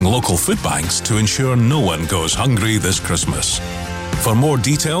local food banks to ensure no one goes hungry this Christmas. For more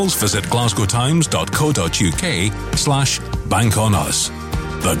details, visit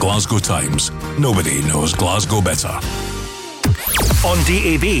glasgowtimes.co.uk/bankonus. The Glasgow Times. Nobody knows Glasgow better. On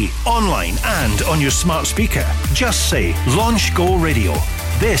DAB, online and on your smart speaker, just say Launch Go Radio.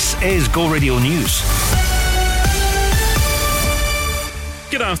 This is Go Radio News.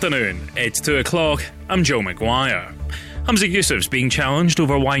 Good afternoon. It's 2 o'clock. I'm Joe McGuire. Hamza Yousaf's being challenged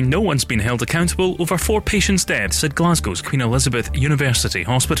over why no one's been held accountable over 4 patients' deaths at Glasgow's Queen Elizabeth University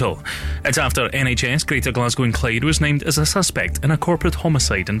Hospital. It's after NHS Greater Glasgow and Clyde was named as a suspect in a corporate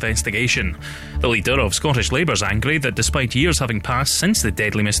homicide investigation. The leader of Scottish Labour's angry that despite years having passed since the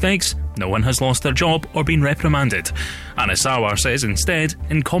deadly mistakes, no one has lost their job or been reprimanded. Anas Sarwar says instead,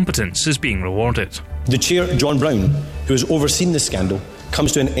 incompetence is being rewarded. The chair, John Brown, who has overseen the scandal,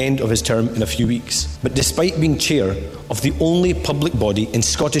 comes to an end of his term in a few weeks. But despite being chair of the only public body in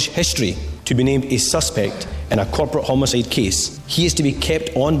Scottish history to be named a suspect in a corporate homicide case, he is to be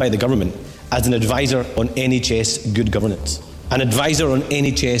kept on by the government as an advisor on NHS good governance. An advisor on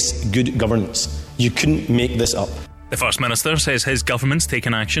NHS good governance. You couldn't make this up. The First Minister says his government's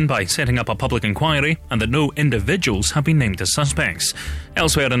taken action by setting up a public inquiry and that no individuals have been named as suspects.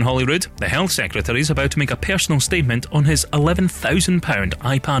 Elsewhere in Holyrood, the Health Secretary is about to make a personal statement on his £11,000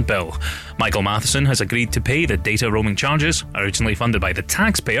 iPad bill. Michael Matheson has agreed to pay the data roaming charges, originally funded by the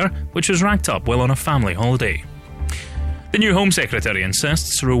taxpayer, which was racked up while on a family holiday. The new Home Secretary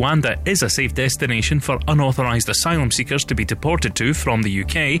insists Rwanda is a safe destination for unauthorised asylum seekers to be deported to from the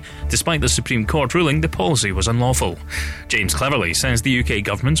UK, despite the Supreme Court ruling the policy was unlawful. James Cleverly says the UK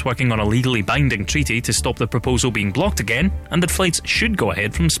government's working on a legally binding treaty to stop the proposal being blocked again, and that flights should go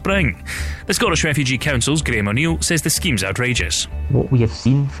ahead from spring. The Scottish Refugee Council's Graham O'Neill says the scheme's outrageous. What we have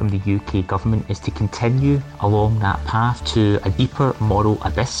seen from the UK government is to continue along that path to a deeper moral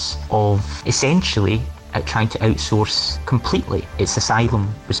abyss of essentially trying to outsource completely its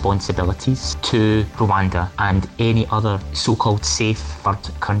asylum responsibilities to Rwanda and any other so-called safe third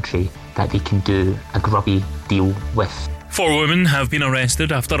country that they can do a grubby deal with. 4 women have been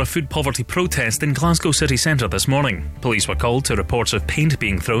arrested after a food poverty protest in Glasgow city centre this morning. Police were called to reports of paint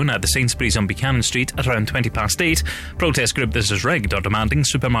being thrown at the Sainsbury's on Buchanan Street at around 8:20. Protest group This Is Rigged are demanding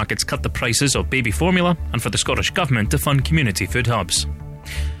supermarkets cut the prices of baby formula and for the Scottish Government to fund community food hubs.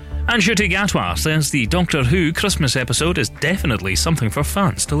 And Ncuti Gatwa says the Doctor Who Christmas episode is definitely something for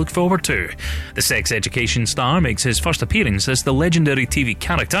fans to look forward to. The sex education star makes his first appearance as the legendary TV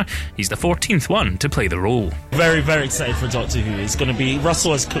character. He's the 14th one to play the role. Very, very excited for Doctor Who. It's going to be...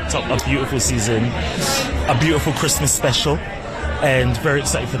 Russell has cooked up a beautiful season, a beautiful Christmas special, and very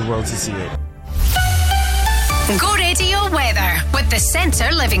excited for the world to see it. Go Radio weather with the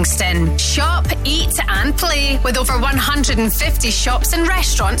Centre Livingston. Shop, eat and play with over 150 shops and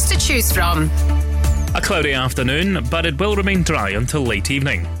restaurants to choose from. A cloudy afternoon, but it will remain dry until late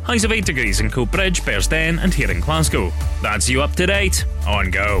evening. Highs of 8 degrees in Coatbridge, Bearsden and here in Glasgow. That's you up to date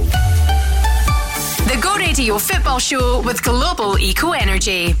on Go. The Go Radio football show with Global Eco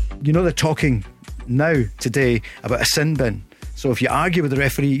Energy. You know they're talking now, today, about a sin bin. So if you argue with the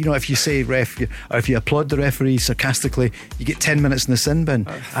referee, you know, if you say ref, or if you applaud the referee sarcastically, you get 10 minutes in the sin bin.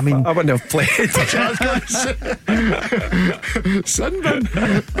 I mean, I wouldn't have played. Sin bin.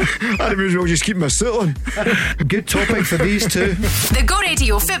 I may as well just keep my suit on. Good topic for these two. The Go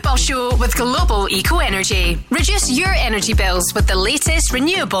Radio football show with Global Eco Energy. Reduce your energy bills with the latest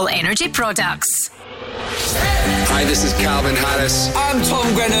renewable energy products. Hi, this is Calvin Harris. I'm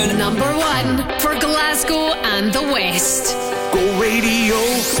Tom Grennan. Number 1 for Glasgow and the West. Go Radio.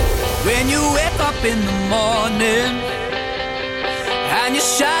 When you wake up in the morning and you're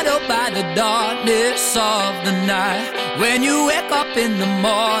shadowed by the darkness of the night. When you wake up in the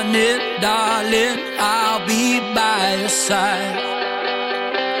morning, darling, I'll be by your side.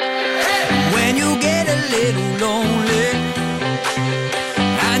 When you get a little lonely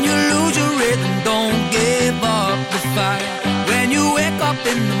and you lose your rhythm, don't give up the fight. When you wake up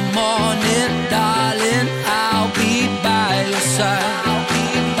in the morning, darling, I'll be by your side. I'll be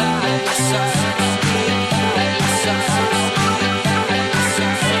by your side.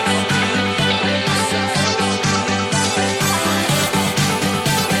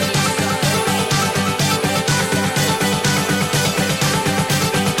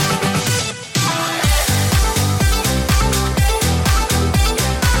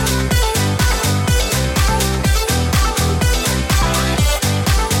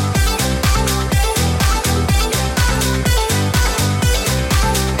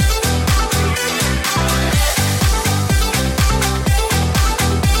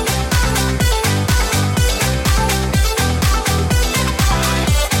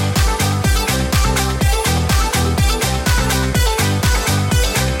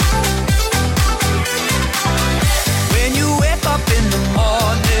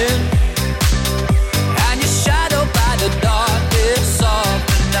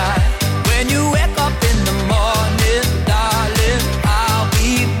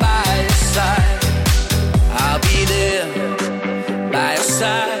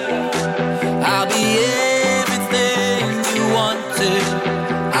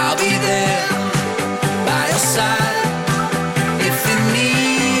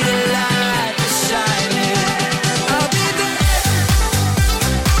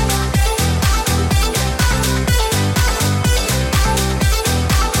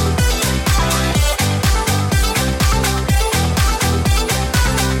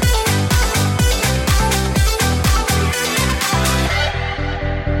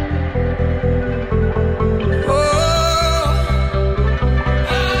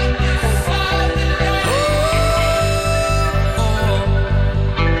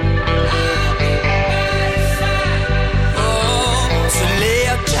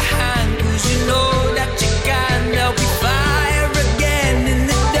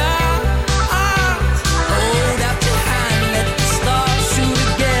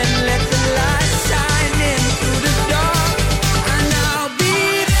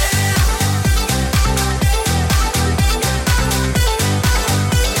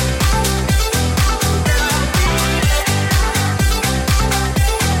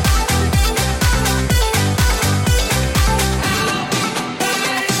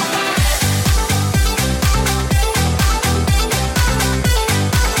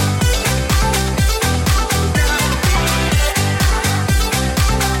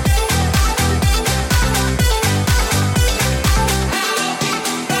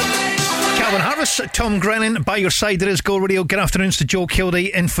 Tom Grennan by your side. There is Go Radio. Good afternoons to Joe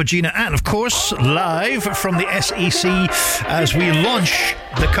Kilday in for Gina, and of course live from the SEC as we launch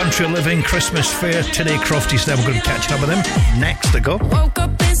the Country Living Christmas Fair today. Crofty's there. We're going to catch up with him next to go. Woke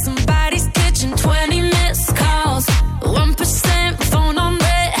up in somebody's kitchen, 20 missed calls, 1% phone on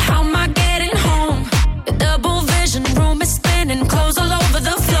red. How am I getting home? The double vision room is spinning, clothes all over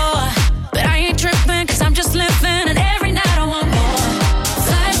the floor, but I ain't tripping 'cause I'm just living, and every night I want more.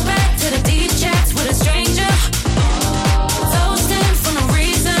 Flashback to the deep chats with a stranger, toasting for no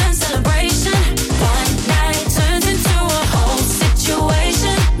reason, celebration. One night turns into a whole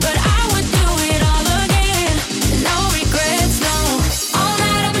situation, but I would do it all again. No regrets, no. All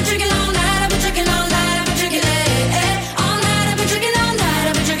night I've been drinking, all night I've been drinking, all night I've been drinking it. All night I've been drinking, all night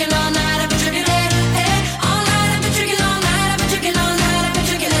I've been drinking, all night I've been drinking it. All night I've been drinking, all night I've been drinking, all night I've been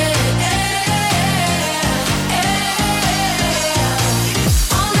drinking it. All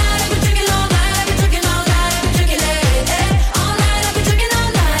night I've been drinking, all night I've been drinking, all night I've been drinking it. All night I've been drinking, all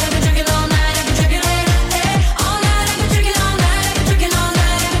night I've been drinking, all night I've been drinking it. All night I've been drinking, all night I've been drinking, all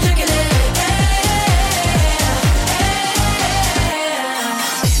night I've been drinking it.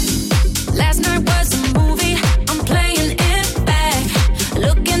 Last night was a movie, I'm playing it back,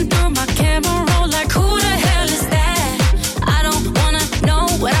 looking through my camera roll like who the hell is that? I don't wanna know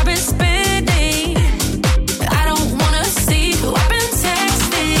what I've been spending, I don't wanna see who I've been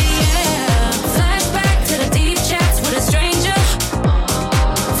texting, yeah. Flashback to the deep chats with a stranger,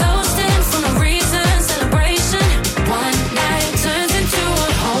 toasting for no reason, celebration. One night turns into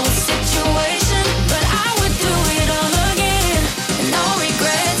a whole situation, but I would do it all again. No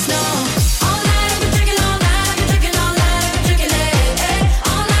regrets, no. All night I've been drinking, all night I've been drinking, all night I've been drinking it.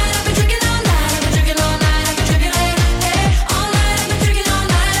 All night I've been drinking, all night I've been drinking, all night I've been drinking it. All night I've been drinking, all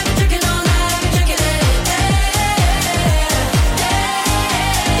night I've been drinking, all night I've been drinking it.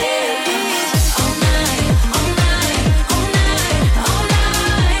 All night, all night, all night, all night,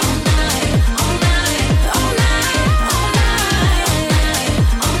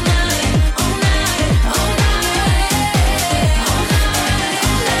 all night, all night, all night,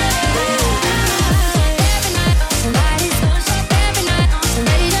 all night, all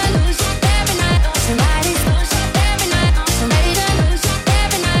night, all night, all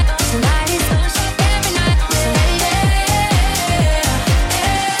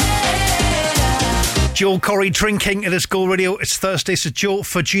Joel Corey drinking at his Go Radio. It's Thursday, so Joe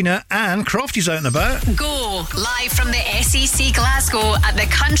for Gina, and Crofty's out and about. Go live from the SEC Glasgow at the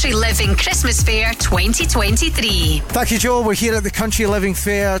Country Living Christmas Fair 2023. Thank you, Joe. We're here at the Country Living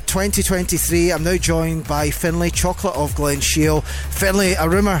Fair 2023. I'm now joined by Finlay Chocolate of Glen Shiel. Finlay, a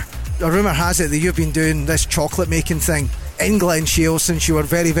rumour has it that you've been doing this chocolate making thing in Glen Shiel since you were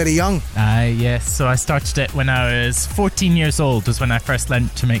very, very young. Yes, so I started it when I was 14 years old, was when I first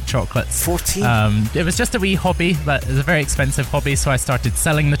learned to make chocolates. 14? It was just a wee hobby, but it was a very expensive hobby, so I started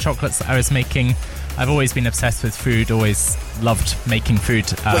selling the chocolates that I was making. I've always been obsessed with food, always loved making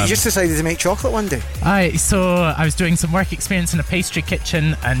food. You just decided to make chocolate one day? So I was doing some work experience in a pastry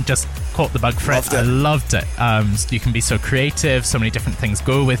kitchen and just caught the bug for it. I loved it. You can be so creative, so many different things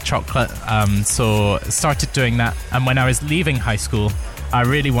go with chocolate. So started doing that, and when I was leaving high school, I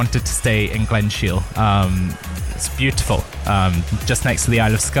really wanted to stay in Glen Shiel. It's beautiful. Just next to the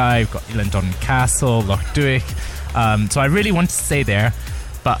Isle of Skye, we've got Lindon Castle, Loch Duich. So I really wanted to stay there,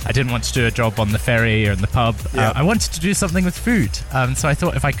 but I didn't want to do a job on the ferry or in the pub. I wanted to do something with food. So I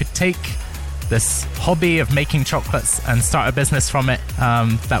thought if I could take this hobby of making chocolates and start a business from it,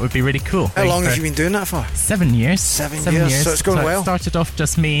 that would be really cool. How long have you been doing that for? 7 years. 7 years. So it's going well. It started off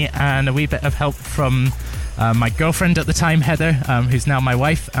just me and a wee bit of help from my girlfriend at the time, Heather, who's now my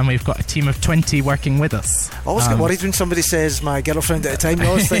wife, and we've got a team of 20 working with us. I always get worried when somebody says my girlfriend at the time. I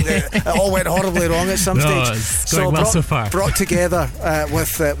always think that it all went horribly wrong at some stage. It's going well so far. Brought together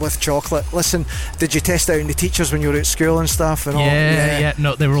with chocolate. Listen, did you test out any teachers when you were at school and stuff? And yeah.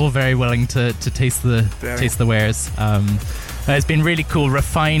 No, they were all very willing to taste the wares. It's been really cool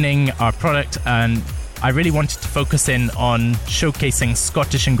refining our product, and I really wanted to focus in on showcasing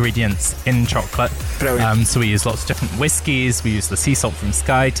Scottish ingredients in chocolate. Brilliant. So we use lots of different whiskies. We use the sea salt from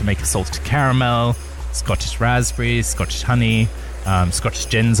Skye to make a salted caramel, Scottish raspberries, Scottish honey, Scottish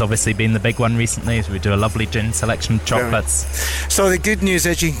gins obviously being the big one recently. So we do a lovely gin selection of chocolates. Brilliant. So the good news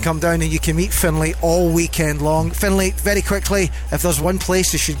is you can come down and you can meet Finlay all weekend long. Finlay, very quickly, if there's one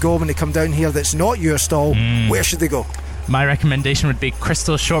place they should go when they come down here that's not your stall, where should they go? My recommendation would be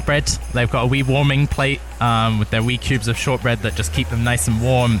Crystal Shortbread. They've got a wee warming plate with their wee cubes of shortbread that just keep them nice and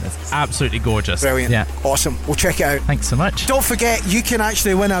warm. It's absolutely gorgeous. Brilliant. Yeah. Awesome. We'll check it out. Thanks so much. Don't forget, you can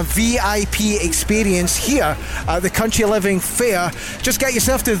actually win a VIP experience here at the Country Living Fair. Just get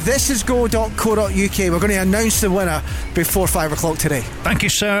yourself to thisisgo.co.uk. We're going to announce the winner before 5 o'clock today. Thank you,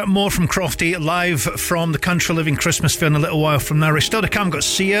 sir. More from Crofty live from the Country Living Christmas Fair in a little while from now. Still to come, got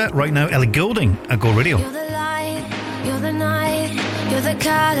Sia. Right now, Ellie Goulding at Go Radio. You're the light, you're the night, you're the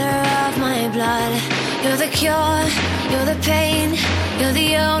colour of my blood. You're the cure, you're the pain, you're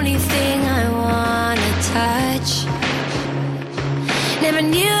the only thing I wanna touch. Never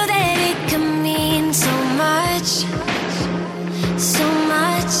knew that it could mean so much, so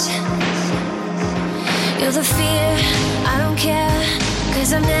much. You're the fear, I don't care,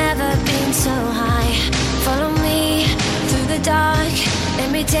 'cause I've never been so high. Follow me through the dark, let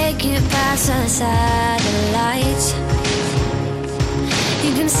me take you past the satellites.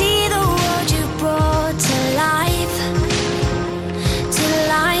 You can see the world you brought to life, to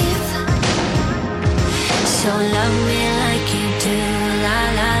life. So love me like you do, la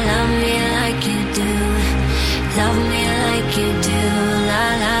la, love me like you do. Love me like you do, la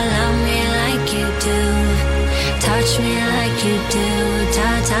la, love me like you do. Touch me like you do,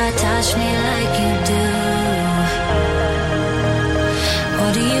 touch me like you do.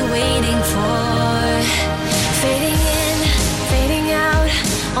 What are you waiting for? Fading in, fading out,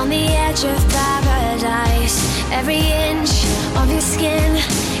 on the edge of paradise. Every inch of your skin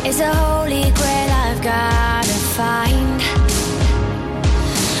is a holy grail I've gotta find.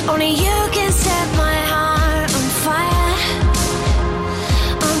 Only you can set my heart on fire,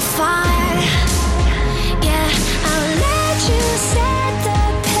 on fire. Yeah, I'll let you set the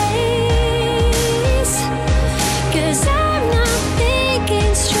pace, 'cause I'm not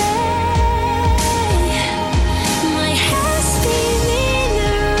thinking straight. My head's spinning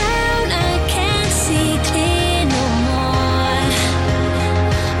around, I can't see clear no more.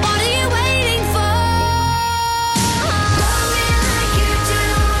 What are you waiting for? Love me like you do,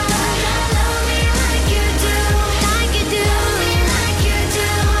 love me like you do, like you do. Love me like you do,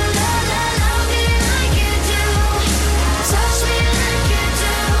 love me like you do. Touch me like you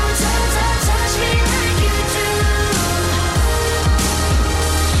do, touch me like you do.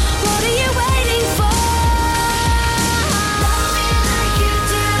 What are you waiting for? Love me like you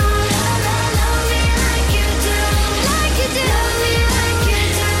do, love me like you do, like you do. Love me like you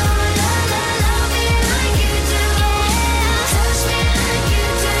do, love me like you do. Touch me like you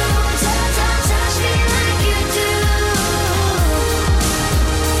do, touch me like you do.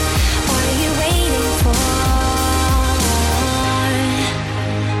 What are you waiting for?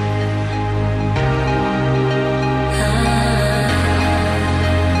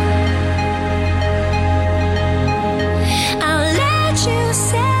 I'll let you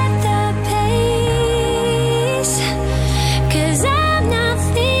set the pace, 'cause I'm not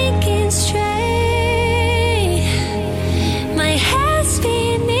thinking straight. My head's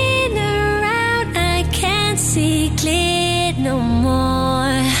spinning around, I can't see clear no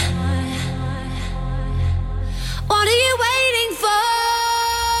more. What are you waiting for?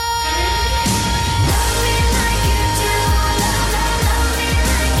 Love me like you do, love me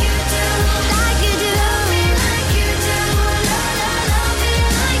like you do, like you do. Love me like you do, love me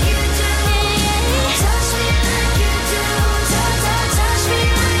like you do. Touch me like you do, touch me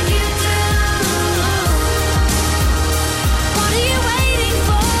like you do. What are you waiting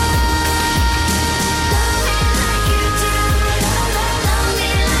for? Love me like you do, love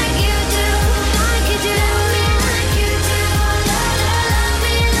me like you do, like you do. Love me like you do, love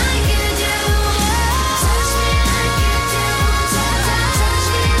me like you do. Touch me like you do, touch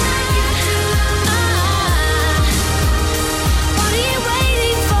me like you do. What are you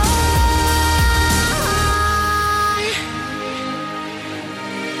waiting for?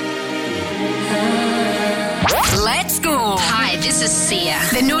 Let's go. Hi, this is Sia.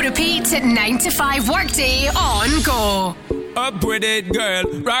 The no repeat 9 to 5 workday on Go. Up with it, girl.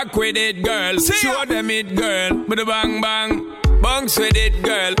 Rock with it, girl. Show them it, girl. With a bang bang. Bounce with it,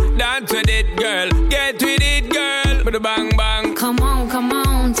 girl. Dance with it, girl. Get with it, girl. With a bang bang. Come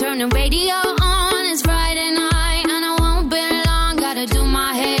on, turn the radio on. It's Friday night and I won't be long. Gotta do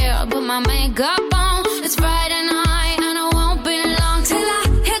my hair, put my makeup on. It's Friday night and I won't be long till I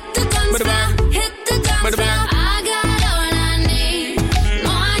hit the dance floor, hit the dance floor. I got all I need.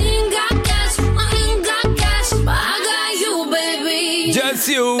 No, I ain't got cash, but I got you, baby. Just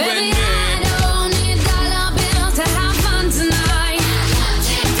you Baby, and me. I don't need dollar bills to have fun tonight.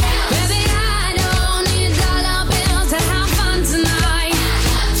 Baby, I don't need dollar bills to have fun tonight.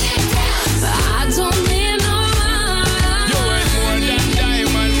 But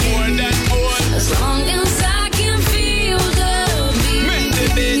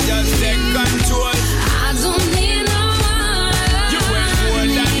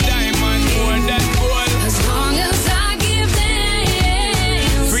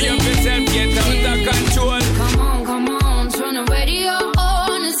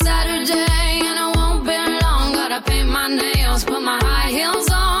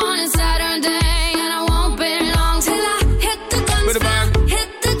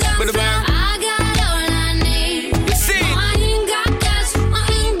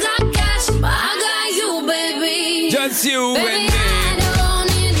Just you Baby, and me. I don't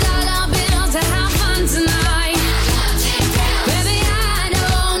need dollar bills to have fun tonight. Baby, I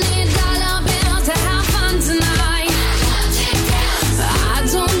don't need dollar bills to have fun tonight. I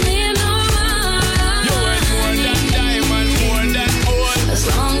don't need no money. You worth more than diamond, more than gold. As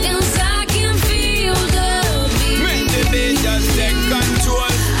long as I can feel the beat. Make the beat just take control.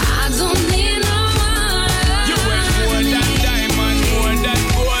 I don't need no money. You worth more than diamond, more than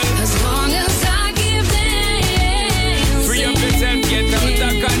gold. As long as I keep dancing. Free up yourself, get out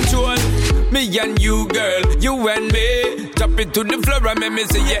of control. Me and you, girl, you and me. Drop it to the floor and make me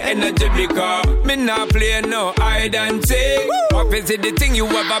see your energy because me not play no hide and seek. What is it the thing you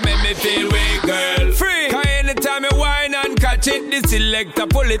ever make me feel weak, girl? Free. Cause anytime you whine and catch it, the selector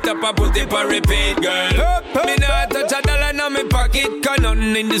pull it up and put it on repeat, girl. Me not touch a dollar in my pocket, cause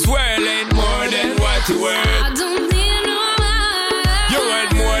nothing in this world ain't more than what you worth. I don't need no money. You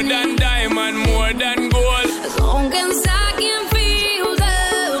worth more than diamond, more than gold. As long as I can feel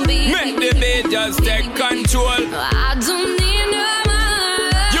the beat. Make the beat just take control. I don't need no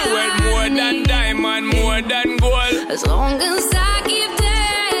money. You worth more than diamond, more than gold. As long as I keep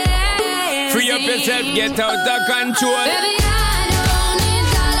dancing. Free up yourself, get out of control. Baby, I don't need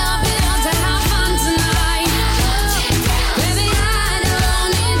dollar bills to have fun tonight. Baby, I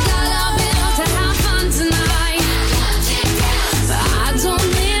don't need dollar bills to have fun tonight. I don't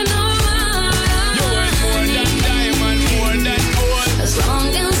need no money. You worth more than diamond, more than gold. As long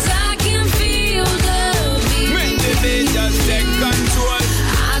as I can feel the beat. Make the beat just take control.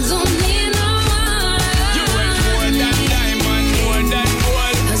 I don't need no money. You worth more than diamond, more than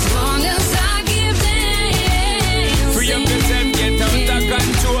gold. As long as I keep dancing. Free up yourself, get out of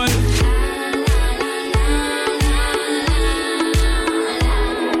control.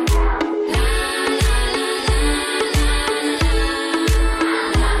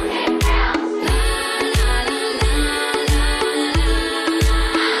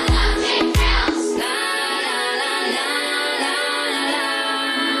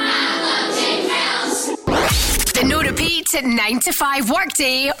 The no repeat 9 to 5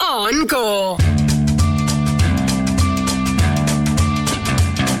 workday on Go.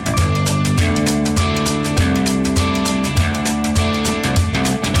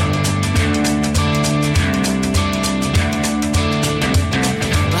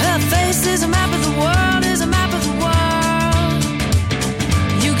 Her face is a map of the world, is a map of the world.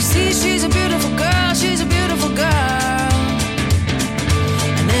 You can see she's a beautiful girl, she's a beautiful girl.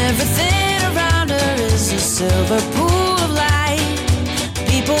 And everything around her is a silver pool of light.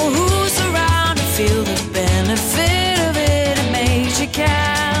 People who surround her feel the benefit of it, it makes you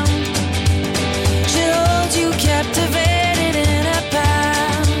count. She holds you captivated in her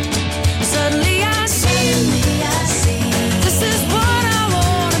palm. Suddenly I see, this is what I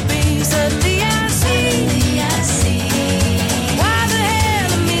wanna be. Suddenly I see, why the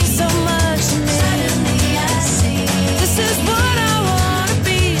hell it means so much to me. Suddenly I see, this is what I wanna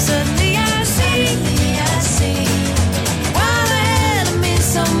be. Suddenly I see, why the hell it means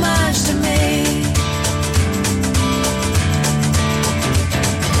so much to me.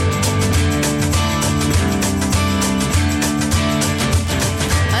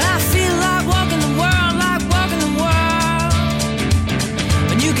 And I feel like walking the world, like walking the world.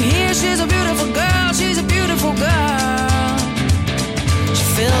 When you can hear she's a beautiful girl, she's a beautiful girl. She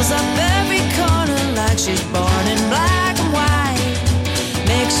fills up every corner like she's born in black and white.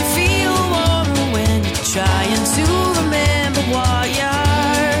 Makes you feel warmer when you're trying to remember what you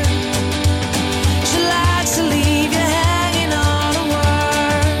heard. She likes to leave you hanging on a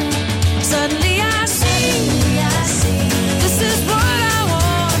word. Suddenly I see, this is what I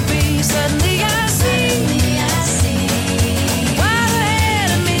wanna be. Suddenly I see, why the hell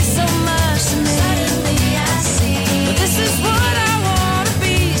it means so much to me. Suddenly I see, but this is what I wanna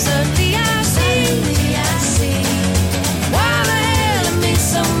be. Suddenly I see, why the hell it means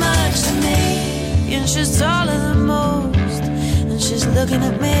so much to me. And she's taller than most, and she's looking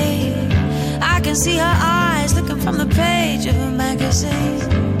at me. I can see her eyes looking from the page of a magazine.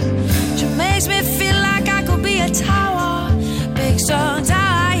 She makes me feel like I could be a tower, big strong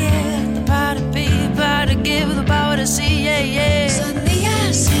tower, yeah. The power to be, the power to give, the power to see, yeah, yeah. Suddenly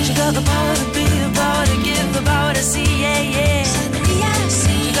I see, she got the power to be, the power to give, the power to see, yeah, yeah. Suddenly I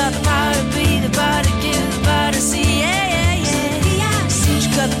see, she got the power to be, the power to give, the power to see, yeah, yeah, yeah. Suddenly I see, she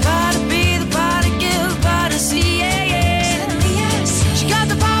got the power to be, the power to give, the power to see, yeah, yeah. Suddenly I see, she got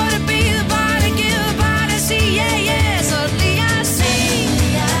the power to be, the power to give, the power to see, yeah, yeah. Suddenly I see,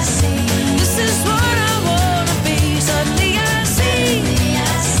 this is what I wanna be. Suddenly I see,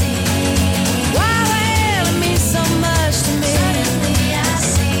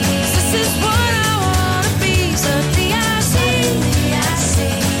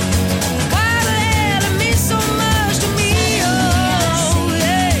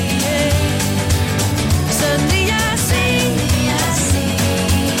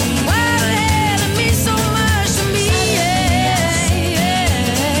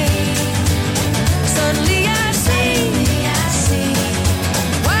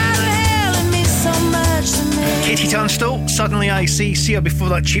 Suddenly I See. Sia before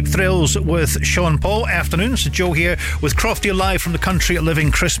that, Cheap Thrills with Sean Paul. Afternoons, Joe here with Crofty live from the Country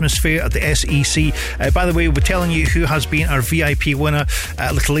Living Christmas Fair at the SEC. By the way, we'll be telling you who has been our VIP winner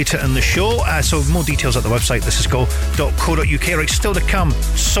a little later in the show. So more details at the website, thisisgo.co.uk. Right, still to come,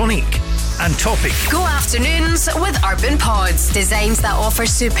 Sonic and Topic. Go afternoons with Urban Pods. Designs that offer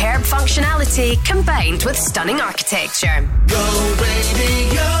superb functionality combined with stunning architecture. Go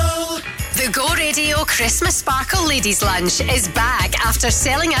Radio. The Go Radio Christmas Sparkle Ladies Lunch is back after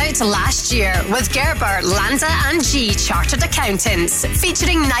selling out last year with Gerber, Landa and G Chartered Accountants,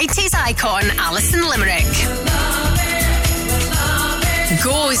 featuring 90s icon Alison Limerick.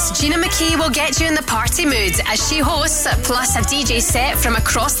 Go's Gina McKie will get you in the party mood as she hosts, plus a DJ set from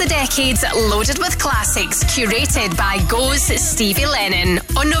across the decades loaded with classics curated by Go's Stevie Lennon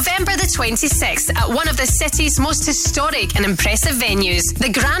on November the 26th at one of the city's most historic and impressive venues, the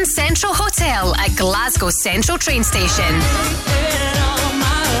Grand Central Hotel at Glasgow Central Train Station.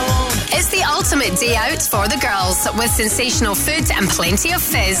 It's the ultimate day out for the girls with sensational food and plenty of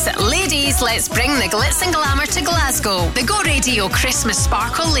fizz. Ladies, let's bring the glitz and glamour to Glasgow. The Go Radio Christmas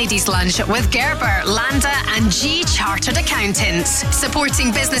Sparkle Ladies Lunch with Gerber, Landa and G Chartered Accountants,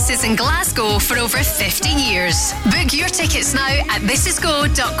 supporting businesses in Glasgow for over 50 years. Book your tickets now at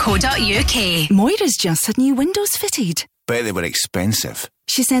thisisgo.co.uk. Moira's just had new windows fitted. Bet they were expensive.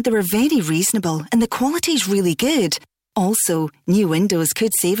 She said they were very reasonable and the quality's really good. Also, new windows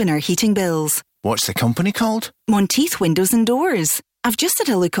could save in our heating bills. What's the company called? Monteith Windows and Doors. I've just had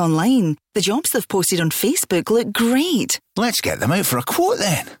a look online. The jobs they've posted on Facebook look great. Let's get them out for a quote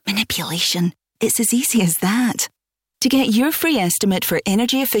then. Manipulation. It's as easy as that. To get your free estimate for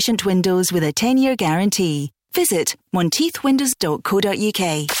energy-efficient windows with a 10-year guarantee, visit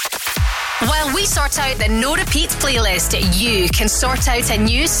monteithwindows.co.uk. While we sort out the no repeat playlist, you can sort out a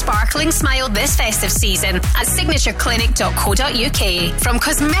new sparkling smile this festive season at signatureclinic.co.uk. From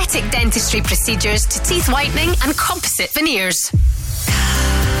cosmetic dentistry procedures to teeth whitening and composite veneers.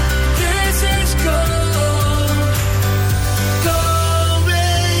 This is Go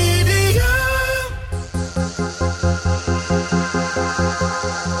Radio.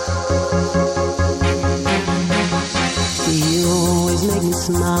 You always make me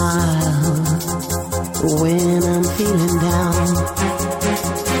smile when I'm feeling down.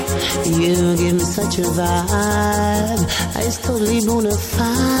 You give me such a vibe, it's totally bona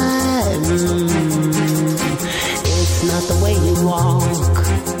fide. It's not the way you walk,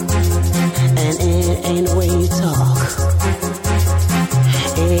 and it ain't the way you talk.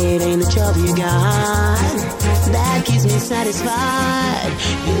 It ain't the job you got that keeps me satisfied.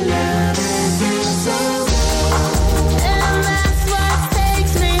 Your love is so good, and that's what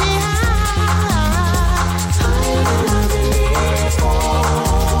takes me high. Higher than I've been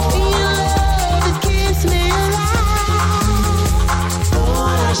before. Your love, it keeps me alive.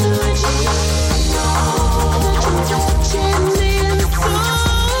 Boy, I should let you know that you're touching me so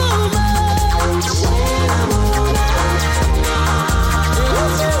much. When I'm all out now, it's you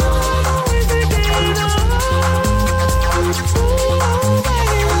always thinking of. Ooh,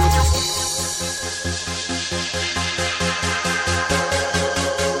 baby.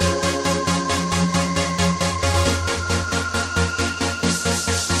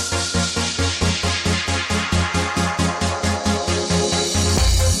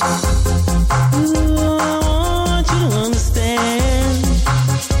 Ooh, I want you to understand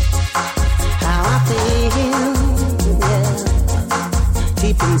how I feel, yeah,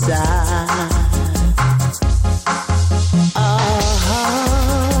 deep inside.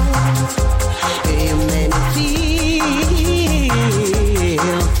 You made me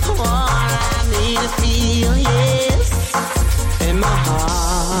feel what I need to feel, yes, in my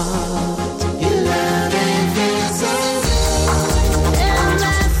heart. Your love and feels so good, and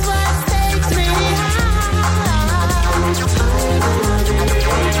that's what takes me high. Higher than I've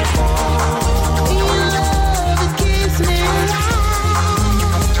been before. Your love, it keeps me alive.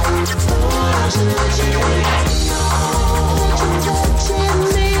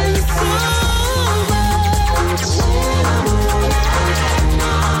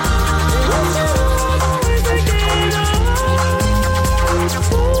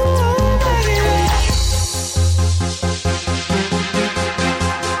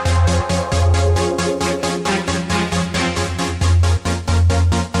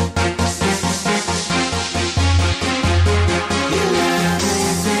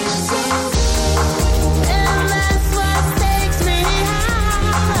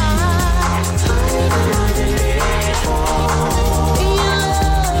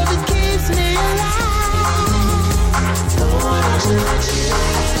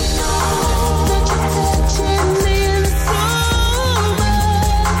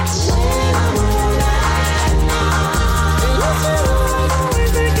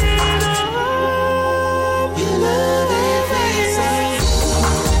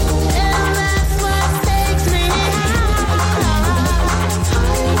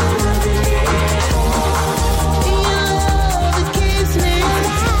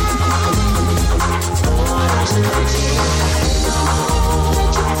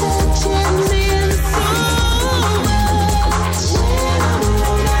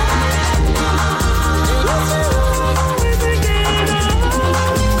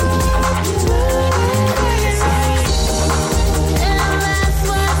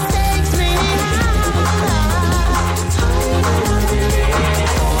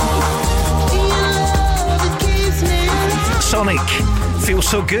 Feels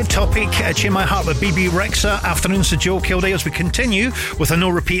so good. Topic, Chain My Heart with BB Rexa. Afternoons to Joe Kilday as we continue with a no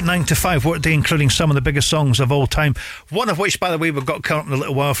repeat 9 to 5 workday, including some of the biggest songs of all time. One of which, by the way, we've got coming up in a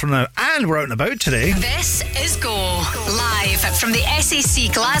little while from now. And we're out and about today. This is Go, live from the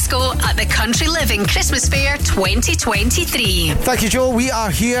SAC Glasgow at the Country Living Christmas Fair 2023. Thank you, Joe. We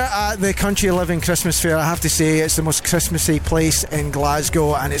are here at the Country Living Christmas Fair. I have to say, it's the most Christmassy place in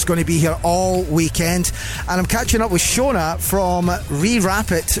Glasgow, and it's going to be here all weekend. And I'm catching up with Shona from rewrapit.co.uk.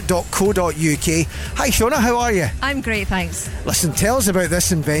 Hi, Shona, how are you? I'm great, thanks. Listen, tell us about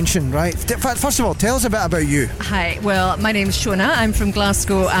this invention, right? First of all, tell us a bit about you. Hi, well, my name's Shona. I'm from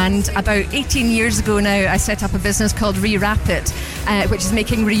Glasgow, and about 18 years ago now, I set up a business called Rewrapit, which is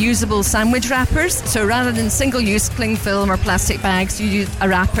making reusable sandwich wrappers. So rather than single-use cling film or plastic bags, you use a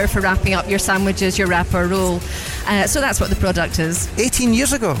wrapper for wrapping up your sandwiches, your wrap or roll. So that's what the product is. 18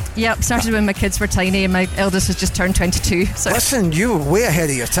 years ago? Yep, started when my kids were tiny, and my eldest has just turned 22. So. Listen, you were way ahead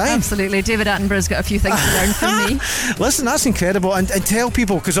of your time. Absolutely. David Attenborough's got a few things to learn from me. Listen, that's incredible. And tell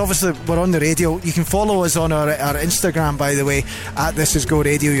people, because obviously we're on the radio, you can follow us on our Instagram, by the way, at This Is Go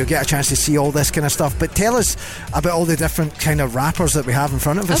Radio. You'll get a chance to see all this kind of stuff. But tell us about all the different kind of wrappers that we have in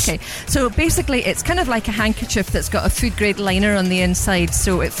front of us. Okay, so basically it's kind of like a handkerchief that's got a food grade liner on the inside.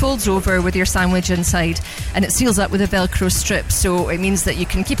 So it folds over with your sandwich inside, and it seals up with a Velcro strip. So it means that you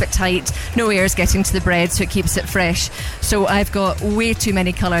can keep it tight, no air's getting to the bread, so it keeps it fresh. So I've got way too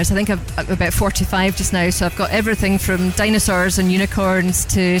many colours. I think I've about 45 just now. So I've got everything from dinosaurs and unicorns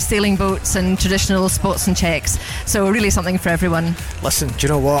to sailing boats and traditional spots and checks. So really something for everyone. Listen, do you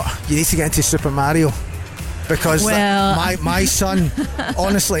know what? You need to get into Super Mario. Because my son,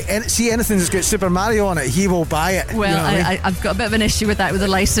 honestly, see anything that's got Super Mario on it, he will buy it. Well, you know I've got a bit of an issue with that with the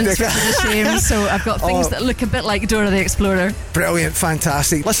licence, which is a shame. So I've got things that look a bit like Dora the Explorer. Brilliant,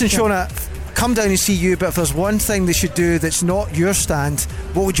 fantastic. Listen, Shona, come down and see you, but if there's one thing they should do that's not your stand,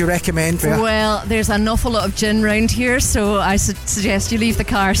 what would you recommend? Well, there's an awful lot of gin round here, so I suggest you leave the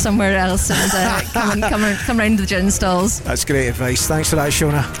car somewhere else and come round the gin stalls. That's great advice. Thanks for that,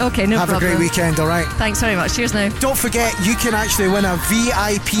 Shona. Okay, no problem. Have a great weekend, alright? Thanks very much. Cheers now. Don't forget, you can actually win a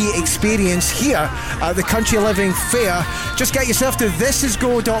VIP experience here at the Country Living Fair. Just get yourself to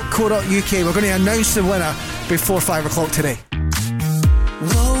thisisgo.co.uk. We're going to announce the winner before 5 o'clock today.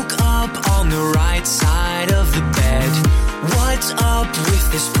 Woke up on the right side of the bed. What's up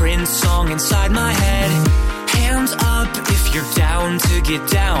with this Prince song inside my head? Hands up if you're down to get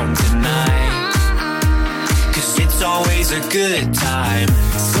down tonight. 'Cause it's always a good time.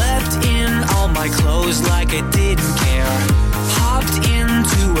 Slept in all my clothes like I didn't care. Hopped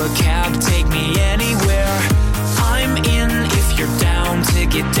into a cab, take me anywhere. I'm in if you're down to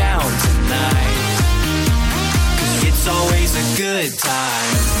get down tonight. It's always a good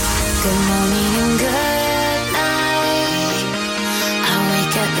time. Good morning and good night. I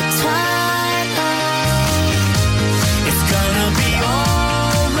wake up at twilight. It's gonna be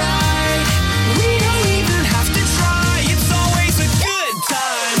alright. We don't even have to try. It's always a good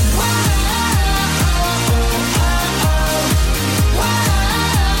time.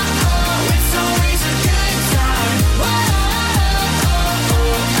 It's always a good time.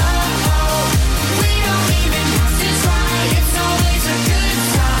 We don't even have to try. It's always a good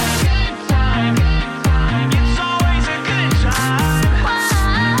time. It's always a good time.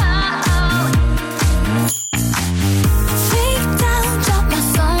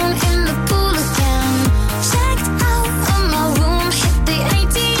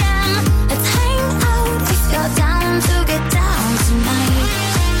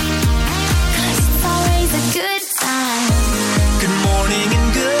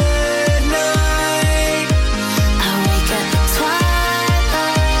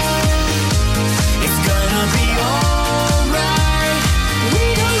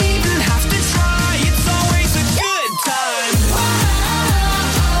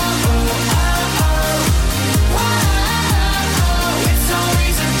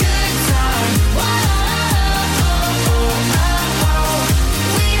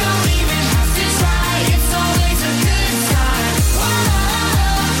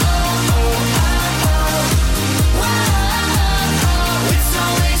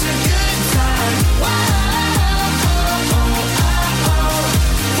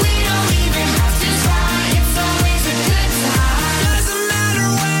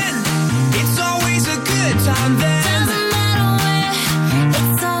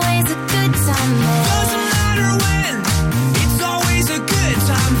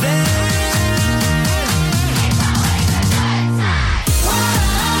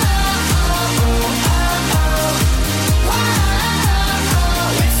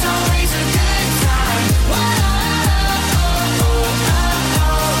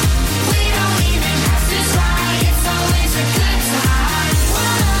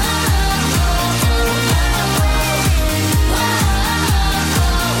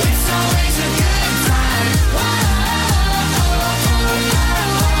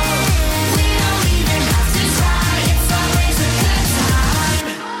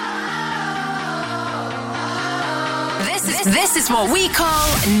 what we call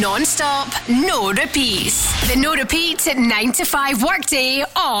non-stop, no repeats. The no repeat 9 to 5 workday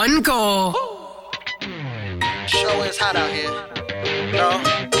on Go. Sure is hot out here. No,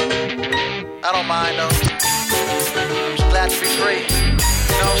 I don't mind though. I'm just glad to be free. You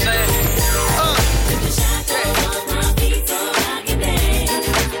know what I'm saying?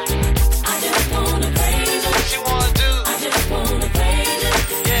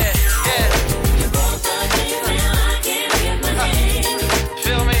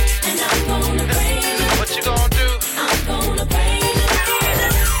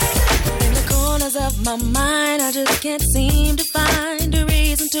 My mind, I just can't seem to find a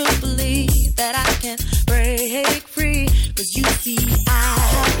reason to believe that I can break free. Cause you see, I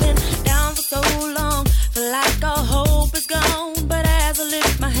have been down for so long, feel like all hope is gone. But as I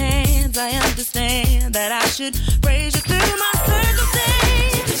lift my hands, I understand that I should praise you through my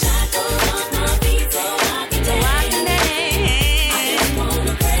circumstance. Shackles on my feet so I can dance. Just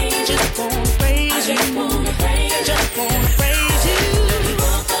wanna praise you. Just wanna praise you. Just wanna praise you. Just wanna praise you.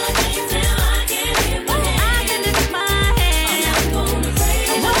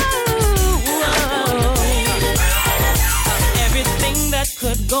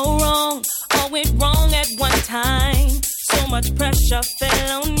 Could go wrong, all went wrong at one time. So much pressure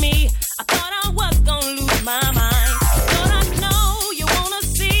fell on me. I thought I was gonna lose my mind. But I know you wanna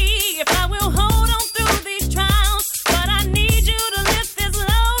see if I will hold on through these trials. But I need you to lift this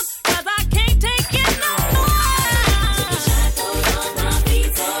load, cause I can't take it no more. Shackles on my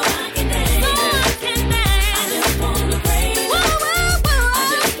feet so I can dance. So I can dance. I just wanna praise you. I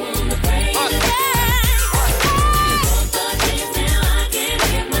just wanna praise you.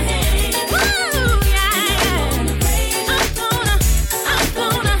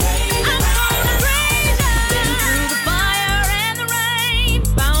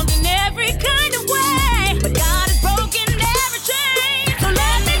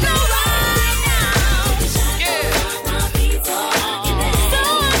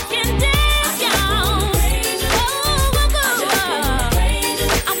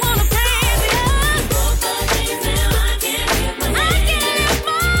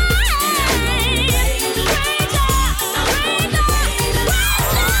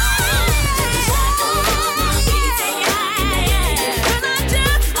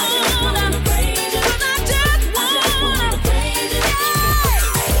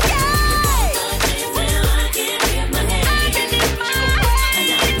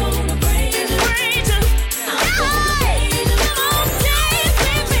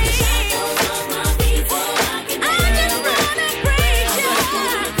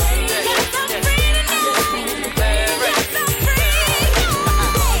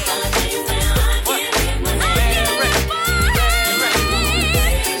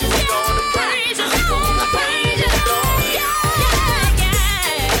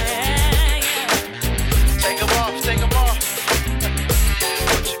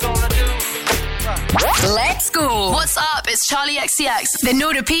 It's Charlie XCX. The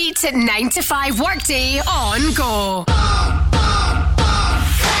no repeat 9 to 5 workday on Go.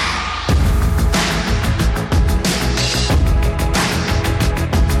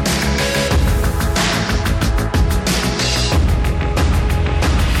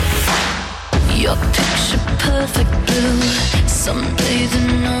 Your picture perfect blue,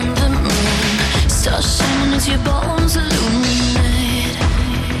 sunbathing on the moon, stars shining as your bones illuminate.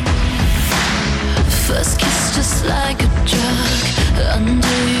 First kiss just like a drug,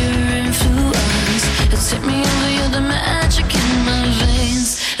 under your influence. It's hit me over, you're the magic in my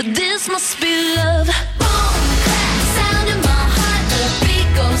veins. This must be love. Boom, clap, sound in my heart, the beat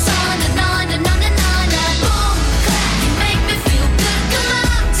goes on and on and on and on. And boom, clap, you make me feel good. Come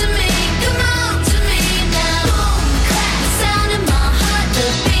on to me now. Boom, clap, sound in my heart, the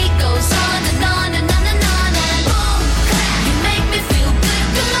beat goes on and on and on and on. And boom, clap, you make me feel good.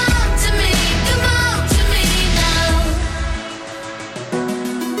 Come on to me now.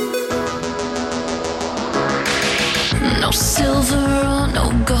 No silver or no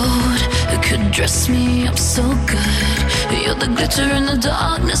gold could dress me up so good. You're the glitter in the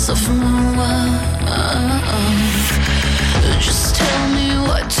darkness of my world. Just tell me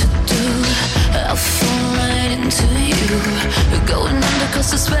what to do, I'll fall right into you. Going under 'cause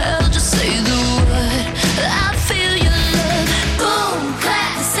the spell, just say the word, I feel your love. Boom,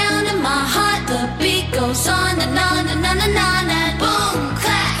 clap, the sound in my heart, the beat goes on and on and on and on. And boom,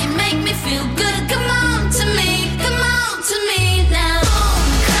 clap, you make me feel good. Come on to me now. Boom,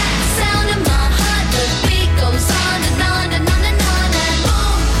 clap, the sound in my heart, the beat goes on and on and on and on. And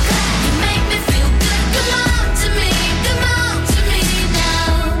boom, clap, you make me feel good. Come on to me now.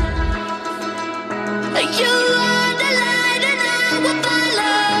 You are the light and I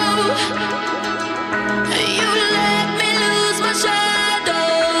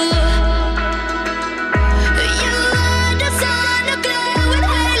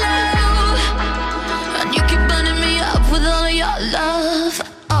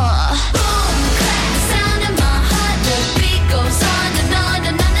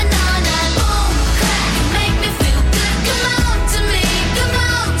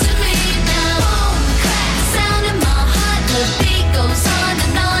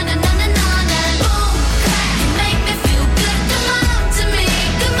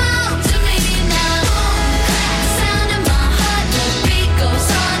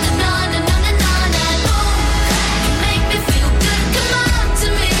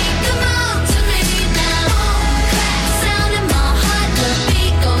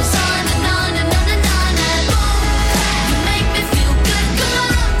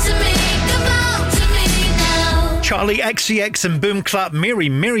Charlie XCX and Boom Clap Mary.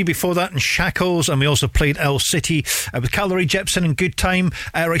 Mary before that and Shackles. And we also played El City with Calorie Jepsen and Good Time.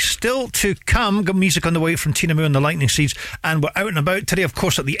 Still to come, got music on the way from Tina Moore and the Lightning Seeds. And we're out and about today, of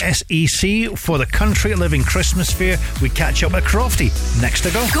course, at the SEC for the Country Living Christmas Fair. We catch up at Crofty next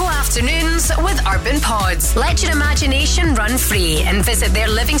to go. Go afternoons with Urban Pods. Let your imagination run free and visit their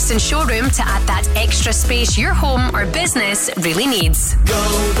Livingston showroom to add that extra space your home or business really needs.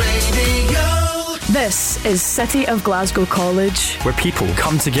 Go Radio. This is City of Glasgow College, where people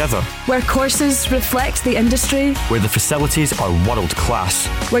come together, where courses reflect the industry, where the facilities are world class,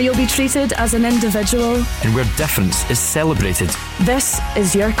 where you'll be treated as an individual, and where difference is celebrated. This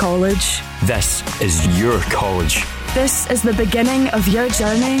is your college. This is your college. This is the beginning of your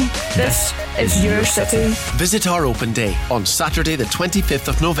journey. This is your city. Visit our open day on Saturday the 25th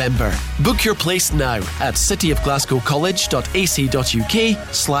of November. Book your place now at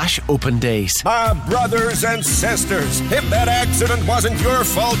cityofglasgowcollege.ac.uk/open days. My brothers and sisters, if that accident wasn't your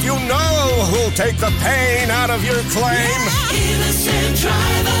fault, you know who'll take the pain out of your claim. Innocent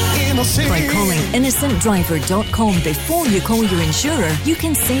driver. By calling innocentdriver.com before you call your insurer, you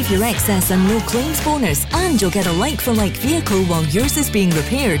can save your excess and no claims bonus, and you'll get a like-for-like vehicle while yours is being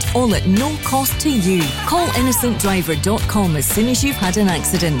repaired, all at no cost to you. Call innocentdriver.com as soon as you've had an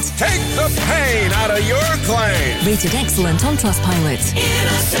accident. Take the pain out of your claim. Rated excellent on Trustpilot.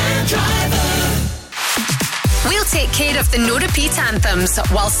 Innocent driver. We'll take care of the no repeat anthems,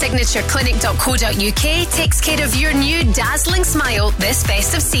 while signatureclinic.co.uk takes care of your new dazzling smile this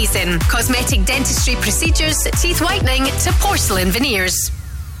festive season. Cosmetic dentistry procedures, teeth whitening to porcelain veneers.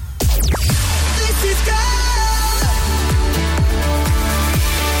 This is go.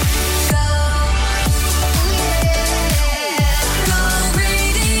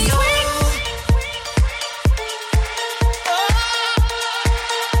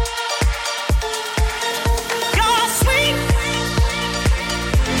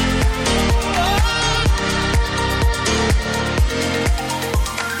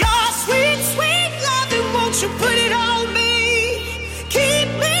 You put it on me, keep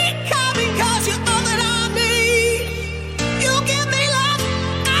me coming, 'cause you're all that I need. You give me love,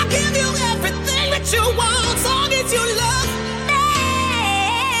 I give you everything that you want, as long as you love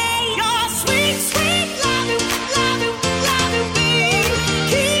me. Your sweet, sweet loving, loving, loving me.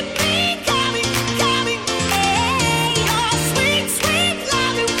 Keep me coming, coming, hey. Your sweet, sweet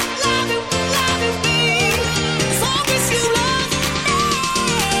loving, loving, loving me, as long as you love me.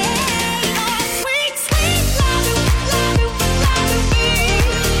 Your sweet, sweet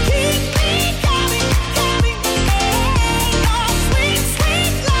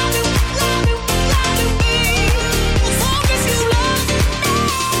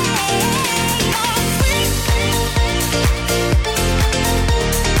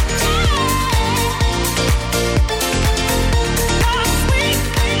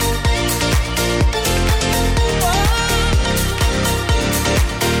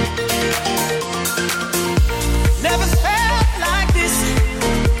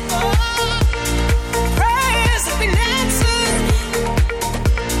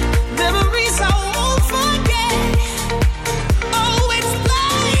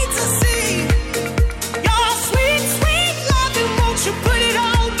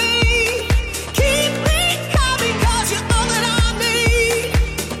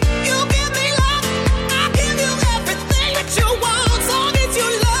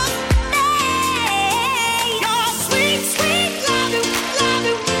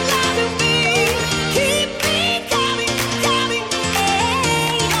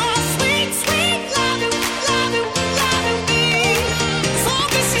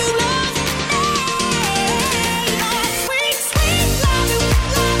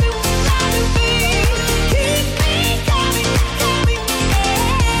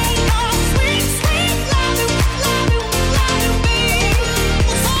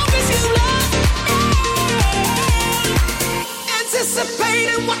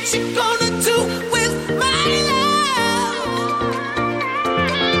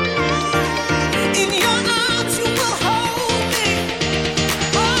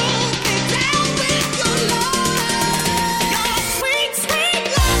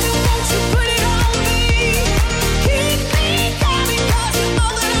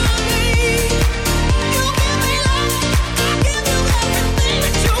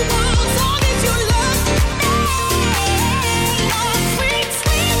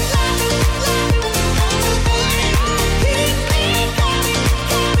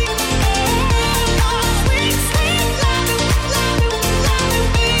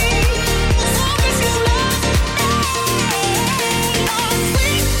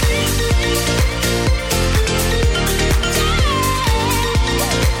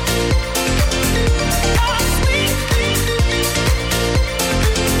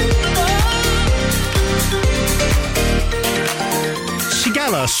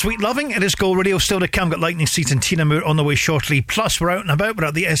Sweet Loving. It is Go Radio. Still to come. Got Lightning Seeds and Tina Moore on the way shortly. Plus, we're out and about. We're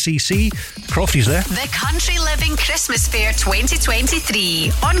at the SEC. Crofty's there. The Country Living Christmas Fair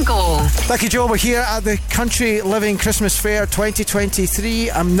 2023 on Go. Thank you, Joe. We're here at the Country Living Christmas Fair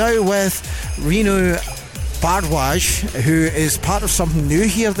 2023. I'm now with Reno Bardwaj, who is part of something new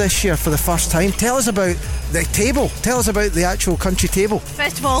here this year for the first time. Tell us about the table. Tell us about the actual country table.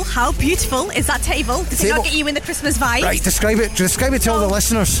 First of all, how beautiful is that table? Does it not get you in the Christmas vibe? Right, describe it to all the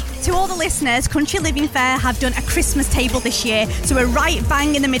listeners. To all the listeners, Country Living Fair have done a Christmas table this year. So we're right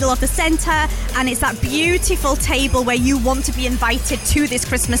bang in the middle of the centre, and it's that beautiful table where you want to be invited to this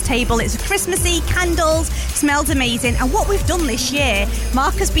Christmas table. It's Christmassy, candles, smells amazing. And what we've done this year,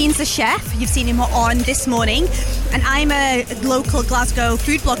 Marcus Bean's the chef. You've seen him on this morning. And I'm a local Glasgow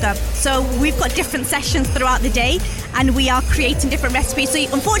food blogger. So we've got different sessions throughout the day, and we are creating different recipes. So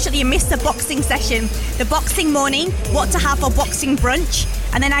unfortunately you missed the boxing session. The boxing morning, what to have for boxing brunch.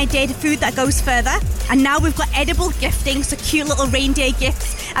 And then I did food that goes further. And now we've got edible gifting, so cute little reindeer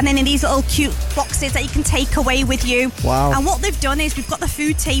gifts. And then in these little cute boxes that you can take away with you. Wow. And what they've done is we've got the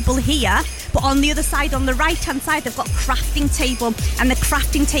food table here, but on the other side, on the right-hand side, they've got crafting table. And the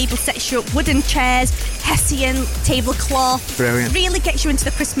crafting table sets you up wooden chairs, Hessian tablecloth. Brilliant. Really gets you into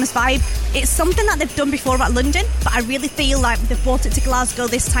the Christmas vibe. It's something that they've done before at London, but I really feel like they've brought it to Glasgow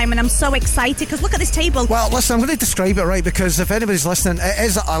this time, and I'm so excited because look at this table. Well, listen, I'm going to describe it right, because if anybody's listening, it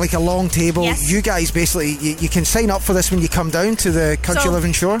is like a long table. Yes. You guys basically, you can sign up for this when you come down to the Country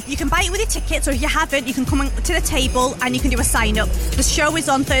Living Show. You can buy it with your tickets, or if you haven't, you can come to the table and you can do a sign up. The show is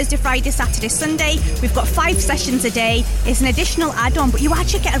on Thursday, Friday, Saturday, Sunday. We've got 5 sessions a day. It's an additional add-on, but you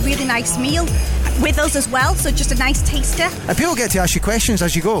actually get a really nice meal with us as well, so just a nice taster. And people get to ask you questions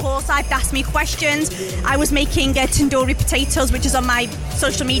as you go. Of course, I've asked me questions. I was making tandoori potatoes, which is on my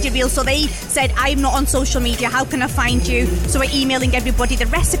social media reel, so they said, I'm not on social media, how can I find you? So we're emailing everybody the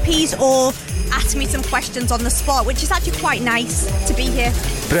recipes or ask me some questions on the spot, which is actually quite nice to be here.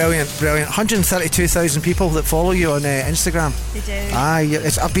 Brilliant. 132,000 people that follow you on Instagram. They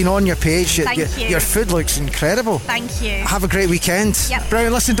do. I've been on your page. Thank you. Your food looks incredible. Thank you. Have a great weekend. Yep.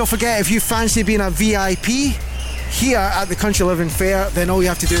 Brilliant. Listen, don't forget, if you fancy being a VIP here at the Country Living Fair, then all you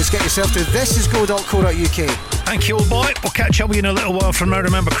have to do is get yourself to thisisgo.co.uk. Thank you, old boy. We'll catch up with you in a little while from now.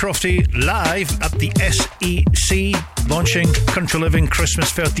 Remember, Crofty live at the SEC, launching Country Living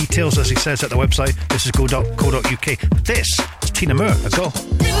Christmas Fair. Details, as he says, at the website thisisgo.co.uk. This is Tina Moore. Let's go.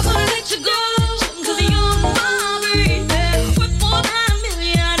 Never gonna let you go, 'cause you're my baby. Worth more than a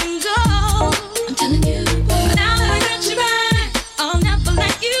million gold. I'm telling you, now that I got you back, I'll never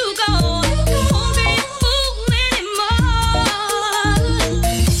let you go. Won't be a fool anymore.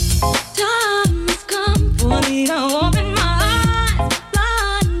 Time has come for me to open my eyes.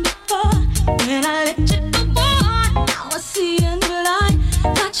 Blind before, when I let you go, boy, now I see a new light.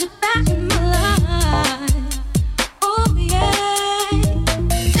 Got you back in my life. Oh yeah.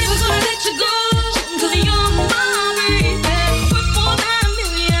 Never gonna let you go, 'cause you're my baby. Worth more than a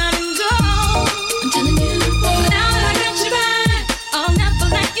million gold. I'm telling you, now that I got you back, I'll never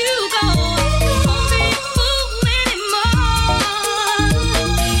let you go. Won't be a fool anymore.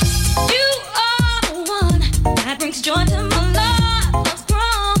 You are the one that brings joy to my life. Love's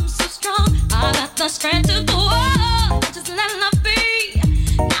grown so strong, I got the strength to go on. Just let love be.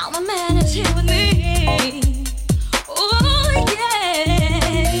 Now my man is here with me. Oh yeah.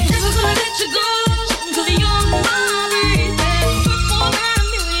 Never gonna let you go, 'cause you're my baby. Worth more than a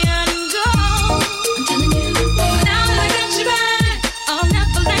million gold. I'm telling you, now that I got you back, I'll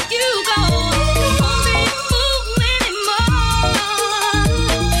never let you go. Won't be a fool anymore. I'll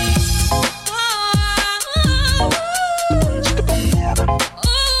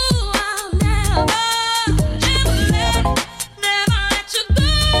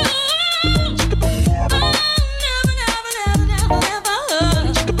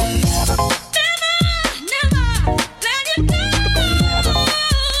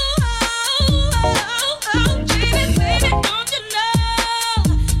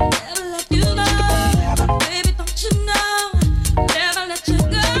never let you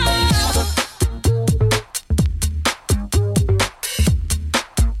go.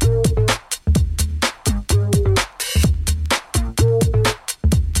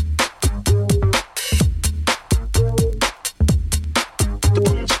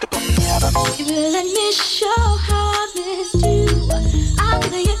 Let me show how I missed you. I'll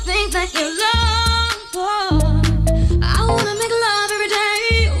give you things that you long for. I wanna make love every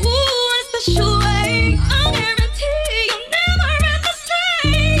day, ooh, in a special way. I guarantee you'll never ever say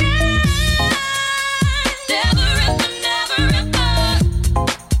never ever, never ever,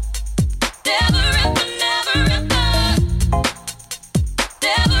 never ever, never ever,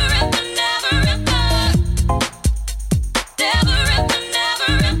 never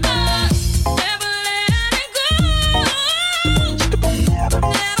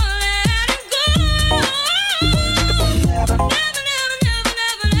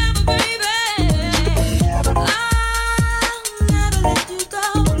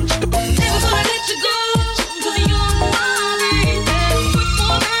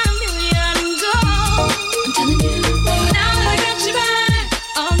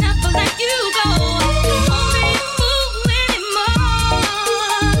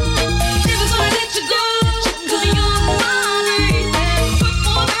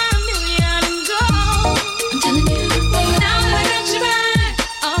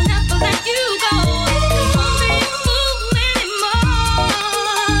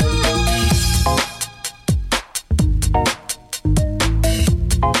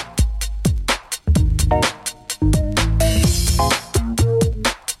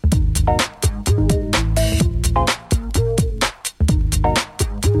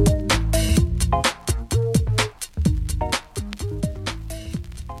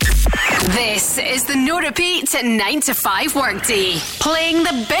is the No Repeat 9 to 5 workday. Playing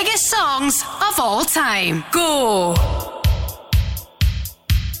the biggest songs of all time. Go!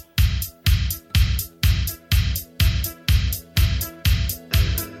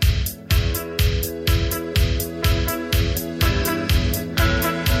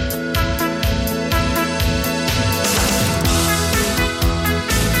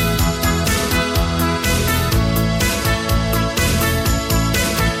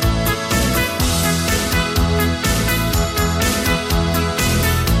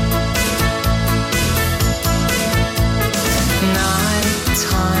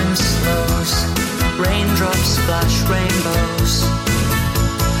 Splash rainbows.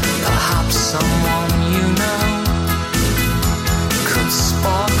 Perhaps someone you know could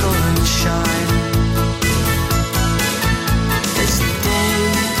sparkle and shine. This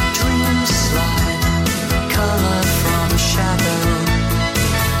daydream slide, color from shadow.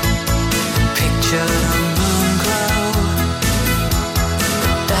 Picture the moon glow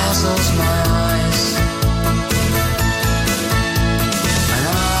that dazzles my eyes. And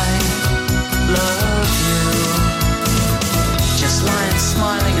I love you. Lying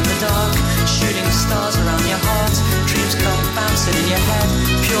smiling in the dark, shooting stars around your heart. Dreams come bouncing in your head,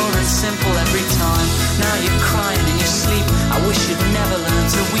 pure and simple every time. Now you're crying in your sleep. I wish you'd never learn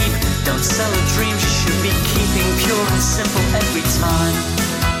to weep. Don't sell the dreams you should be keeping, pure and simple every time.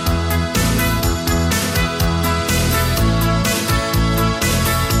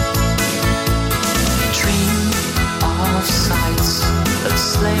 Dream of sights, of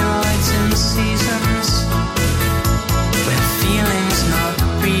sleigh rides in seasons, feelings, not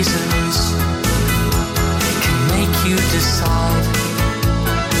reasons, can make you decide.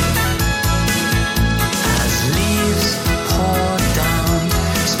 As leaves pour down,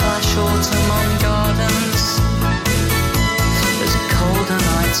 splash autumn on gardens, as colder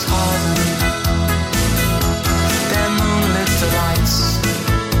nights harden their moonlit delights.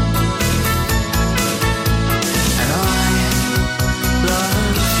 And I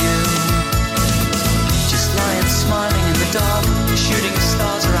love you. Just lying smiling in the dark, shooting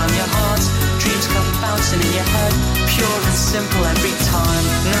stars around your heart. Dreams come bouncing in your head, pure and simple every time.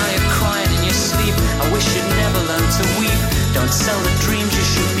 Now you're crying in your sleep. I wish you'd never learn to weep. Don't sell the dreams you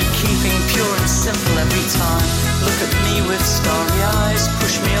should be keeping, pure and simple every time. Look at me with starry eyes,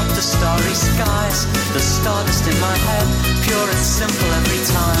 push me up to starry skies. The stardust in my head, pure and simple every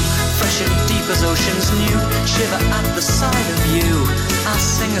time. Fresh and deep as oceans new, shiver at the sight of you. I'll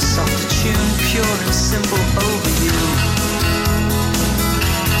sing a softer tune, pure and simple over you.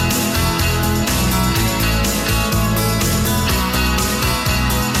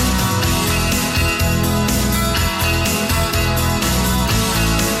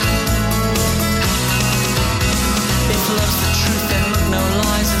 Love's the truth, then look no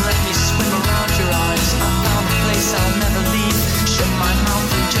lies and let me swim around your eyes. I found a place I'll never leave. Shut my mouth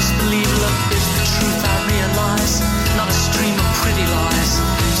and just believe. Love is the truth I realize, not a stream of pretty lies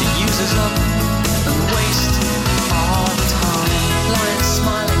to use us up and waste our time. Lying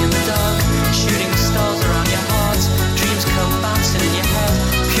smiling in the dark, shooting stars around your heart. Dreams come bouncing in your head,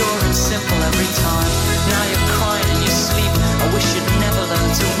 pure and simple every time. Now you're crying in your sleep. I wish you'd never learn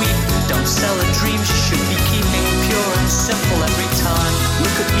to weep. Don't sell the dreams you should be keeping, pure and simple every time.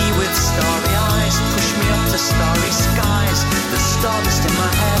 Look at me with starry eyes, push me up to starry skies. The stardust in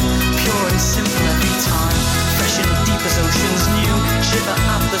my head, pure and simple every time. Fresh and deep as oceans new, shiver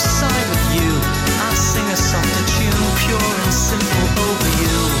at the sight of you. I'll sing a softer tune, pure and simple over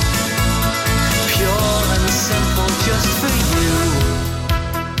you. Pure and simple just for you.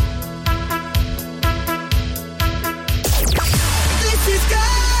 This is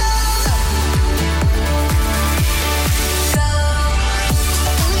God.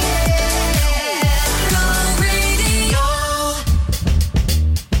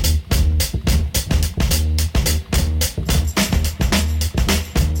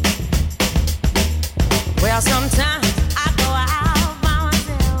 Sometimes I go out by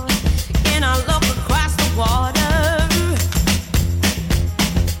myself and I look across the water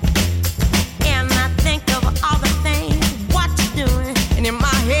and I think of all the things what you're doing, and in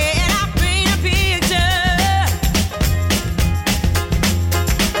my head I paint a picture.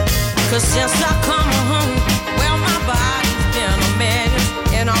 'Cause since I come home, well my body's been a mess,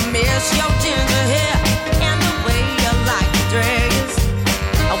 and I miss your ginger hair and the way you like to dress.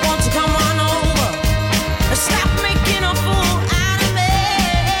 I want to come on over. Stop making a fool out of me.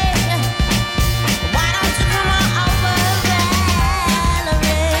 Why don't you come on over,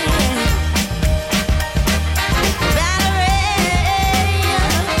 Valerie? Valerie.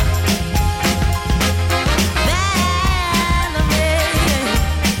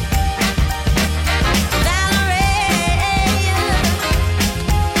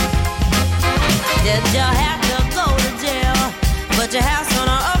 house on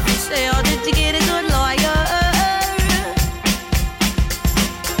a for sale. Did you get a good lawyer?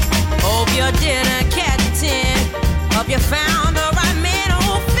 Hope you didn't catch a 10. Hope you found the right man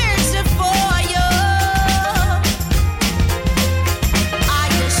who'll fix it for you. Are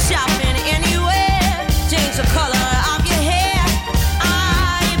you shopping anywhere? Change the color of your hair.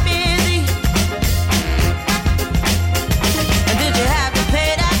 Are you busy? And did you have to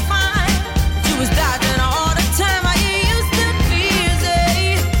pay that fine? You was dodging all the time. Are you used to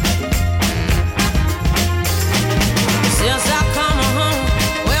busy? Since I come home,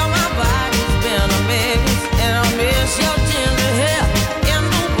 well, my body's been a mess, and I miss your ginger hair and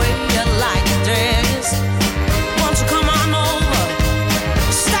the way you like your dress. Won't you come on over?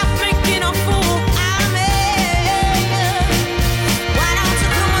 Stop making a fool out of me. Why don't you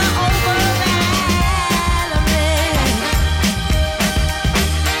come on over,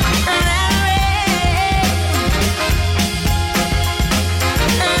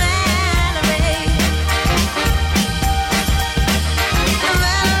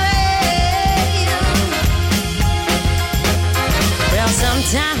 Well,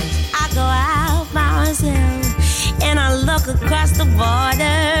 sometimes I go out by myself and I look across the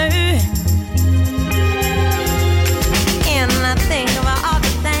border and I think about all the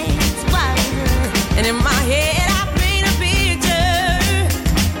things, and in my head I paint a picture.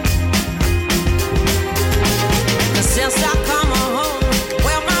 'Cause since I come home,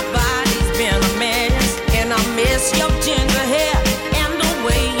 well, my body's been a mess, and I miss your ginger hair and the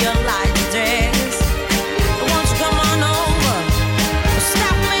way you like your dress. Won't you come on over?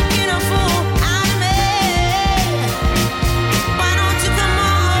 Stop making a fool out of me. Why don't you come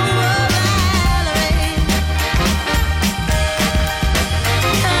on over, Valerie?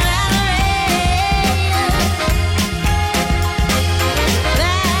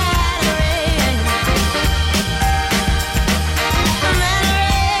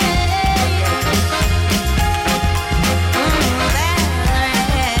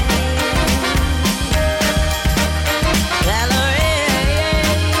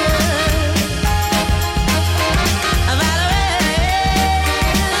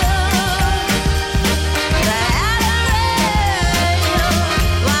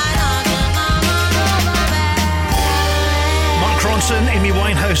 Mark Ronson, Amy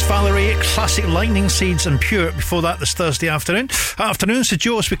Winehouse, Valerie, classic Lightning Seeds and Pure. Before that, this Thursday afternoon. Afternoons to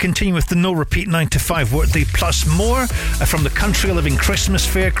Joe, as we continue with the no repeat 9 to 5 workday plus more from the Country Living Christmas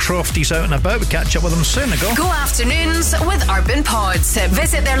Fair. Crofty's out and about. We catch up with them soon. Go afternoons with Urban Pods.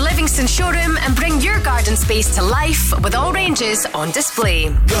 Visit their Livingston showroom and bring your garden space to life with all ranges on display.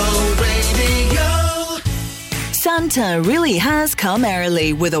 Go Radio. Santa really has come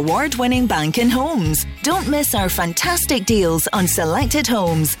early with award-winning Bankin' Homes. Don't miss our fantastic deals on selected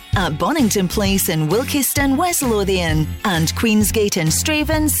homes at Bonington Place in Wilkeston, West Lothian, and Queensgate in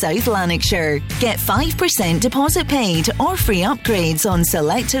Straven, South Lanarkshire. Get 5% deposit paid or free upgrades on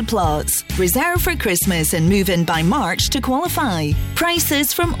selected plots. Reserve for Christmas and move in by March to qualify.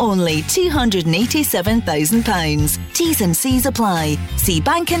 Prices from only £287,000. T's and C's apply. See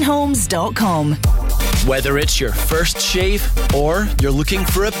bankinhomes.com. Whether it's your first shave, or you're looking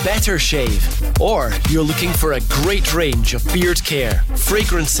for a better shave, or you're looking for a great range of beard care,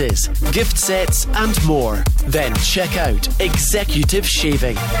 fragrances, gift sets and more, then check out Executive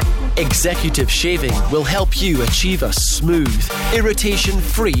Shaving. Executive Shaving will help you achieve a smooth,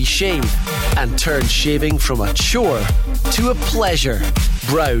 irritation-free shave and turn shaving from a chore to a pleasure.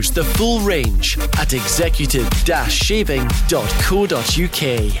 Browse the full range at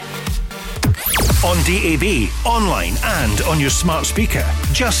executive-shaving.co.uk. On DAB, online and on your smart speaker.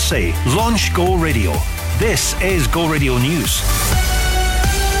 Just say Launch Go Radio. This is Go Radio News.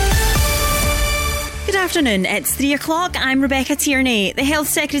 Good afternoon, it's 3 o'clock. I'm Rebecca Tierney. The Health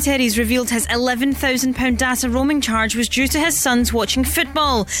Secretary's revealed his £11,000 data roaming charge was due to his sons watching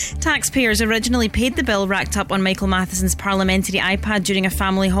football. Taxpayers originally paid the bill racked up on Michael Matheson's parliamentary iPad during a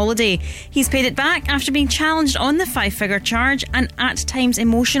family holiday. He's paid it back after being challenged on the 5-figure charge, and at times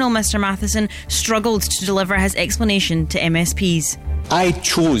emotional Mr Matheson struggled to deliver his explanation to MSPs. I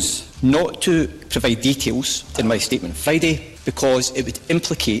chose not to provide details in my statement Friday because it would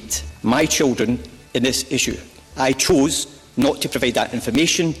implicate my children in this issue. I chose not to provide that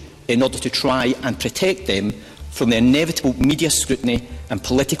information in order to try and protect them from the inevitable media scrutiny and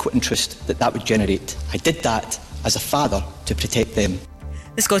political interest that would generate. I did that as a father to protect them.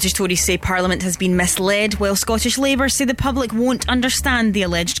 The Scottish Tories say Parliament has been misled, while Scottish Labour say the public won't understand the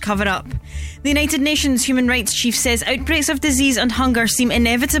alleged cover-up. The United Nations Human Rights Chief says outbreaks of disease and hunger seem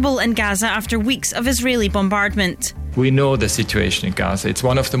inevitable in Gaza after weeks of Israeli bombardment. We know the situation in Gaza. It's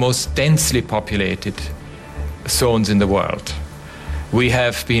one of the most densely populated zones in the world. We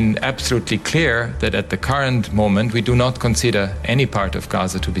have been absolutely clear that at the current moment we do not consider any part of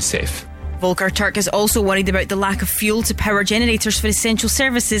Gaza to be safe. Volker Turk is also worried about the lack of fuel to power generators for essential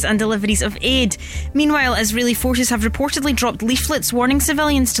services and deliveries of aid. Meanwhile, Israeli forces have reportedly dropped leaflets warning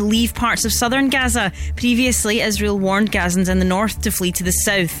civilians to leave parts of southern Gaza. Previously, Israel warned Gazans in the north to flee to the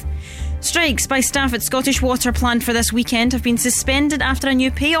south. Strikes by staff at Scottish Water planned for this weekend have been suspended after a new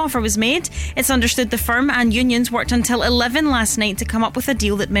pay offer was made. It's understood the firm and unions worked until 11 last night to come up with a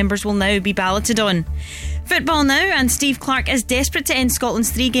deal that members will now be balloted on. Football now, and Steve Clarke is desperate to end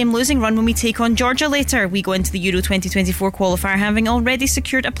Scotland's 3-game losing run when we take on Georgia later. We go into the Euro 2024 qualifier having already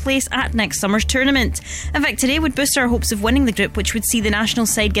secured a place at next summer's tournament. A victory would boost our hopes of winning the group, which would see the national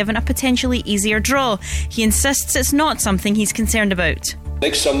side given a potentially easier draw. He insists it's not something he's concerned about.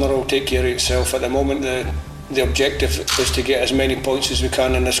 Next summer will take care of itself. At the moment, the objective is to get as many points as we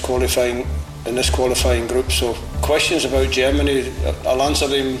can in this qualifying group. So questions about Germany,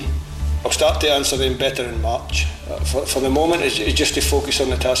 I'll start to answer them better in March. For the moment, it's just to focus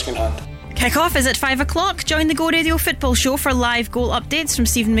on the task in hand. Kick-off is at 5 o'clock. Join the Go Radio Football Show for live goal updates from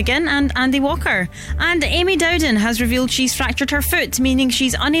Stephen McGinn and Andy Walker. And Amy Dowden has revealed she's fractured her foot, meaning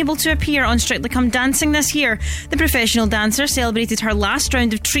she's unable to appear on Strictly Come Dancing this year. The professional dancer celebrated her last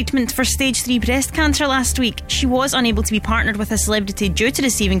round of treatment for stage 3 breast cancer last week. She was unable to be partnered with a celebrity due to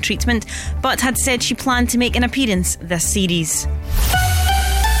receiving treatment, but had said she planned to make an appearance this series.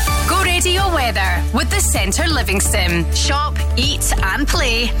 Go Radio weather with the Centre Living Sim. Shop, eat and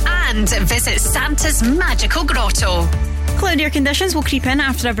play, and visit Santa's magical grotto. Cloudier conditions will creep in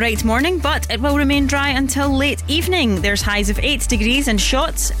after a bright morning, but it will remain dry until late evening. There's highs of 8 degrees in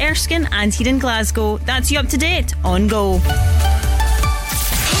Shotts, Erskine and here in Glasgow. That's you up to date on Go.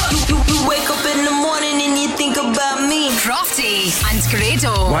 You wake up in the morning and you think about me. Crofty and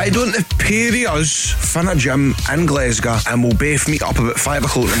Grado. Why don't the pair of us fin a gym in Glasgow and we'll both meet up about 5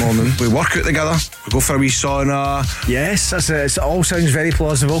 o'clock in the morning. We work out together, we go for a wee sauna. Yes, it all sounds very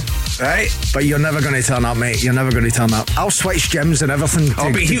plausible. Right. But you're never going to turn up, mate. You're never going to turn up. I'll switch gyms and everything.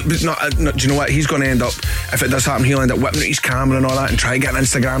 Do you know what? He's going to end up, if it does happen, he'll end up whipping out his camera and all that and try to get an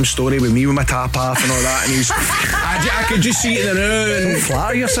Instagram story with me with my top off and all that. And he's, I could just see it in the room. Don't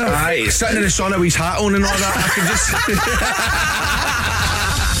flatter yourself. Aye, sitting in the sauna with his hat on and all that. I could just...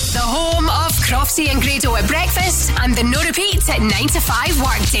 The home of Crofty and Grado at breakfast and the no repeat at 9 to 5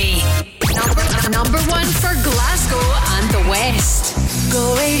 workday. Number 1 for Glasgow and the West.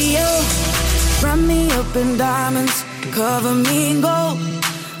 Go Radio, wrap me up in diamonds, cover me in gold,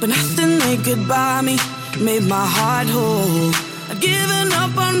 but nothing they could buy me made my heart whole. I'd given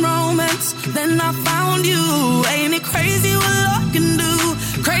up on romance, then I found you. Ain't it crazy what love can do?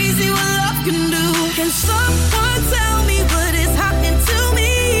 Crazy what love can do. Can someone tell me what is happening to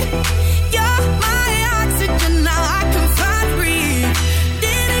me? You're my oxygen, now I can find breathe.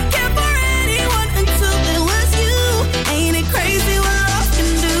 Didn't care for anyone until there was you. Ain't it crazy what love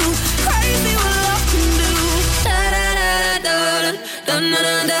can do? Crazy what love can do. Da da da da da da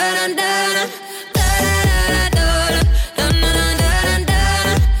da da da da.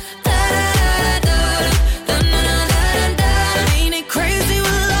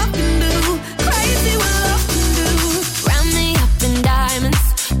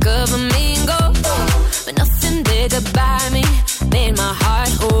 By me, made my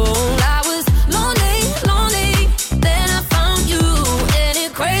heart whole. I was lonely, lonely, then I found you. And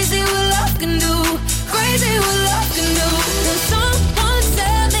it's crazy what love can do. Crazy what love can do. Can someone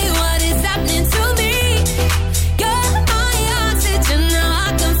tell me what is happening to me? You're my oxygen, now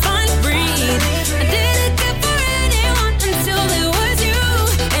I can finally breathe. I didn't care for anyone until it was you.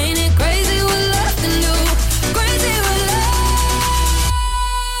 Ain't it crazy what love can do? Crazy what love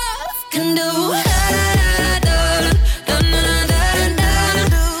can do.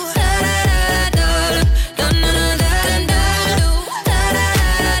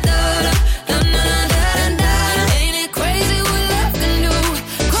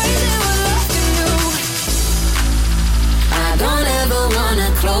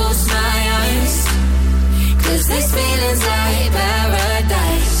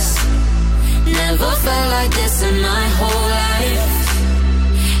 Felt like this in my whole life.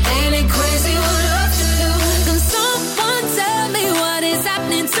 Ain't it crazy what love can do? Can someone tell me what is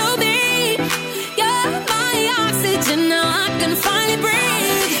happening to me? You're my oxygen, now I can finally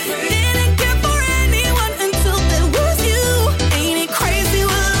breathe. Didn't care for anyone until there was you. Ain't it crazy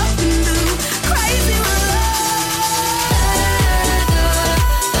what love can do? Crazy what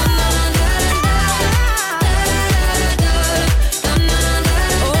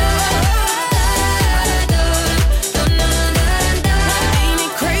Ain't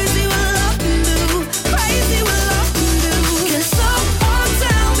it crazy what love can do? Crazy what love can do. Can someone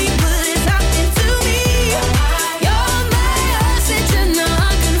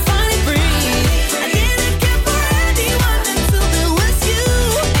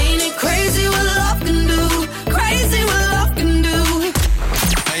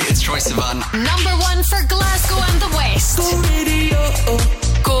Van. Number 1 for Glasgow and the West. Go radio.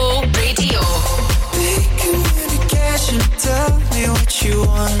 Go Radio. Big communication, tell me what you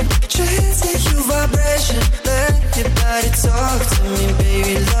want. Translate your vibration, let your body talk to me,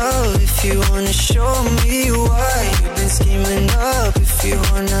 baby love. If you wanna show me why you've been scheming up, if you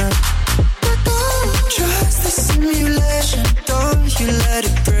wanna trust the simulation, don't you let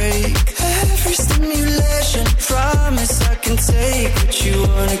it break. Every stimulation, promise I can take what you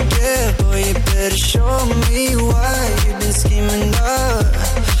wanna give. Boy, you better show me why you've been scheming up.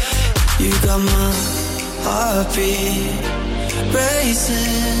 You got my heartbeat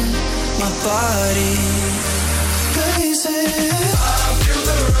racing, my body racing. I feel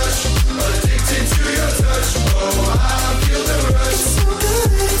the rush, addicted to your touch. Oh, I feel the rush. It's so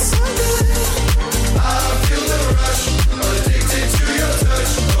good, it's so good. I feel the rush, addicted to your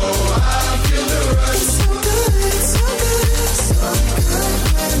touch. Oh, I feel the rush. It's so good, it's so good. So good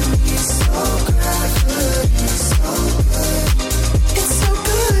when we so gravity, so good. It's so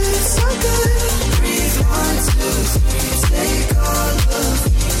good, it's so good. Breathe 1, 2, 3, take all of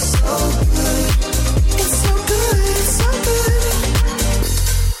me, so good. It's so good, it's so good.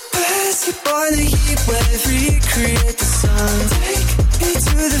 Pass it by the heat wave, recreate the sun. Take me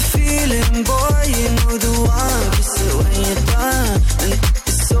to the feeling, boy, you know the one. Kiss it when you're done, and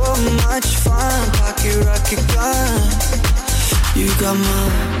it's so much fun. Pocket rocket gun, you got my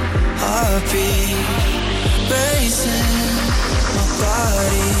heartbeat racing, my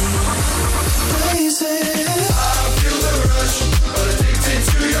body racing. I feel the rush, addicted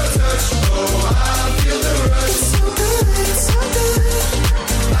to your touch. Oh, I feel the rush. It's so good, it's so good.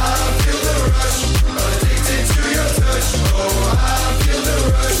 I feel the rush, addicted to your touch. Oh, I feel the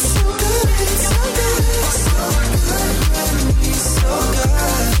rush. It's so good, it's so good. So good when we so good,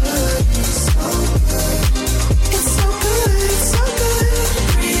 so good. It's so good, it's so good.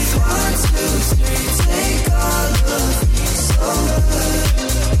 Breathe 1, 2, 3, take all of me, so good.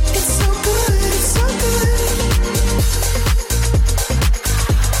 It's so good, it's so good.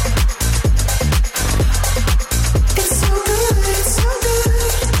 It's so good, it's so good.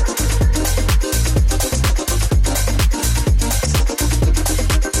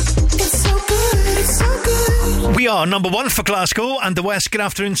 It's so good, it's so good. We are number 1 for Glasgow and the West. Good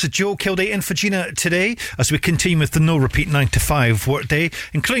afternoon to Joe Kildee in for Gina today as we continue with the no repeat 9 to 5 workday,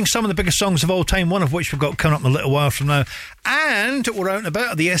 including some of the biggest songs of all time, one of which we've got coming up in a little while from now. And we're out and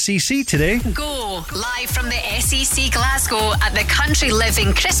about at the SEC today. Go live from the SEC Glasgow at the Country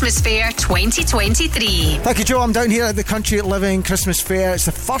Living Christmas Fair 2023. Thank you, Joe. I'm down here at the Country Living Christmas Fair. It's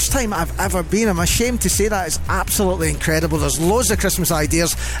the first time I've ever been. I'm ashamed to say that. It's absolutely incredible. There's loads of Christmas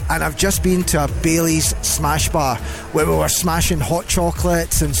ideas, and I've just been to a Bailey's Smash Bar where we were smashing hot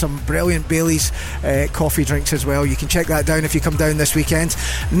chocolates and some brilliant Bailey's coffee drinks as well. You can check that down if you come down this weekend.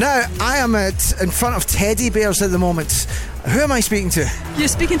 Now, I am in front of teddy bears at the moment. Who am I speaking to? You're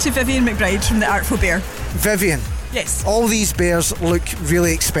speaking to Vivian McBride from the Artful Bear. Vivian. Yes. All these bears look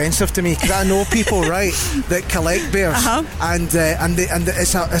really expensive to me because I know people, right, that collect bears, and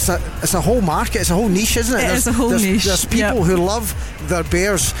it's a whole market, it's a whole niche, isn't it? It is a whole niche. There's people who love their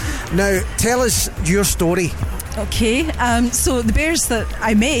bears. Now, tell us your story. Okay, so the bears that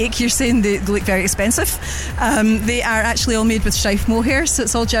I make, you're saying they look very expensive. They are actually all made with Streif mohair, so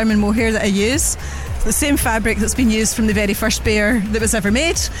it's all German mohair that I use. The same fabric that's been used from the very first bear that was ever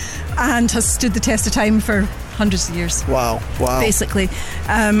made and has stood the test of time for hundreds of years. Wow. Basically.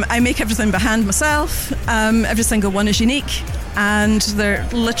 I make everything by hand myself. Every single one is unique, and they're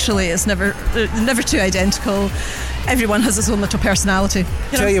literally, they're never two identical. Everyone has his own little personality.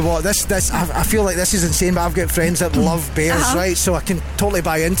 Tell you what, this I feel like this is insane, but I've got friends that love bears, right? So I can totally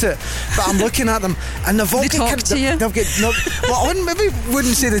buy into it. But I'm looking at them, and they've all I maybe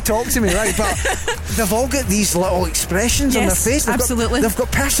wouldn't say they talk to me, right? But they've all got these little expressions on their face. They've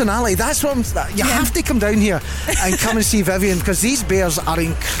got personality. That's what you have to come down here and come and see Vivian, because these bears are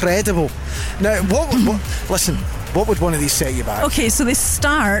incredible. Now, listen. What would one of these set you back? Okay, so they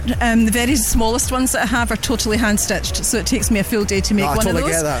start, the very smallest ones that I have are totally hand stitched, so it takes me a full day to make one of those.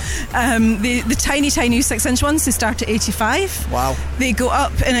 Get that. The tiny 6-inch ones, they start at 85. Wow. They go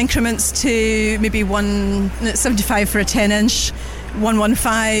up in increments to maybe 175 for a 10-inch,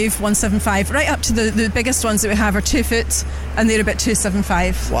 115, 175, right up to the biggest ones that we have are 2 foot, and they're about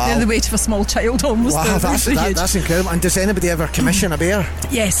 275. Wow. They're the weight of a small child almost. Wow, that's incredible. And does anybody ever commission a bear?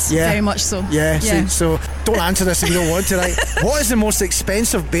 Yes, very much so. Yeah. So don't answer this if you don't want to, right? What is the most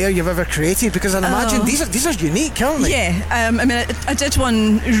expensive bear you've ever created? Because I imagine these are unique, aren't they? Yeah. I did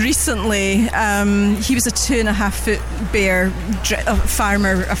one recently. He was a 2.5 foot bear, a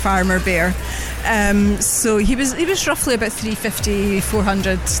farmer bear. So he was roughly about 350 350,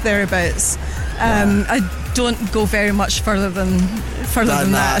 400, thereabouts. I don't go very much further than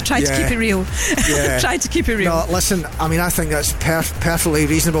that. I try to keep it real. Yeah. Try to keep it real. No, listen, I mean, I think that's perfectly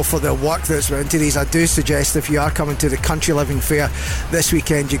reasonable for the work that's went into these. I do suggest if you are coming to the Country Living Fair this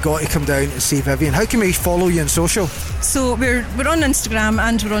weekend, you've got to come down and see Vivian. How can we follow you on social? So we're on Instagram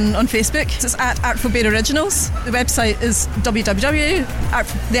and we're on Facebook. It's at Artful Bear Originals. The website is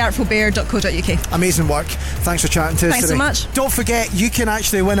www.theartfulbear.co.uk. Amazing work. Thanks for chatting to us Thanks today. so much. Don't forget, you can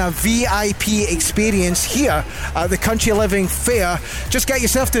actually win a VIP experience here at the Country Living Fair. Just get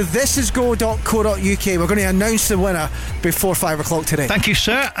yourself to thisisgo.co.uk. We're going to announce the winner before 5 o'clock today. Thank you,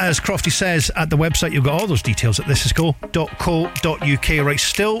 sir. As Crofty says, at the website you've got all those details at thisisgo.co.uk. Right,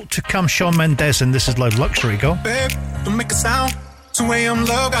 still to come, Shawn Mendes and This Is Loud Luxury. Go. Babe, don't make a sound. 2 a.m.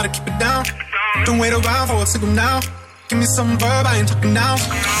 love, gotta keep it down. Don't wait around for a signal now. Give me some verb, I ain't talking now.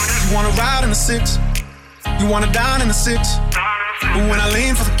 You wanna ride in the 6, you wanna dine in the 6. But when I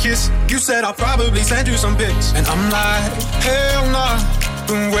lean for the kiss, you said I'll probably send you some pics. And I'm like, hell nah,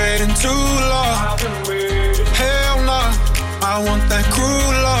 been waiting too long. Hell nah, I want that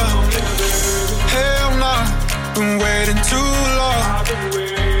cruel love. Hell nah, been waiting too long.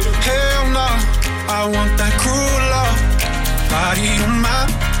 Hell nah, I want that cruel love. Body on my,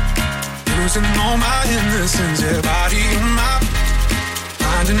 losing all my innocence. Yeah, body on my,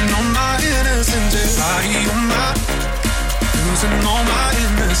 finding all my innocence. Yeah, body on my, losing all my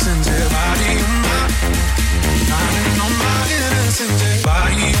innocence. Yeah, body on my, finding all my innocence. Yeah,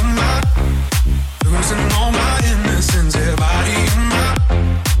 body on my, losing all my innocence. Yeah, body on my,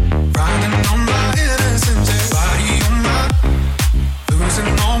 finding all my innocence. Yeah, body on my,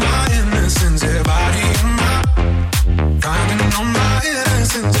 losing all my innocence. Yeah, body on my, finding all my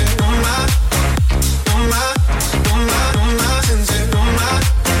innocence. Yeah, on my, on my, on my, on my innocence. Yeah, on my,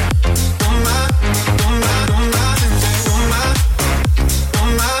 on my, on my, on my innocence. Yeah, on my, on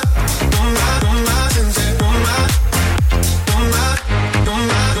my, on my, on my innocence. Yeah, on my, on my, on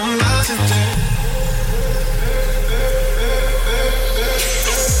my, on my innocence.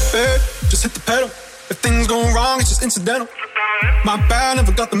 Babe, just hit the pedal. If things go wrong, it's just incidental. My bad,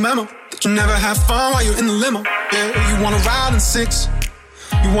 never got the memo that you never have fun while you're in the limo. Yeah, you wanna ride in 6,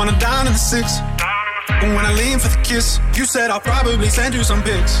 you wanna dine in the 6. But when I lean for the kiss, you said I'll probably send you some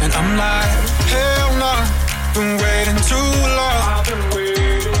pics. And I'm like, hell nah, been waiting too long.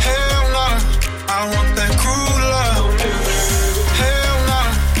 Hell nah, I want that cruel love. Hell nah,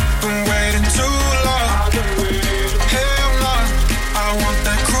 been waiting too long. Hell nah, I want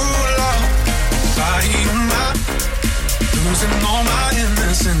that cruel love. Body on my, losing all my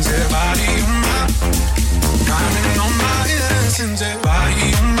innocence. Yeah, body on my, finding all my innocence. Yeah,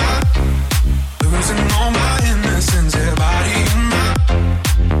 body on my, losing all my innocence. Yeah, body on my,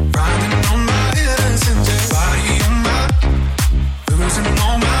 finding all my innocence. Yeah, body on my, losing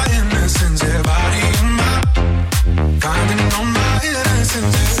all my innocence. Yeah, body on my, finding all my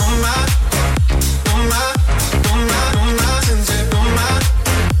innocence. Yeah, on my, on my, on my, on my innocence. Yeah, on my,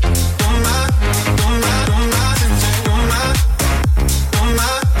 on my, on my, on my innocence. Yeah, on my, on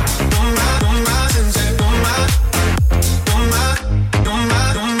my, on my, on my innocence. Yeah, on my, on my, on my,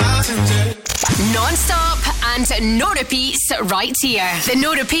 on my innocence. Non-stop and no repeats right here. The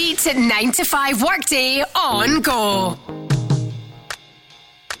no repeat 9 to 5 workday on Go.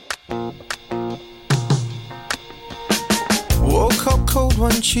 Woke up cold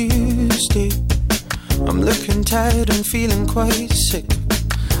one Tuesday. I'm looking tired and feeling quite sick.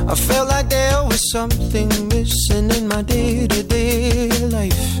 I felt like there was something missing in my day-to-day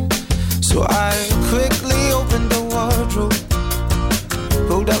life. So I quickly opened the wardrobe,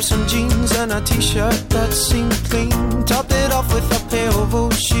 pulled out some jeans and a t-shirt that seemed clean, topped it off with a pair of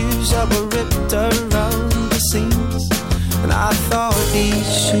old shoes that were ripped around the seams. And I thought these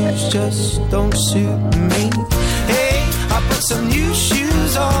shoes just don't suit me. Hey, I put some new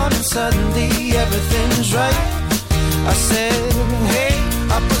shoes on and suddenly everything's right. I said, hey,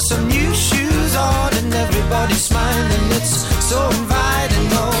 I put some new shoes on and everybody's smiling. It's so inviting.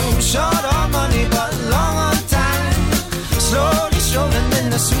 No, short on money but long on time. Slowly strolling in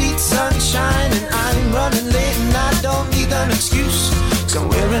the sweet sunshine, and I'm running late and I don't need an excuse, 'cause I'm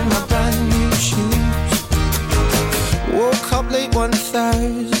wearing my brand new shoes. Woke up late one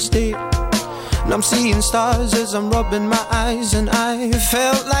Thursday and I'm seeing stars as I'm rubbing my eyes, and I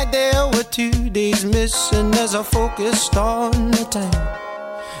felt like there were 2 days missing as I focused on the time.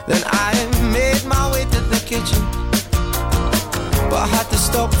 Then I made my way to the kitchen, but I had to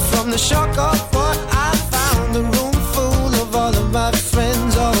stop from the shock of what I found. A room full of all of my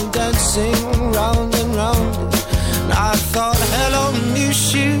friends, all dancing round and round. And I thought, hello new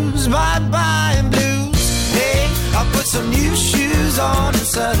shoes, bye bye blues. Hey, I put some new shoes shoes on and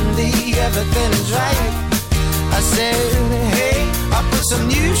suddenly everything is right. I said, hey, I put some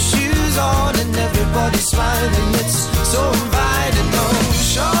new shoes on and everybody's smiling. It's so inviting. No,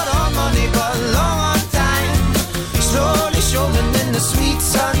 short on money but long on time. Slowly strolling in the sweet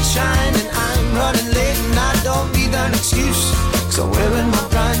sunshine, and I'm running late and I don't need an excuse, 'cause I'm wearing my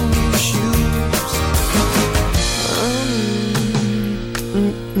brand new shoes.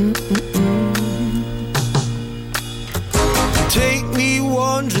 Take me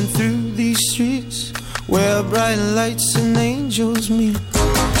wandering through these streets where bright lights and angels meet.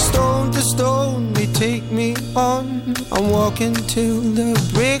 Stone to stone they take me on. I'm walking till the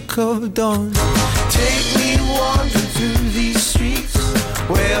break of dawn. Take me wandering through these streets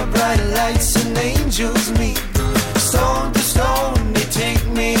where bright lights and angels meet. Stone to stone they take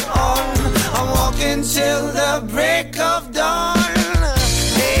me on. I'm walking till the break of dawn.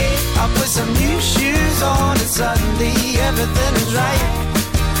 Hey, I put some new shoes on and suddenly everything is right.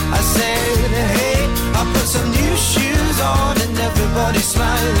 I said, hey, I put some new shoes on and everybody's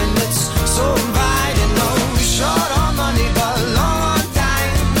smiling. It's so inviting. No, short on money but long on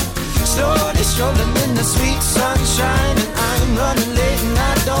time. Slowly strolling in the sweet sunshine, and I'm running late and I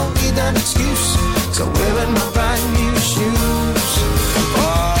don't need an excuse, 'cause I'm wearing my brand new shoes.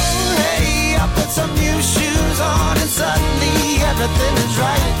 Oh, hey, I put some new shoes on and suddenly everything is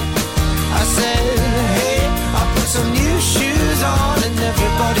right. I said, hey, I put some new shoes on and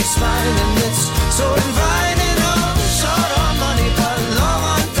everybody's smiling. It's so inviting. Oh, short on money but long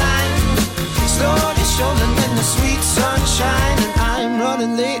on time. Slowly strolling in the sweet sunshine, and I'm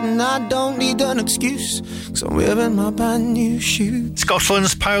running late and I don't need an excuse, 'cause I'm wearing my brand new shoes.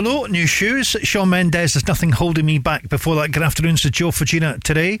 Scotland's Paolo, new shoes. Shawn Mendes, There's Nothing Holding Me Back. Before that, good afternoon to Joe Fagina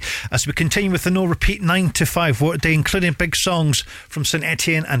today, as we continue with the no repeat 9 to 5 workday, including big songs from St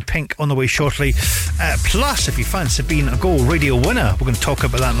Etienne and Pink on the way shortly. Plus, if you fancy being a Go Radio winner, we're going to talk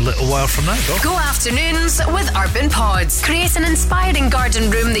about that in a little while from now. Go afternoons with Urban Pods. Create an inspiring garden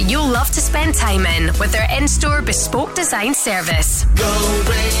room that you'll love to spend time in with their in-store bespoke design service. Go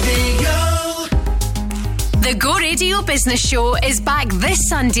Radio. The Go Radio Business Show is back this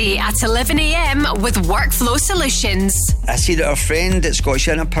Sunday at 11am with Workflow Solutions. I see that our friend at Scottish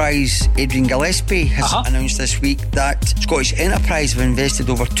Enterprise, Adrian Gillespie, has announced this week that Scottish Enterprise have invested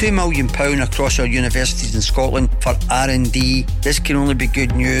over £2 million across our universities in Scotland for R&D. This can only be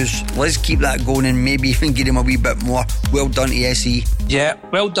good news. Let's keep that going and maybe even give him a wee bit more. Well done to SE. Yeah,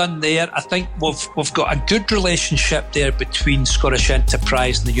 well done there. I think we've got a good relationship there between Scottish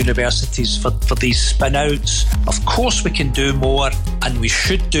Enterprise and the universities for these spin-outs. Of course we can do more and we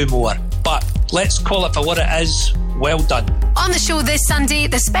should do more, but let's call it for what it is. Well done. On the show this Sunday,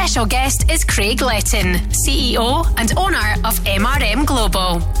 the special guest is Craig Letton, CEO and owner of MRM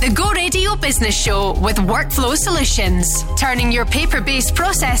Global. The Go Radio Business Show with Workflow Solutions, turning your paper-based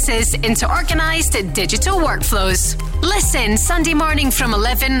processes into organised digital workflows. Listen Sunday morning from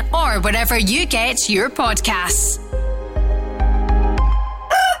 11 or wherever you get your podcasts.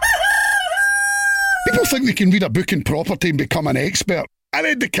 People think they can read a book in property and become an expert. I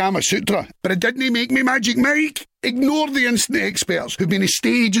read the Kama Sutra, but it didn't make me Magic Mike. Ignore the instant experts who've been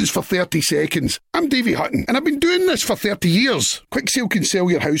estate agents for 30 seconds. I'm Davey Hutton, and I've been doing this for 30 years. Quick Sale can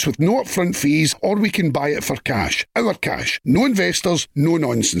sell your house with no upfront fees, or we can buy it for cash. Our cash. No investors, no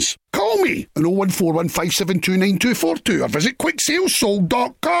nonsense. Call me on 01415729242 or visit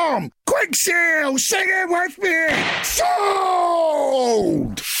quicksalesold.com. Quick Sale, sing it with me!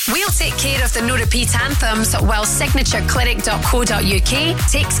 Sold! We'll take care of the no repeat anthems while signatureclinic.co.uk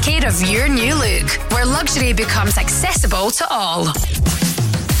takes care of your new look, where luxury becomes accessible to all.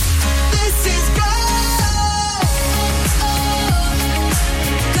 This is Go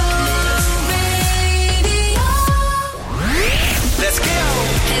Radio. Let's go!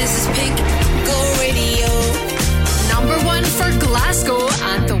 This is Pink Go Radio. Number 1 for Glasgow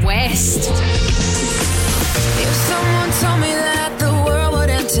and the West. If someone told me that the world would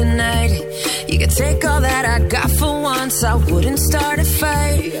end tonight, you could take all that I got for once, I wouldn't start a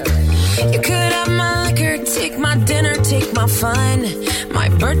fight. You could have my liquor, take my dinner, take my fun, my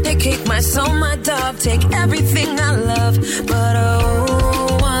birthday cake, my soul, my dog, take everything I love. But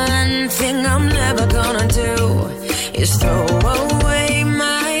oh, one thing I'm never gonna do is throw away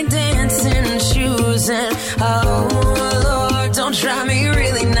my dancing shoes. And oh Lord, don't try me,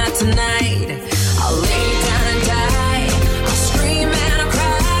 really not tonight. I'll lay down and die, I'll scream and I'll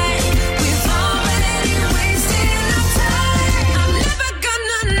cry. We've already wasted our time. I'm never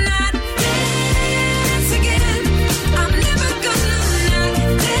gonna not dance again. I'm never gonna not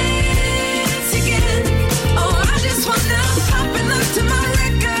dance again. Oh, I just wanna pop and look to my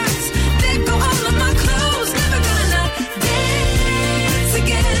records. They go all of my clothes. Never gonna not dance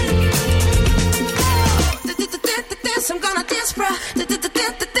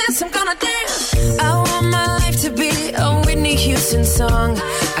song.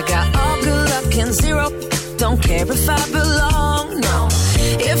 I got all good luck and zero. Don't care if I belong, no.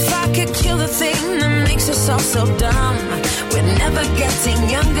 If I could kill the thing that makes us all so dumb, we're never getting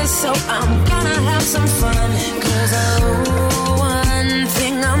younger, so I'm gonna have some fun. 'Cause one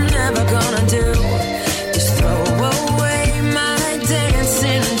thing I'm never gonna do is throw away my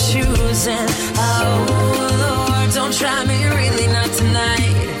dancing shoes. And oh Lord, don't try me, really not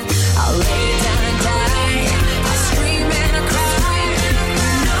tonight. I'll lay down and die. I'll scream and I'll cry.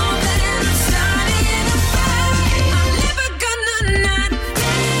 Know that I'm starting a fight. I'm never gonna not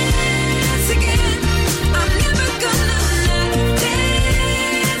dance again. I'm never gonna not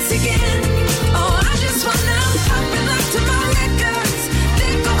dance again. Oh, I just wanna pop and lock to my records.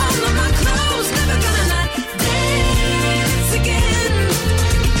 Then go all of my clothes. Never gonna not dance again.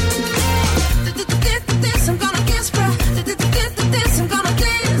 This I'm gonna dance, bro. This I'm gonna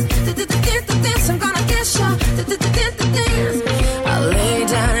dance. This I'm gonna dance, y'all. I'll lay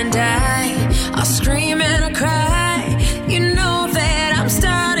down and die. I'll scream and I'll cry. You know that I'm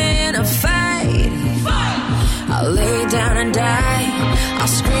starting a fight. I'll lay down and die.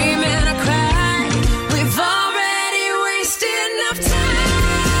 I'll scream and I'll cry. We've already wasted enough time.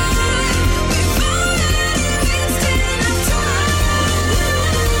 We've already wasted enough time.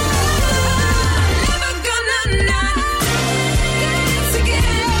 Never gonna not dance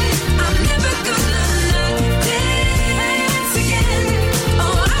again. I'm never gonna not dance again.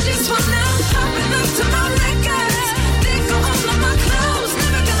 Oh, I just wanna pop it up to my records. Then go all of my clothes.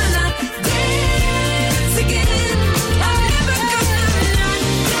 Never gonna not dance again. I'm never gonna not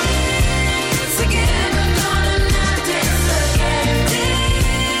dance again. Never gonna not dance again.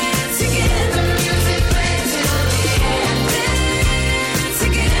 Dance again. The music plays till the end. Dance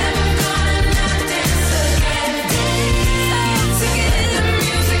again. Never gonna not dance again. Dance again. The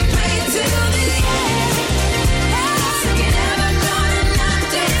music plays till the end. Dance again. Never gonna not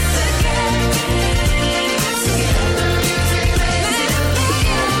dance again. Dance again. The music plays till the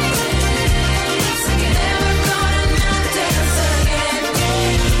end. Dance again. Never gonna not dance again. Dance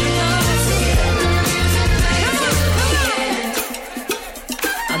again. The music plays till the end.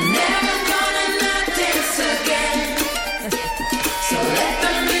 I'm never gonna not dance again. So let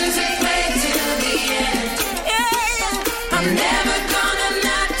the music play till the end. I'm never gonna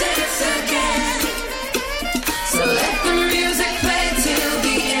not dance again. So let the music play till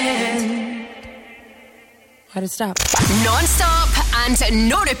the end. Why'd it stop? Non-stop and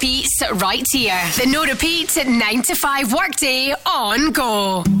no repeats right here. The no repeat 9 to 5 workday on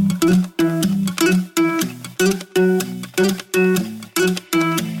Go.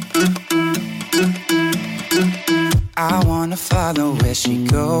 I wanna follow where she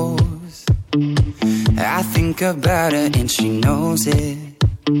goes. I think about her and she knows it.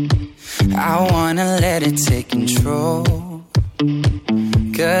 I wanna let it take control.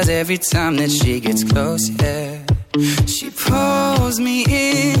 'Cause every time that she gets close, yeah, she pulls me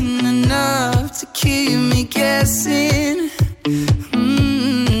in enough to keep me guessing.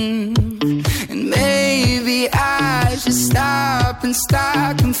 And maybe I should stop and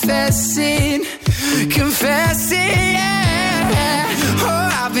start confessing. Confessing, yeah. Oh,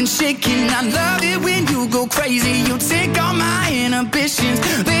 I've been shaking. I love it when you go crazy. You take all my inhibitions.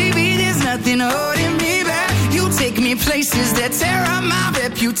 Baby, there's nothing holding me back. You take me places that tear up my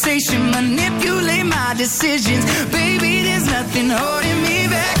reputation. Manipulate my decisions. Baby, there's nothing holding me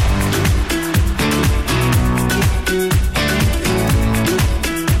back.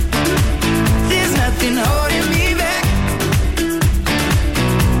 There's nothing holding me back.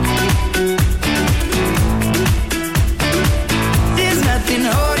 There's nothing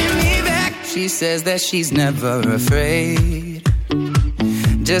holding me back. She says that she's never afraid.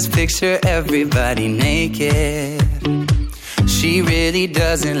 Just picture everybody naked. She really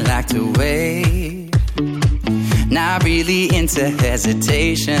doesn't like to wait. Not really into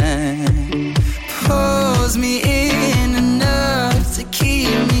hesitation. Pulls me in enough to keep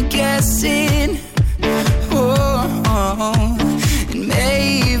me guessing. Oh, and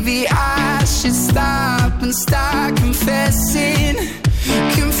maybe I should stop and start confessing.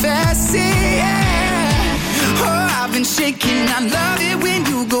 Confessing, yeah. Oh, I've been shaking. I love it when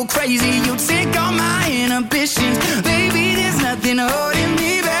you go crazy. You take all my inhibitions. Baby, there's nothing holding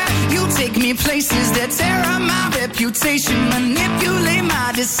me back. You take me places that tear up my reputation. Manipulate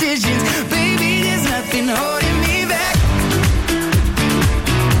my decisions. Baby, there's nothing holding me back.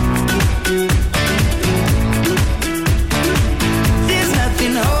 There's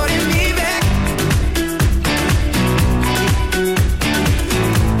nothing holding me back.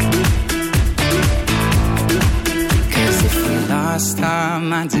 Cause if we lost our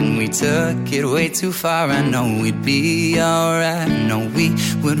minds and we took it way too far. I know we'd be alright. I know we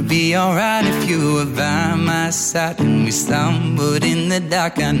would be alright if you were by my side. And we stumbled in the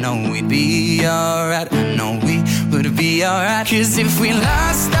dark. I know we'd be alright. I know we would be alright. Cause if we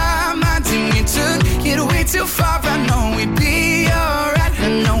lost our minds and we took it way too far, I know we'd be alright. I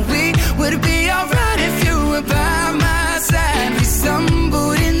know we would be alright if you were by my side. We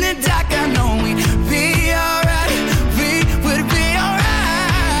stumbled in the dark. I know we'd be alright. We would be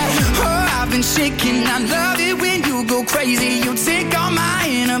alright. Oh, I've been shaking. I love it when you go crazy. You take all my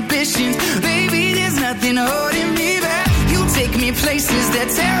inhibitions. Baby, there's nothing holding me back. You take me places that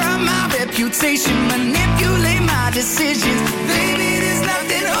tear up my reputation, manipulate my decisions. Baby, there's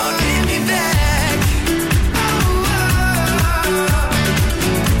nothing holding me back.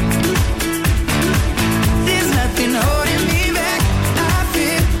 There's nothing holding me back. I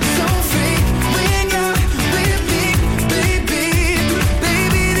feel so free when you're with me, baby.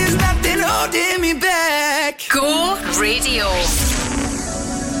 Baby, there's nothing holding me back. Go Radio.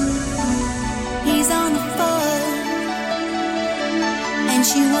 He's on the phone and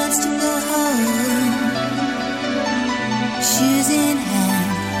she wants to go home. Shoes in hand,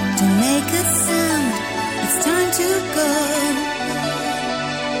 don't make a sound. It's time to go.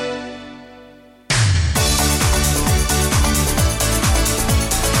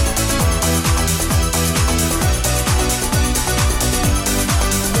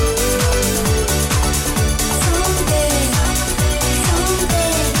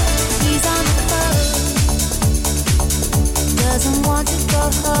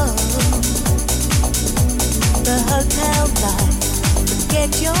 The hotel life,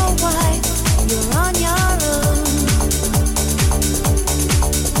 forget your wife, you're on your own.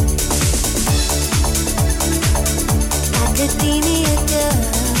 Academia girl,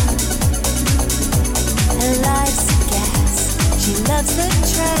 her life's a gas, she loves the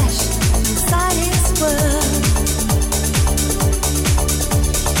trash inside his world.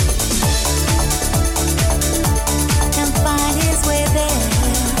 Can't find his way there.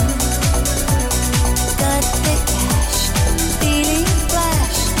 Got the cash, feeling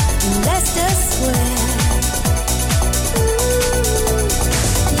flash in Leicester Square.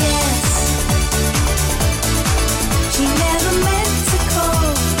 Yes, she never meant to call,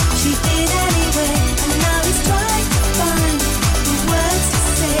 she did anyway, and now he's trying to find the words to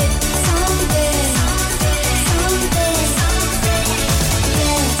say. Someday, someday,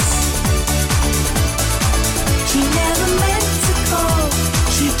 yes, she never meant to call,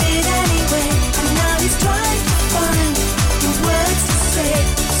 she did anyway, and now he's trying to find the words to say.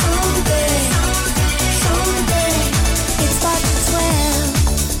 Someday, someday, it's 5 to 12,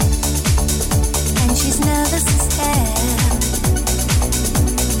 and she's nervous as hell.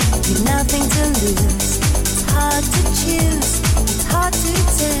 You've nothing to lose, it's hard to choose, it's hard to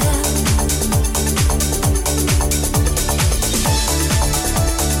tell.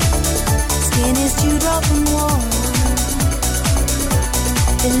 Skin is dewdrop and warm,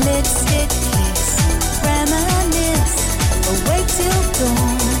 the lipstick kiss, reminisce, awake till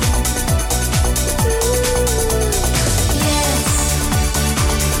dawn. Yes,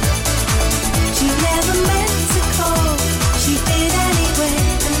 she never meant to call, she did anyway,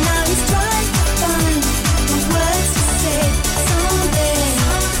 and now he's trying to find the words to say. Someday,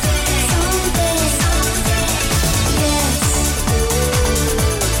 someday, yes,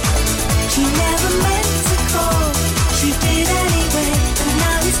 she never meant to call, she did anyway, and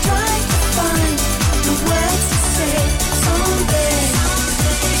now he's trying to find the words to say. Someday,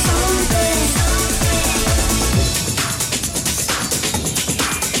 someday.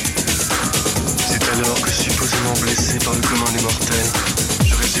 C'est alors que supposément blessé par le commun des mortels,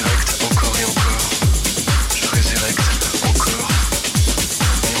 je résurrecte encore et encore. Je résurrecte encore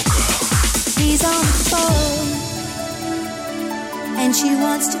et encore. He's on the phone and she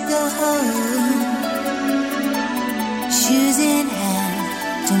wants to go home. Shoes in hand,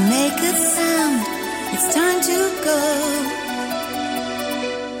 don't make a sound. It's time to go.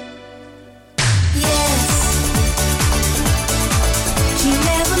 Yes, she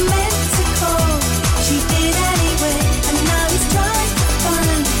never meant to call, she did anyway, and now he's trying to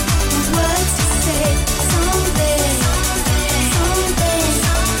find the words to say. Someday, someday,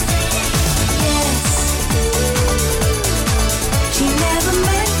 yes, she never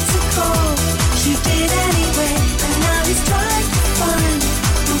meant to call, she did anyway, and now he's trying to find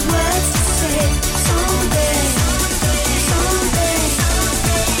the words to say. Someday, someday,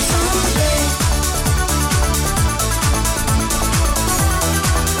 someday.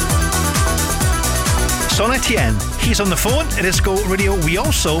 Son Etienne, he's on the phone. It is Go Radio. We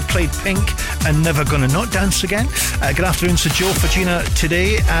also played Pink and Never Gonna Not Dance Again. Good afternoon to Joe for Gina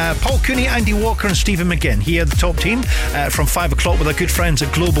today. Paul Cooney, Andy Walker and Stephen McGinn here, the top team, from 5 o'clock with our good friends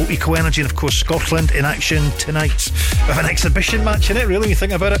at Global Eco Energy, and of course Scotland in action tonight. We have an exhibition match in it, really, when you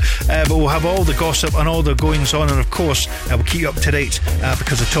think about it, but we'll have all the gossip and all the goings on, and of course we'll keep you up to date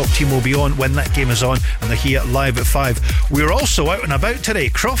because the top team will be on when that game is on, and they're here live at 5. We're also out and about today.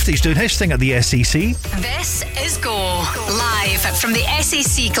 Crofty's doing his thing at the SEC. This is Go, live from the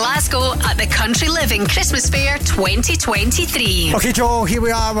SEC Glasgow at the Country Living Christmas Fair 2023. Okay, Joe, here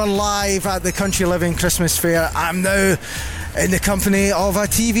we are. We're live at the Country Living Christmas Fair. I'm now in the company of a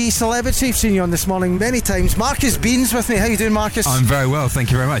TV celebrity. I've seen you on this morning many times. Marcus Bean's with me. How you doing, Marcus? I'm very well,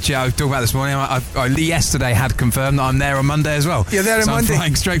 thank you very much. Yeah, I was talking about this morning. I yesterday had confirmed that I'm there on Monday as well. You're there on Monday? I'm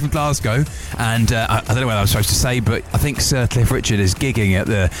flying straight from Glasgow, and I don't know what I was supposed to say, but I think Sir Cliff Richard is gigging at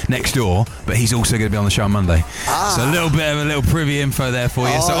the next door, but he's also going to be on the show on Monday. So a little bit of a little privy info there for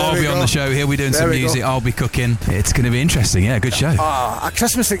you. So I'll be on the show. He'll be doing some music. I'll be cooking. It's going to be interesting. Yeah, good show. A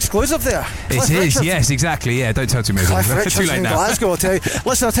Christmas exclusive there. It is. Yes, exactly. Yeah, don't tell too many people. Too late now. Glasgow.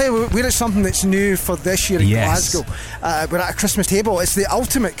 Listen, I'll tell you, we're at something that's new for this year in Glasgow. We're at a Christmas table. It's the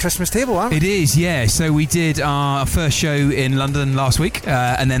ultimate Christmas table, aren't we? It is, yeah. So we did our first show in London last week,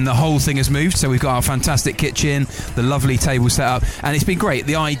 and then the whole thing has moved. So we've got our fantastic kitchen, the lovely table set up, and it's been great.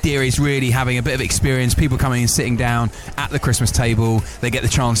 The idea is really having a bit of experience, people coming and sitting down at the Christmas table. They get the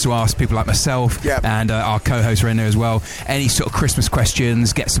chance to ask people like myself and our co-host Rena as well, any sort of Christmas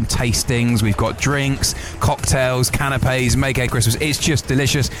questions, get some tastings. We've got drinks, cocktails, canapes, make a Christmas. It's just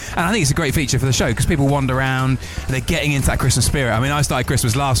delicious, and I think it's a great feature for the show because people wander around, they're getting into that Christmas spirit. I mean, I started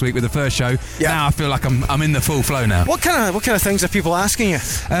Christmas last week with the first show. Now I feel like I'm in the full flow now. What kind of things are people asking you?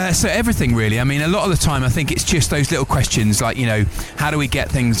 So everything really. I mean, a lot of the time I think it's just those little questions like, how do we get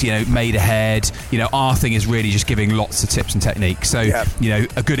things made ahead? Our thing is really just giving lots of tips and techniques. So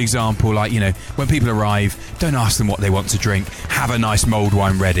a good example, like when people arrive, don't ask them what they want to drink. Have a nice mulled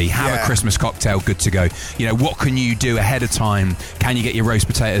wine ready. Have a Christmas cocktail good to go. What can you do ahead of time? Can you get your roast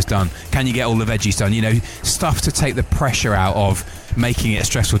potatoes done? Can you get all the veggies done? Stuff to take the pressure out of making it a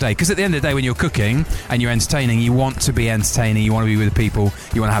stressful day. Because at the end of the day, when you're cooking and you're entertaining, you want to be entertaining, you want to be with the people,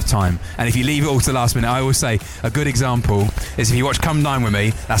 you want to have time. And if you leave it all to the last minute, I always say a good example is if you watch Come Dine With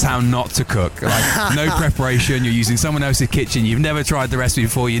Me, that's how not to cook. Like, no preparation, you're using someone else's kitchen, you've never tried the recipe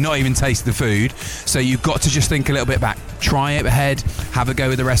before, you're not even tasted the food, so you've got to just think a little bit back. Try it ahead, have a go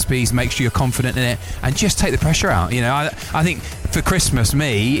with the recipes, make sure you're confident in it, and just take the pressure out. I think for Christmas,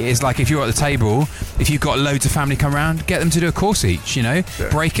 me, it's like if you're at the table, if you've got loads of family come around, get them to do a course each.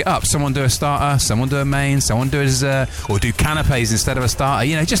 Break it up. Someone do a starter, someone do a main, someone do a dessert, or do canapes instead of a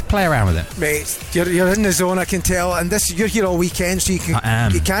starter. Just play around with it. Mate, you're in the zone, I can tell, and you're here all weekend, so you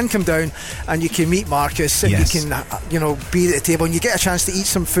can come down and you can meet Marcus, and you can be at the table, and you get a chance to eat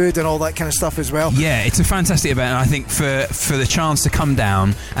some food and all that kind of stuff as well. Yeah, it's a fantastic event, and I think for the chance to come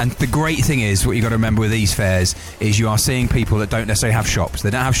down, and the great thing is, what you got to remember with these fairs is you are seeing people that don't necessarily have shops. They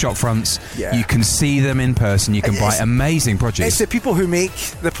don't have shop fronts. You can see them in person. You can buy amazing produce. It's the people who make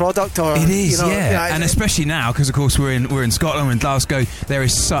the product, or it is, and especially now because of course we're in Scotland, we're in Glasgow. There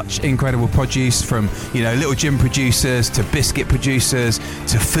is such incredible produce from little gin producers to biscuit producers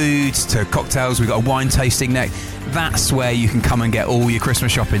to foods to cocktails. We've got a wine tasting next. That's where you can come and get all your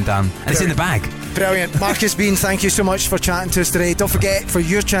Christmas shopping done, and it's in the bag. Brilliant. Marcus Bean, thank you so much for chatting to us today. Don't forget, for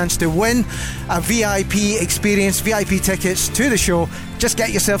your chance to win a VIP experience, VIP tickets to the show, just get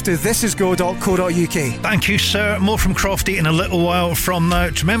yourself to thisisgo.co.uk. Thank you, sir. More from Crofty in a little while from now.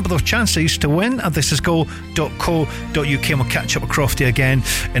 Remember those chances to win at thisisgo.co.uk, and we'll catch up with Crofty again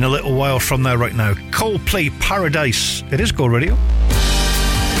in a little while from now. Right now, Coldplay, Paradise. It is Go Radio.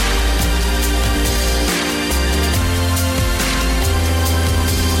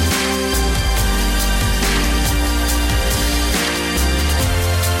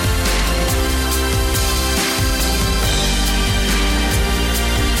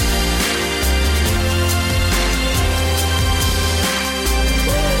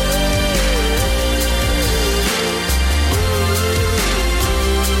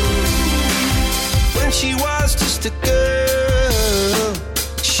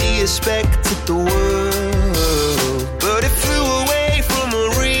 Expected the world, but it flew away from her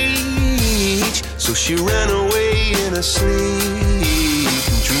reach. So she ran away in her sleep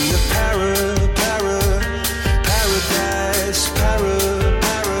and dreamed of paradise, paradise.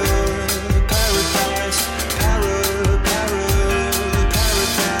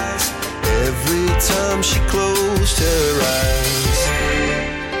 Every time she closed her eyes.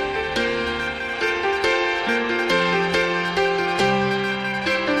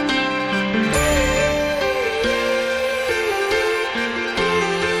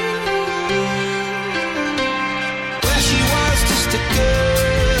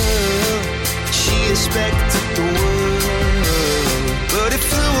 expected the world, but it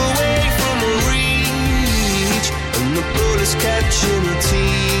flew away from her reach, and the bullets catching her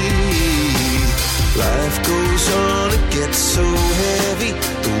teeth. Life goes on, it gets so heavy,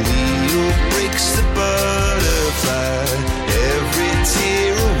 the wheel breaks the butterfly. Every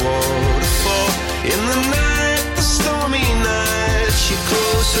tear a waterfall. In the night, the stormy night, she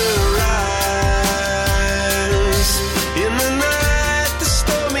closed her eyes. In the night, the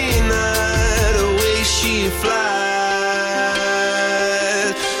stormy night, away she flies.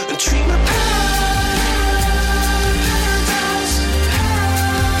 And dream of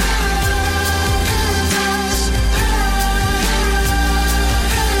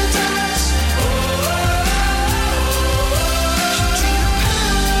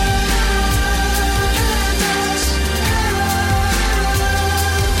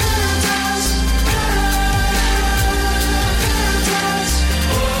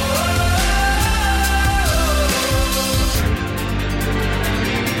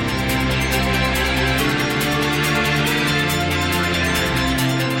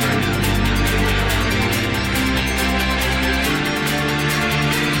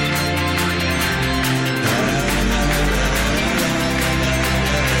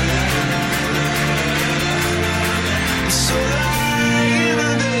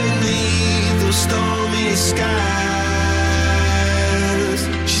stormy skies.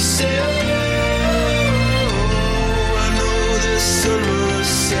 She said, oh, I know the sun was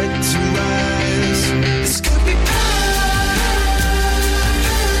set to rise. This could be paradise.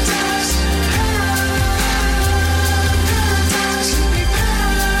 This could be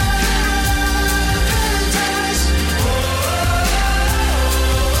paradise. Oh,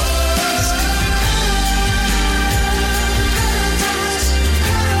 this could be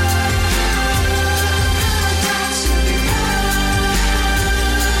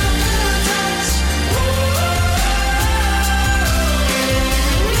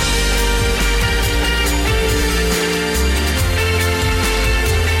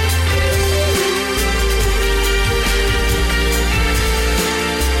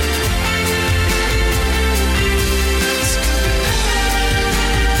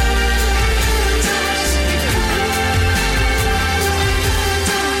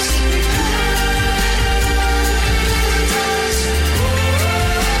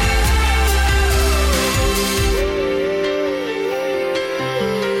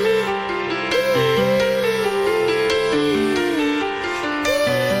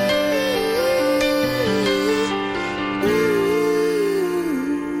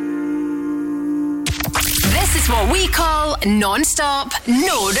non-stop,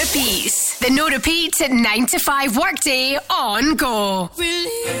 no repeats. The no repeat 9 to 5 workday on Go. Release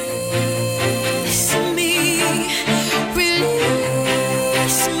me,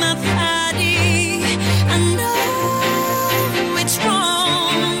 release my body. I know it's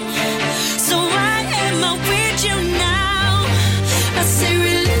wrong, so why am I with you now? I say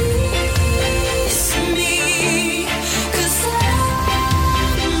release me, 'cause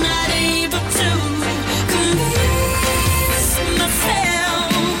I'm not able to convince myself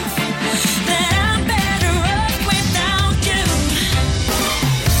that I'm better off without you.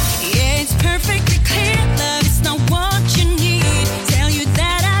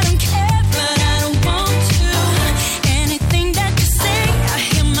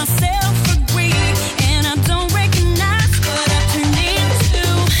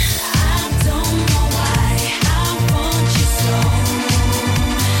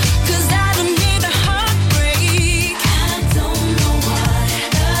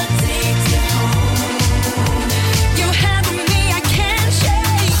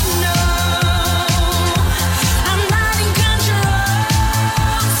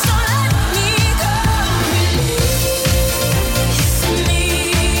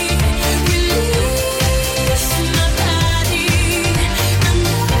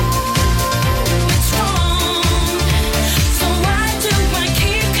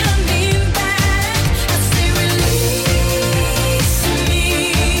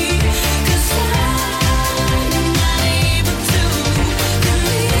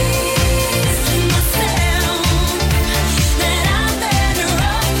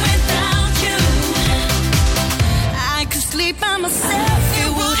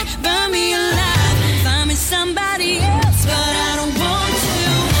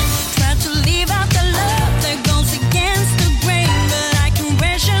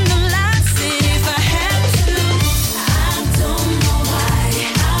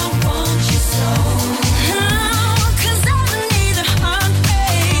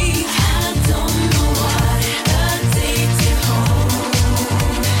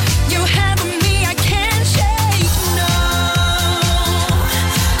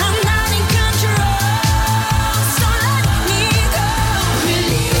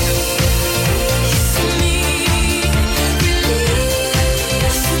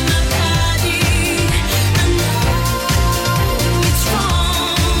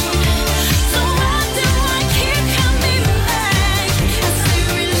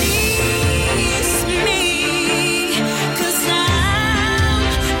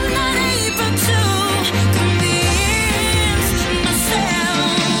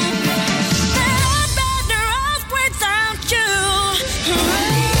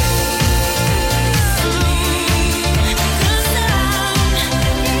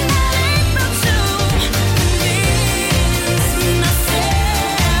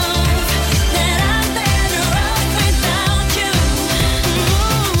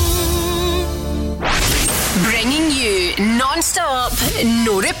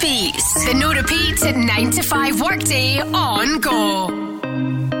 no repeats. The no repeat 9 to 5 workday on Go.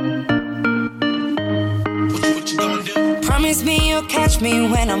 Promise me you'll catch me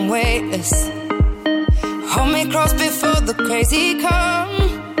when I'm weightless. Hold me close before the crazy come.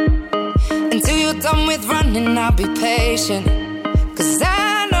 Until you're done with running, I'll be patient. 'Cause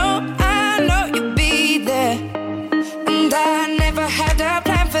I know you'll be there. And I never had a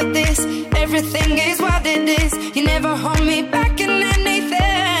plan for this. Everything is what it is. You never hold me back in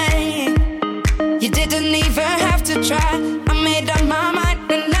anything. You didn't even have to try. I made up my mind,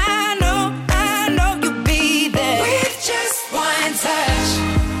 and I know you'll be there. With just one touch,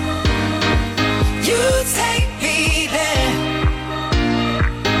 you take me there.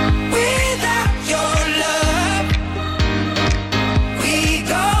 Without your love, we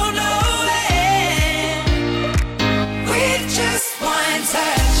go nowhere. With just one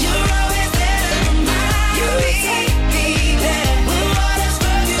touch, you're always there to remind. You take me there. When waters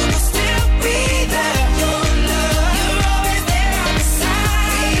run, you will still be there. Your love, you're always there on the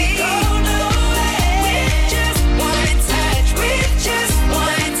side. We go nowhere. With just one touch, with just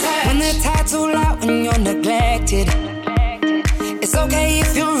one touch. When the tide's all out and you're neglected, it's okay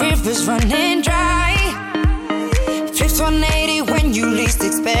if your river's running dry. Flips 180 when you least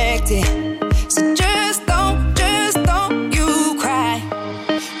expect it. So just don't you cry.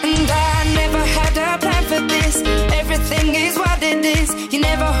 And I never had a plan for this. Everything is what it is. You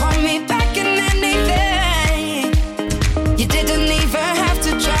never hold me back in anything. You didn't even have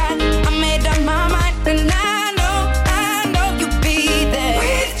to try. I made up my mind, and I know you'll be there.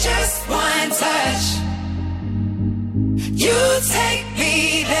 With just one touch, you take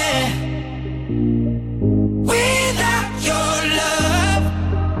me there. Without your love,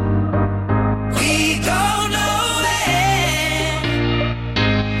 we go nowhere.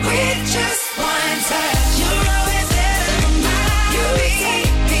 With just one touch, you're always there to remind. You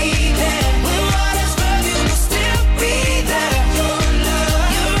take me there. When waters run, you will still be there. Your love,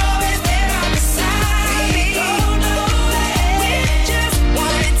 you're always there on the side. We go nowhere. With just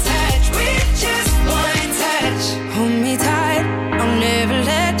one touch, with just one touch. Hold me tight, I'll never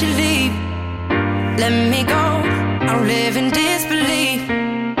let you leave. Let me go, I'll live in disbelief.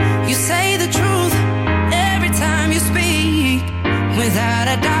 You say the truth every time you speak. Without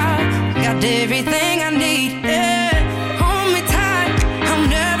a doubt, got everything I need. Yeah. Hold me tight, I'll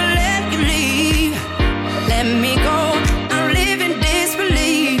never let you leave. Let me go, I'll live in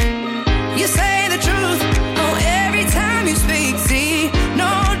disbelief. You say the truth, oh, every time you speak. See,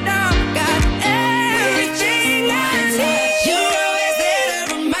 no doubt, got everything I need. You're always there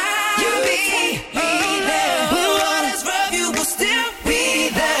to remind. You be there. When waters rough, you will still be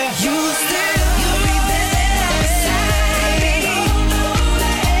there. You'll be there beside me.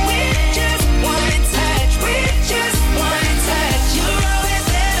 With just one touch, with just one touch, you're always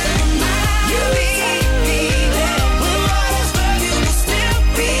there to remind. You be there. When waters rough, you will still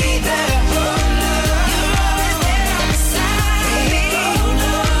be there. Your love, you're always there beside me.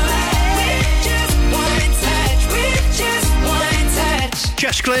 With just one touch, with just one touch.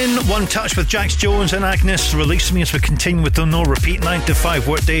 Jess Glynn, One Touch with Jax Jones and Agnes. Release Me as we continue with the no repeat 9 to 5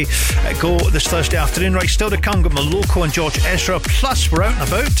 workday at Go this Thursday afternoon. Right, still to come, got Maloko and George Ezra. Plus, we're out and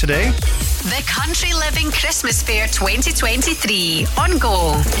about today. The Country Living Christmas Fair 2023 on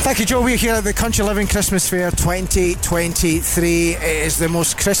Go. Thank you, Joe. We're here at the Country Living Christmas Fair 2023. It is the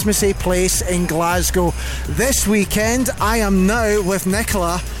most Christmassy place in Glasgow. This weekend, I am now with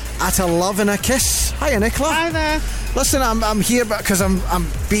Nicola at A Love and a Kiss. Hiya, Nicola. Hi there. Listen, I'm here because I'm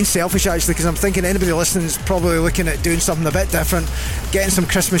being selfish, actually, because I'm thinking anybody listening is probably looking at doing something a bit different, getting some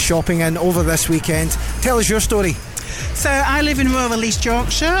Christmas shopping in over this weekend. Tell us your story. So I live in rural East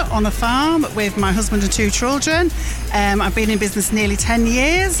Yorkshire on a farm with my husband and 2 children. I've been in business nearly 10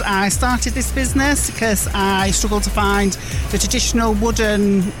 years. I started this business because I struggled to find the traditional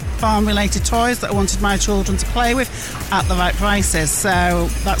wooden farm-related toys that I wanted my children to play with at the right prices. So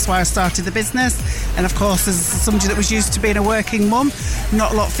that's why I started the business. And of course, as somebody that was used to being a working mum,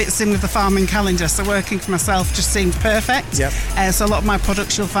 not a lot fits in with the farming calendar. So working for myself just seemed perfect. Yep. So a lot of my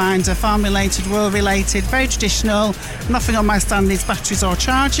products you'll find are farm-related, rural-related, very traditional. Nothing on my stand needs batteries or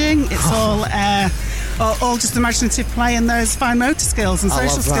charging. It's all just imaginative play and those fine motor skills and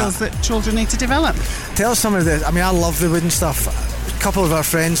social skills that children need to develop. Tell us some of the, I mean, I love the wooden stuff. couple of our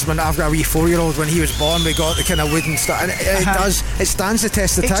friends, when I've got a wee 4-year-old, when he was born, we got the kind of wooden stuff, and it stands the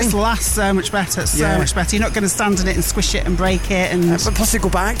test of time. It just lasts so much better, much better. You're not going to stand in it and squish it and break it, and but plus they go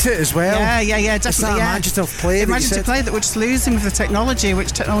back to it as well. Yeah, definitely. It's that imaginative play. Imaginative play that we're just losing with the technology,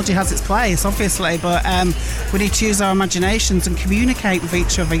 which technology has its place, obviously, but we need to use our imaginations and communicate with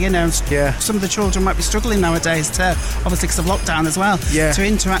each other. You know, some of the children might be struggling nowadays to, obviously because of lockdown as well, to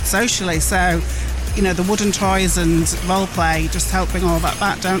interact socially. So, you know, the wooden toys and role play just help bring all that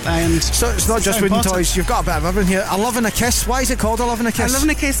back, don't they? And so it's not just wooden toys. You've got a bit of everything here. A Love and a Kiss. Why is it called A Love and a Kiss? A Love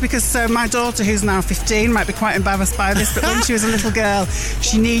and a Kiss because my daughter, who's now 15, might be quite embarrassed by this, but when she was a little girl,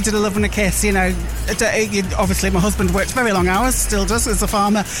 she needed a love and a kiss. You know, obviously my husband works very long hours, still does as a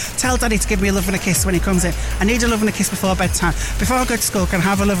farmer. Tell Daddy to give me a love and a kiss when he comes in. I need a love and a kiss before bedtime. Before I go to school, can I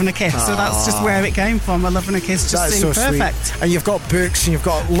have a love and a kiss? So that's just where it came from. A love and a kiss just seemed so perfect. Sweet. And you've got books and you've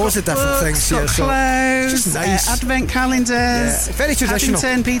got loads of different things here. Clothes, just nice. Advent calendars, very traditional.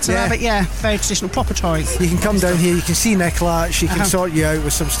 Paddington, Peter Rabbit, very traditional, proper toys. You can come down here, you can see Nicola, she can sort you out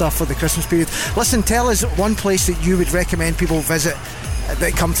with some stuff for the Christmas period. Listen, tell us one place that you would recommend people visit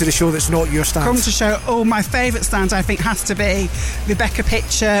that come to the show that's not your stand. Come to show. Oh, my favourite stand I think has to be Rebecca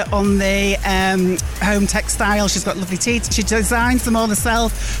Pitcher on the home textile. She's got lovely tea. She designs them all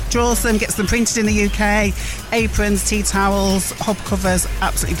herself, draws them, gets them printed in the UK. Aprons, tea towels, hob covers,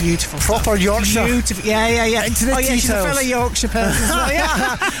 absolutely beautiful. Proper stuff. Yorkshire. Beautiful. Yeah. Into the tea she's towels. a fellow Yorkshire person as well.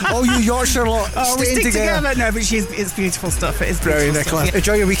 Yeah. Oh, you Yorkshire lot. Oh, we stick together. No, but it's beautiful stuff. It is brilliant, Nicola. Yeah.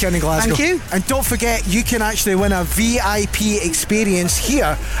 Enjoy your weekend in Glasgow. Thank you. And don't forget, you can actually win a VIP experience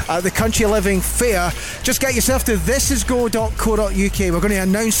here at the Country Living Fair. Just get yourself to thisisgo.co.uk. We're going to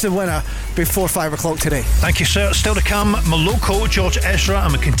announce the winner before 5 o'clock today. Thank you, sir. Still to come, Moloko, George Ezra,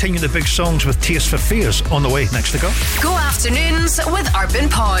 and we continue the big songs with Tears for Fears on the way. Next to go. Go afternoons with Urban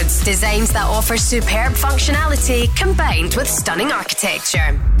Pods. Designs that offer superb functionality combined with stunning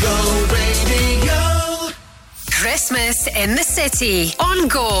architecture. Go radio. Christmas in the City on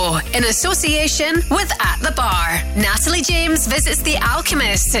Go in association with At the Bar. Natalie James visits The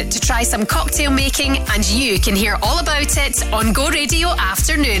Alchemist to try some cocktail making, and you can hear all about it on Go Radio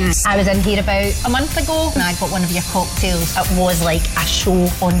Afternoons. I was in here about a month ago and I got one of your cocktails. It was like a show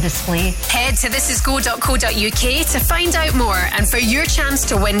on display. Head to thisisgo.co.uk to find out more and for your chance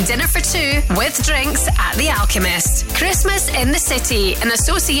to win dinner for two with drinks at The Alchemist. Christmas in the City in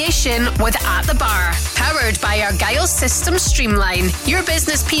association with At the Bar. Powered by our Giles System Streamline. Your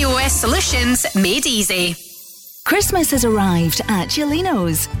business POS solutions made easy. Christmas has arrived at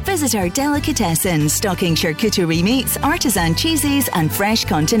Cellino's. Visit our delicatessen stocking charcuterie meats, artisan cheeses and fresh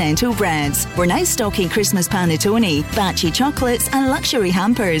continental breads. We're now stocking Christmas panettone, batchy chocolates and luxury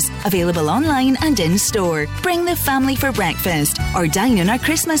hampers. Available online and in store. Bring the family for breakfast or dine on our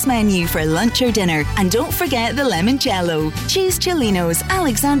Christmas menu for lunch or dinner. And don't forget the limoncello. Choose Cellino's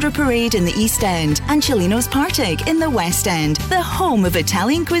Alexandra Parade in the East End and Cellino's Partick in the West End. The home of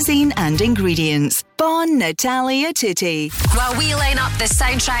Italian cuisine and ingredients. Bon Natalia Tutti. While we line up the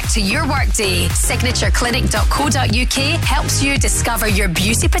soundtrack to your workday, signatureclinic.co.uk helps you discover your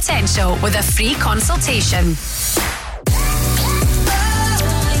beauty potential with a free consultation.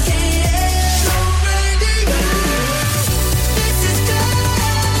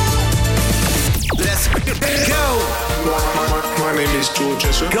 Let's go. My name is George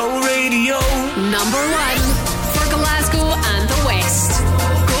Ezra. Go radio. Number 1 for Glasgow and the West.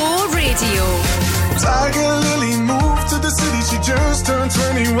 Go Radio. Tiger Lily moved to the city, she just turned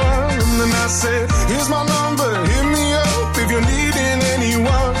 21. And then I said, here's my number, hit me up if you're needing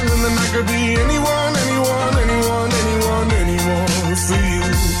anyone. And then I could be anyone for you.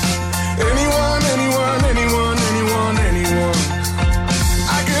 Anyone.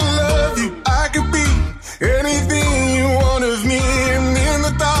 I could love you, I could be anything you want of me. And in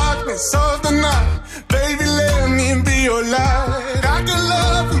the darkness of the night, baby, let me be your light. I could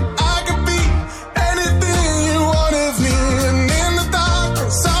love you, I could be anything you want of me. And in the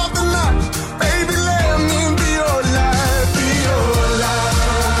darkness of the night, baby, let me be your light, be your light,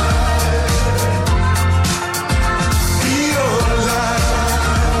 be your light.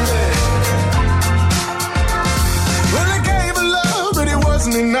 Well, I gave her love, but it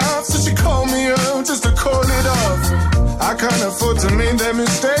wasn't enough, so she called me up just to call it off. I can't afford to make that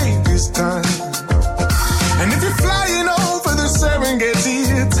mistake this time. And if you're flying over the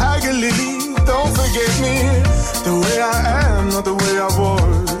Serengeti, Tiger Lily, don't forget me. The way I am, not the way I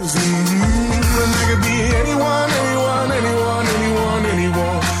was. And I could be anyone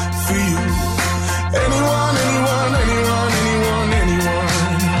for you. Anyone.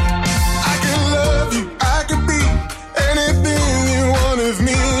 I could love you, I could be anything you want of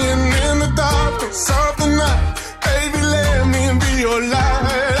me. And in the darkness of the night, baby, let me be your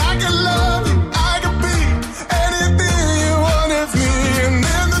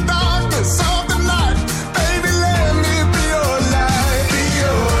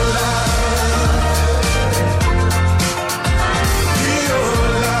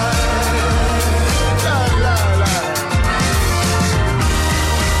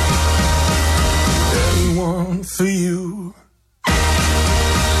for you.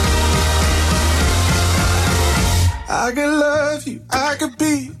 I could love you, I could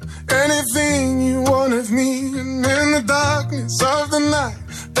be anything you want of me. And in the darkness of the night,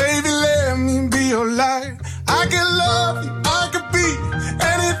 baby, let me be your light. I could love you, I could be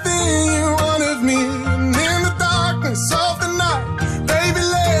anything you want of me. And in the darkness of the night, baby,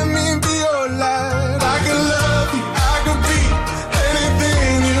 let me be your light. I could love you, I could be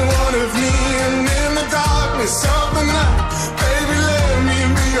anything you want of me. And in the darkness of the night, baby, let me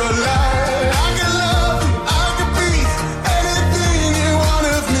be your light. I could love you, I could be anything you want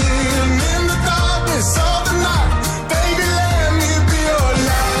of me. And in the darkness of the night, baby, let me be your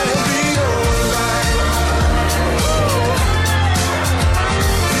light. Be your light.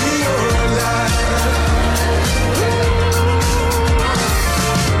 Be your light.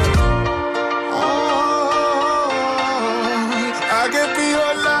 Oh, I could be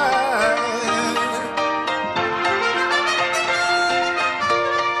your light.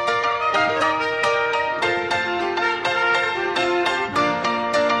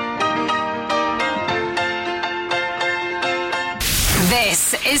 This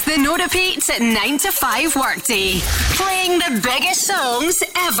is the No Repeat 9 to 5 workday. Playing the biggest songs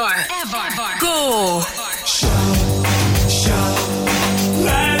ever. Go.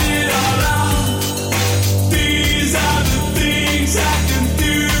 Let it all out. These are the things I can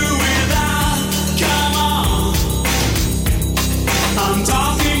do without. Come on, I'm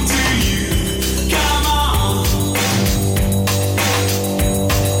talking to you. Come on,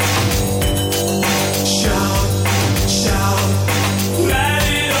 shout. Let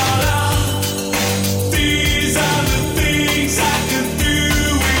it all out. These are the things I can do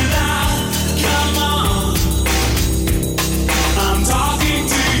without. Come on.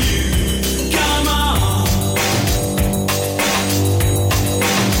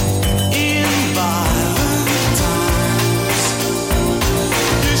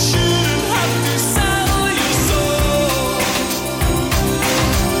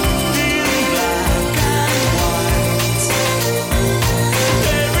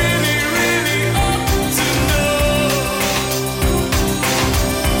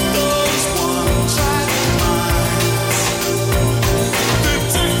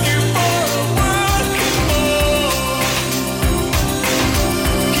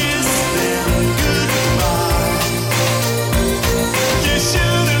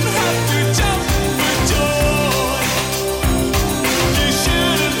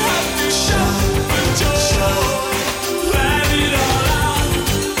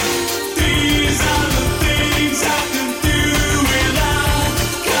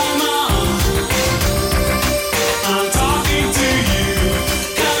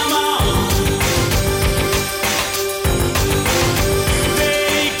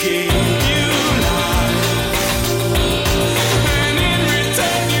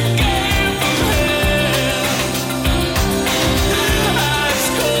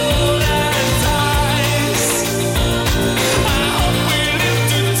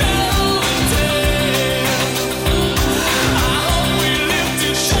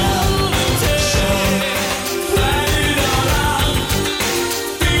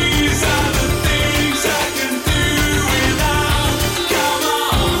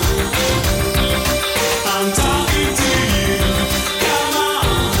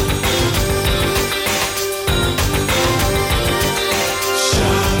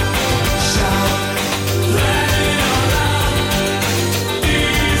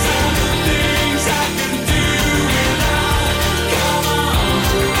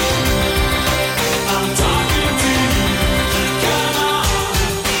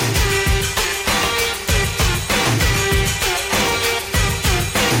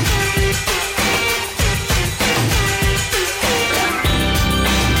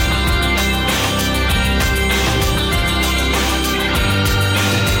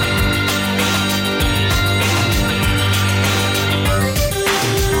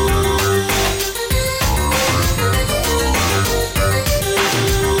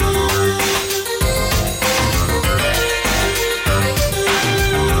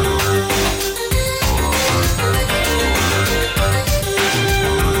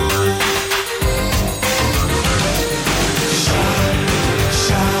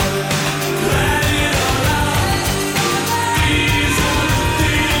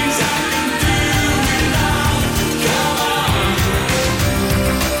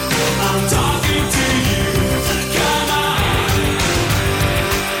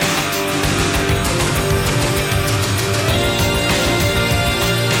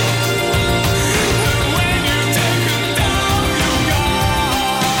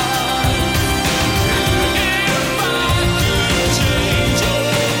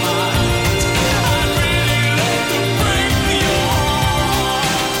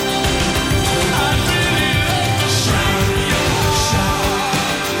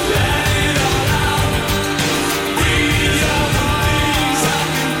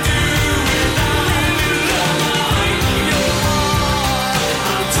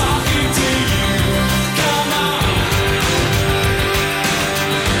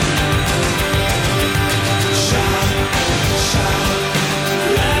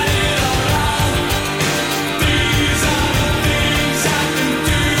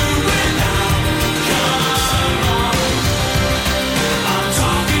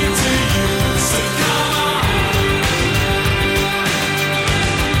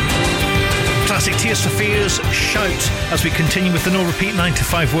 Sophia's Shout as we continue with the no repeat 9 to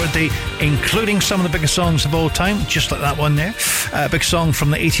 5 workday, including some of the biggest songs of all time, just like that one there. Big song from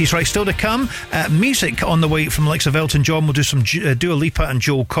the 80s. Right, still to come. Music on the way from the likes of Elton John. We'll do some Dua Lipa and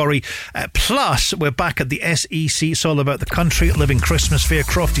Joel Corey. Plus, we're back at the SEC. It's all about the Country Living Christmas Fair.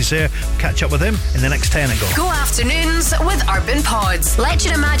 Crofty's there. Catch up with him in the next 10 ago. Go afternoons with Urban Pods. Let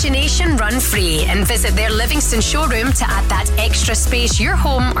your imagination run free and visit their Livingston showroom to add that extra space your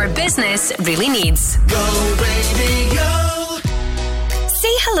home or business really needs. Go Radio.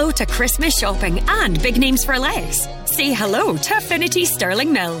 Say hello to Christmas shopping and big names for less. Say hello to Affinity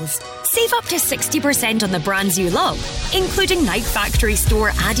Sterling Mills. Save up to 60% on the brands you love, including Night Factory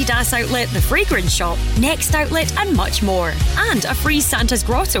Store, Adidas Outlet, The Fragrance Shop, Next Outlet and much more. And a free Santa's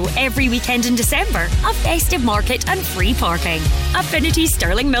Grotto every weekend in December, a festive market and free parking. Affinity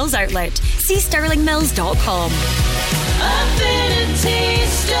Sterling Mills Outlet. See sterlingmills.com. Affinity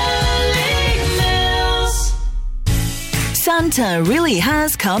Sterling Mills. Santa really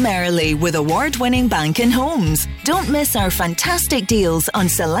has come early with award-winning Bank & Homes. Don't miss our fantastic deals on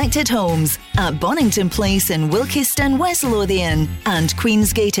selected homes at Bonington Place in Wilkeston, West Lothian and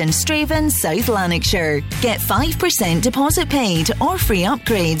Queensgate in Straven, South Lanarkshire. Get 5% deposit paid or free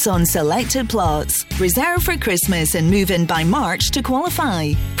upgrades on selected plots. Reserve for Christmas and move in by March to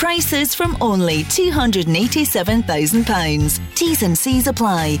qualify. Prices from only £287,000. T's and C's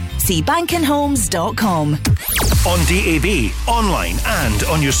apply. See bankandhomes.com. On DAB, online and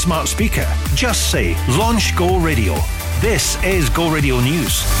on your smart speaker. Just say Launch Go Radio. This is Go Radio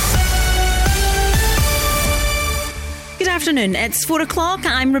News. Good afternoon, it's 4 o'clock.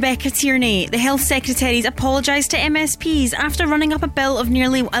 I'm Rebecca Tierney. The Health Secretary's apologised to MSPs after running up a bill of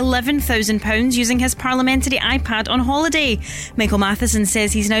nearly £11,000 using his parliamentary iPad on holiday. Michael Matheson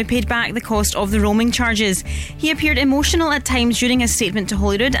says he's now paid back the cost of the roaming charges. He appeared emotional at times during his statement to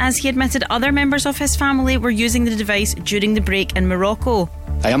Holyrood as he admitted other members of his family were using the device during the break in Morocco.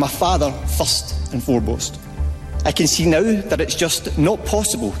 I am a father first and foremost. I can see now that it's just not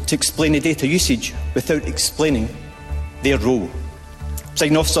possible to explain the data usage without explaining their role.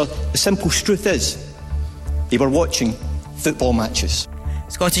 Presiding Officer, the simple truth is they were watching football matches.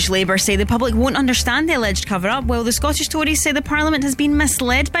 Scottish Labour say the public won't understand the alleged cover-up, while the Scottish Tories say the Parliament has been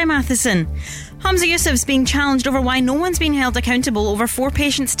misled by Matheson. Hamza Yousaf's being challenged over why no one's been held accountable over 4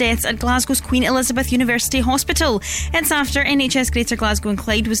 patients' deaths at Glasgow's Queen Elizabeth University Hospital. It's after NHS Greater Glasgow and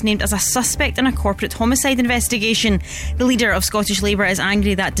Clyde was named as a suspect in a corporate homicide investigation. The leader of Scottish Labour is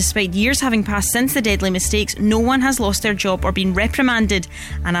angry that despite years having passed since the deadly mistakes, no one has lost their job or been reprimanded.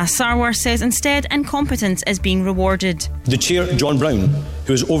 Anas Sarwar says instead incompetence is being rewarded. The chair, John Brown,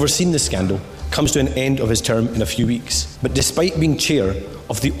 who has overseen the scandal, comes to an end of his term in a few weeks. But despite being chair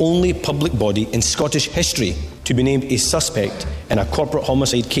of the only public body in Scottish history to be named a suspect in a corporate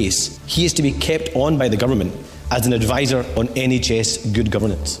homicide case, he is to be kept on by the government as an advisor on NHS good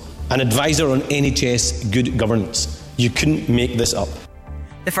governance. An advisor on NHS good governance. You couldn't make this up.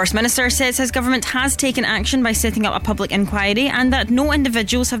 The First Minister says his government has taken action by setting up a public inquiry and that no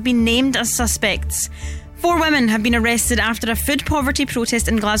individuals have been named as suspects. 4 women have been arrested after a food poverty protest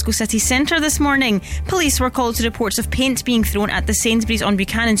in Glasgow city centre this morning. Police were called to reports of paint being thrown at the Sainsbury's on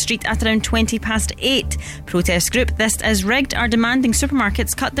Buchanan Street at around 8:20. Protest group This Is Rigged are demanding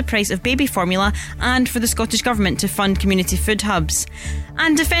supermarkets cut the price of baby formula and for the Scottish Government to fund community food hubs.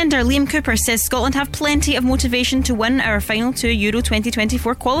 And defender Liam Cooper says Scotland have plenty of motivation to win our final 2 Euro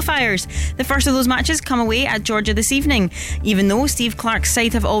 2024 qualifiers. The first of those matches come away at Georgia this evening. Even though Steve Clarke's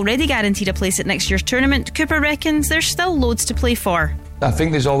side have already guaranteed a place at next year's tournament, Cooper reckons there's still loads to play for. I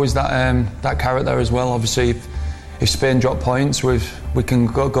think there's always that carrot there as well. Obviously, if Spain drop points, we can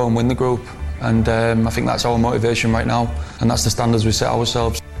go and win the group. And I think that's our motivation right now. And that's the standards we set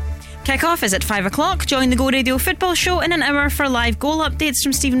ourselves. Kick-off is at 5 o'clock. Join the Go Radio Football Show in an hour for live goal updates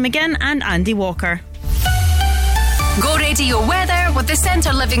from Stephen McGinn and Andy Walker. Go Radio weather with the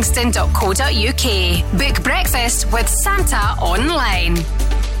centrelivingston.co.uk. Book breakfast with Santa online.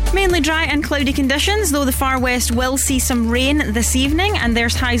 Mainly dry and cloudy conditions, though the far west will see some rain this evening, and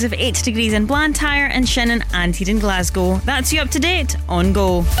there's highs of 8 degrees in Blantyre and Shannon and here in Glasgow. That's you up to date on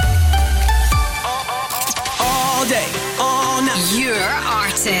Go. All day, all night. Your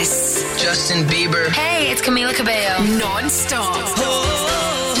artists. Justin Bieber. Hey, it's Camila Cabello. Non-stop. G-L-A-N.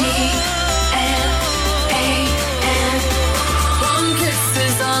 One kiss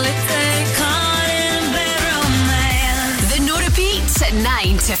is all it takes. Caught in a bedroom, man. The No Repeats at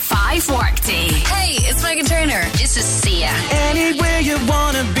 9 to 5 workday. Hey, it's Megan Trainor. This is Sia. Anywhere you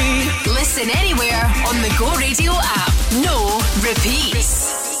wanna be. Listen anywhere on the Go Radio app. No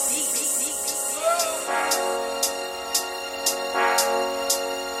repeats.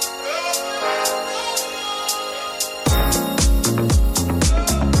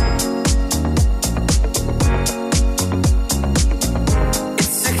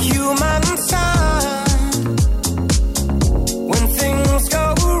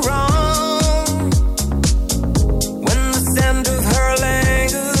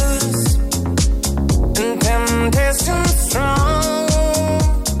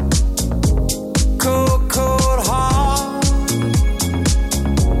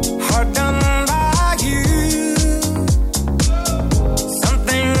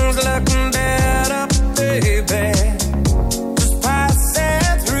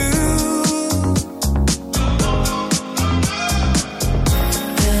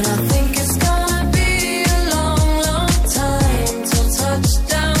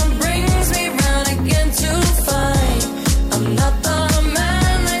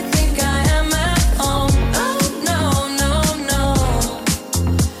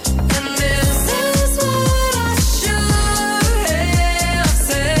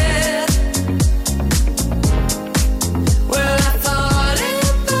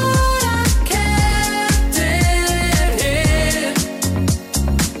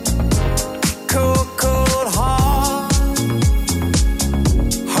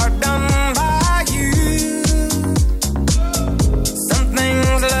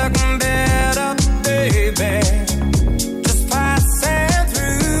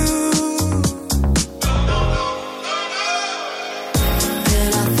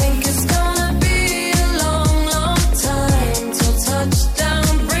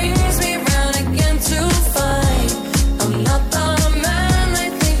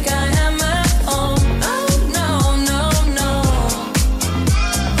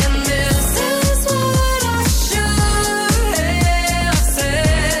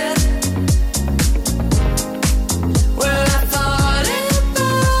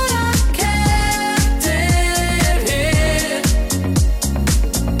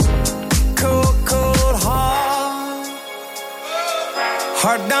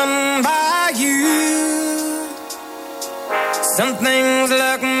 done by you. Some things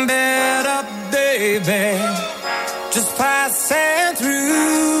look better, baby, just passing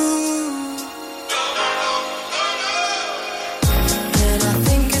through. And I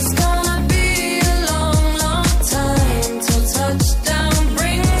think it's gonna be a long, long time till touchdown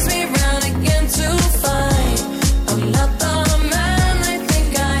brings me round again to find I'm not the man they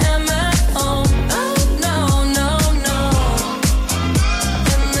think I am at home. Oh no, no, no.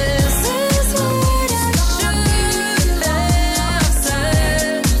 And this is what I should have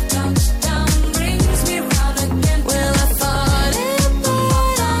said. Touchdown brings me round again. Well, I thought it,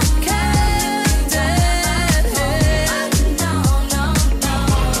 but I kept it. No, no, no.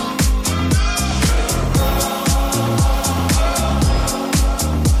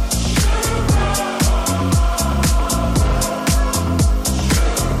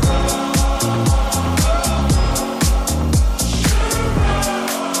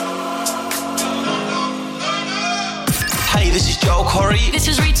 Hey, this is Joel Corey. This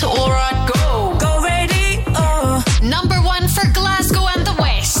is Rita Ora. Go. Go ready. Number 1 for Glasgow and the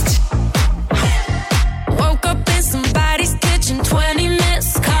West. Woke up in somebody's kitchen, 20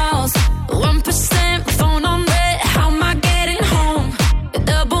 missed calls. 1% phone on red. How am I getting home? The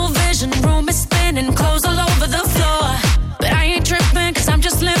double vision room is spinning, clothes all over the floor. But I ain't tripping, cause I'm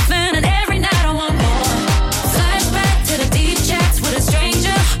just living, and every night I want more. Flashback to the deep chats with a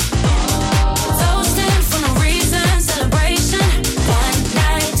stranger. Toasting for no reason, celebration. One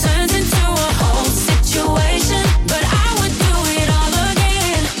night turns into a whole situation. But I would do it all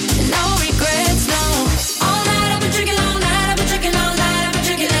again. No regrets, no. All night I've been drinking, all night I've been drinking, all night I've been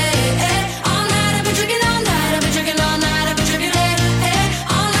drinking, all night I've been drinking, all night I've been drinking, all night I've been drinking, all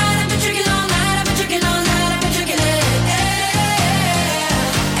night I've been drinking, all night I've been drinking, all night I've been drinking, all night I've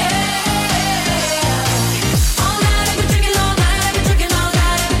been drinking, all night I've been drinking, all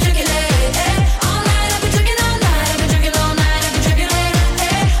night I've been drinking, all night I've been drinking, all night I've been drinking, all night I've been drinking, all night I've been drinking,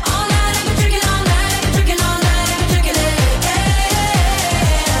 all night I've been drinking, all night I've been drinking, all night I've been drinking.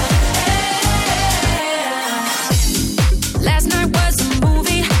 Last night was a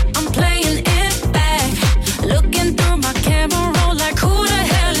movie, I'm playing it back. Looking through my camera roll like who the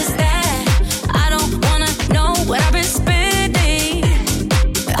hell is that? I don't wanna know what I've been spending.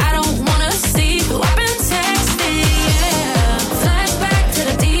 I don't wanna see who I've been texting, yeah. Flashback to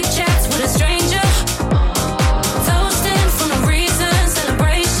the deep chats with a stranger. Toasting for no reason,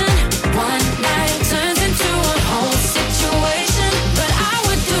 celebration. One night turns into a whole situation. But I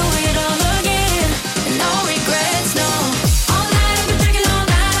would do it all again. No regrets, no. All night I've been drinking, all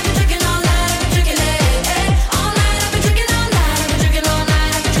night I've been drinking, all night I've been drinking, all night I've been drinking, all night I've been drinking, all night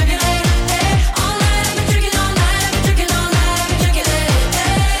I've been drinking, all night I've been drinking, all night I've been drinking, all night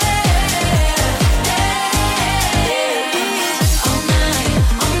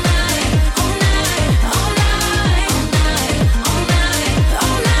I've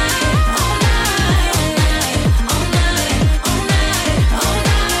been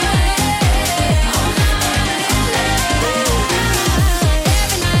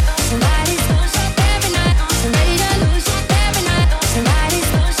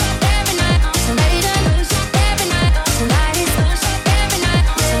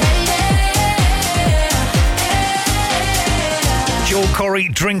drinking, Joel Corey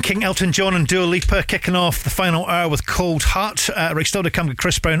drinking, Elton John and Dua Lipa kicking off the final hour with Cold Heart. Right, still to come with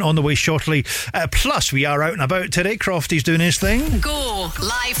Chris Brown on the way shortly. Plus, we are out and about today. Crofty's doing his thing. Go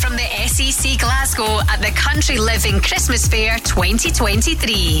live from the SEC Glasgow at the Country Living Christmas Fair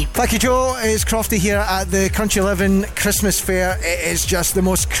 2023. Thank you, Joe. It's Crofty here at the Country Living Christmas Fair. It is just the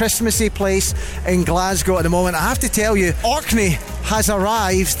most Christmassy place in Glasgow at the moment. I have to tell you, Orkney has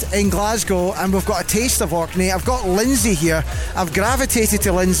arrived in Glasgow and we've got a taste of Orkney. I've got Lindsay here. I've gravitated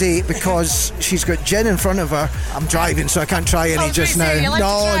to Lindsay because she's got gin in front of her. I'm driving, so I can't try any just now.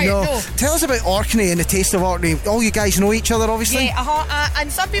 No. Tell us about Orkney and the taste of Orkney. All you guys know each other, obviously. Yeah,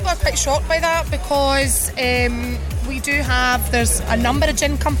 and some people are quite shocked by that because we do have, there's a number of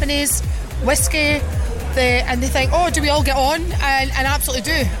gin companies, whiskey, and they think, oh, do we all get on? And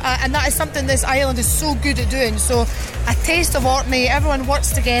absolutely do. And that is something this island is so good at doing. So a taste of Orkney, everyone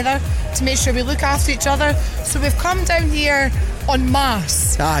works together to make sure we look after each other. So we've come down here en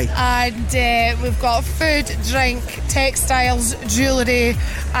masse. Aye. And we've got food, drink, textiles, jewellery,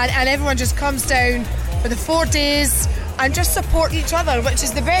 and everyone just comes down for the 4 days. and just support each other, which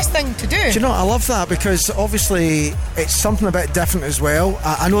is the best thing to do. Do you know, I love that, because obviously it's something a bit different as well.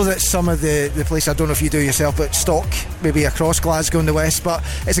 I know that some of the place, I don't know if you do yourself, but stock maybe across Glasgow and the West, but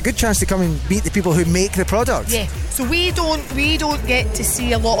it's a good chance to come and meet the people who make the product. Yeah, so we don't get to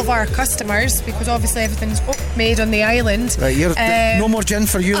see a lot of our customers because obviously everything's made on the island. Right, no more gin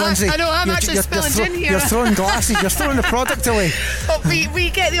for you, Lindsay. I know, I'm actually spilling gin here. You're throwing glasses, you're throwing the product away. But we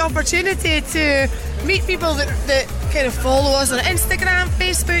get the opportunity to meet people that kind of follow us on Instagram,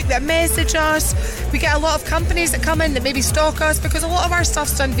 Facebook, that message us. We get a lot of companies that come in that maybe stock us, because a lot of our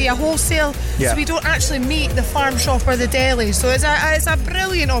stuff's done via wholesale, so we don't actually meet the farm shop or the deli. So it's a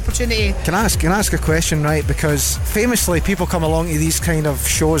brilliant opportunity. Can I ask a question, right? Because famously people come along to these kind of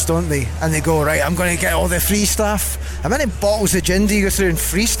shows, don't they? And they go, right, I'm going to get all the free stuff. How many bottles of gin do you go through in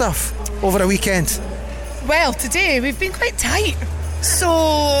free stuff over a weekend? Well, today we've been quite tight.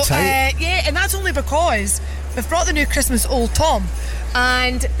 So, yeah, and that's only because we've brought the new Christmas Old Tom,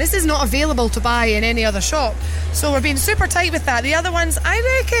 and this is not available to buy in any other shop. So we're being super tight with that. The other ones, I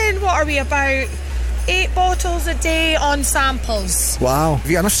reckon, what are we, about 8 bottles a day on samples. Wow. Have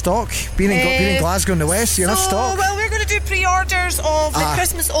you got enough stock? Being in Glasgow in the West, you enough stock? Well, we're going to do pre-orders of the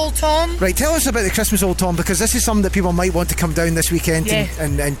Christmas Old Tom. Right, tell us about the Christmas Old Tom, because this is something that people might want to come down this weekend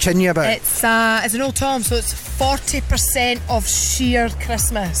and chin you about. It's an Old Tom, so it's 40% of sheer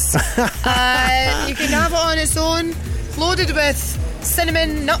Christmas. You can have it on its own, loaded with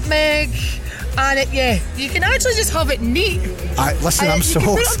cinnamon, nutmeg, and you can actually just have it neat. Listen, I'm sold. You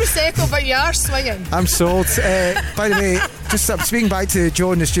can put it on Prosecco, but you are swinging. I'm sold. By the way, just speaking back to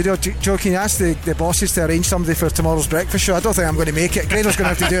Joe in the studio, Joe, can you ask the bosses to arrange somebody for tomorrow's breakfast show? I don't think I'm going to make it. Grado's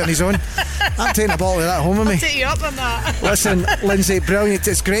going to have to do it on his own. I'm taking a bottle of that home with me. I'll take you up on that. Listen, Lindsay, brilliant.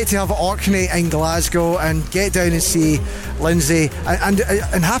 It's great to have Orkney in Glasgow, and get down and see Lindsay. And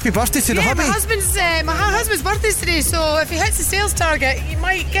happy birthday to the hubby. My husband's birthday's today, so if he hits the sales target, you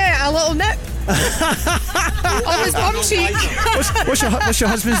might get a little nip. On his bum cheek. What's your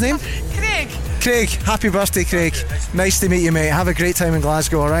husband's name? Craig, happy birthday, Craig. Nice to meet you, mate. Have a great time in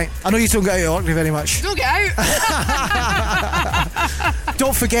Glasgow, alright? I know you don't get out of Orkney very much. Don't get out.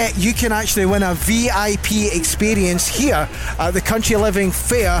 Don't forget, you can actually win a VIP experience here at the Country Living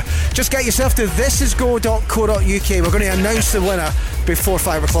Fair. Just get yourself to thisisgo.co.uk. We're going to announce the winner before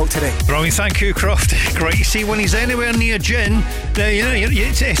 5 o'clock today. Brilliant, thank you, Croft. Great. You see, when he's anywhere near gin,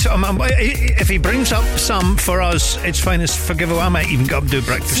 if he brings up some for us, it's fine. It's forgivable. I might even go up and do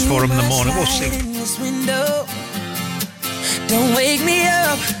breakfast for him in the morning. We'll see. In this window, don't wake me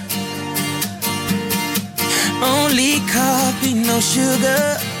up. Only coffee, no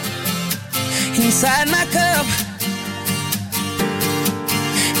sugar inside my cup.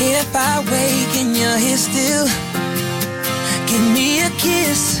 If I wake and you're here still, give me a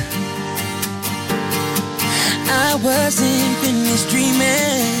kiss. I wasn't finished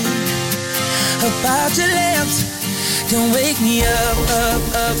dreaming about your lips. Don't wake me up, up,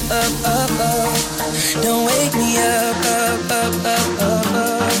 up, up, up, up. Don't wake me up, up, up, up, up,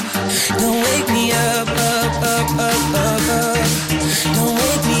 up. Don't wake me up, up, up, up, up, up. Don't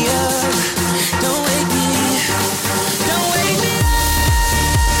wake me up, don't wake me, don't wake me up.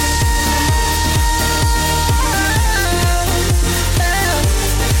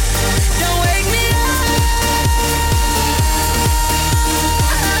 Don't wake me up.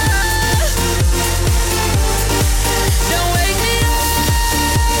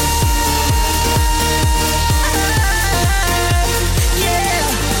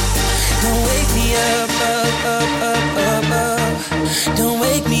 Don't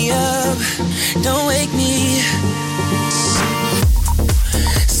wake me up, don't wake me.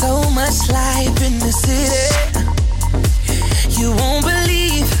 So much life in the city, you won't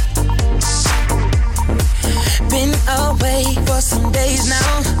believe. Been away for some days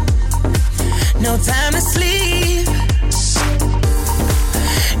now, no time to sleep.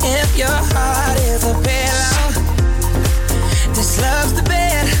 If your heart is a pillow, this love's the bed.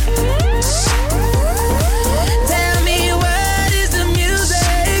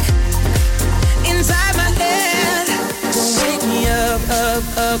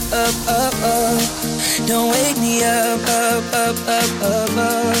 Up, up, up, up. Don't wake me up, up, up, up, up,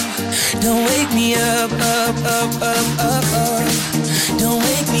 up. Don't wake me up, up, up, up, up, up. Don't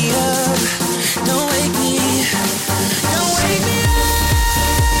wake me up, don't wake me, don't wake me up.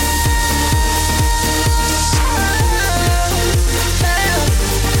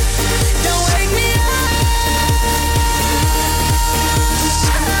 Don't wake me up.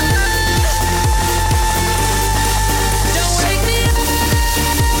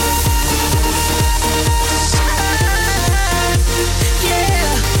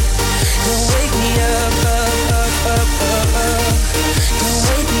 Don't wake me up, up, up, up, up.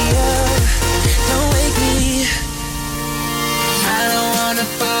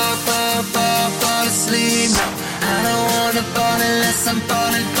 unless I'm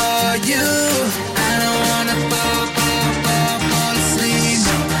falling for you. I don't wanna fall asleep.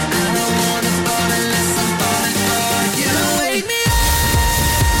 No, I don't wanna fall unless I'm falling for you. Don't wake me up.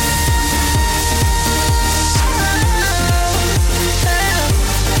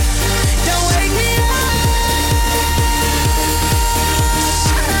 Don't wake me up. Don't wake me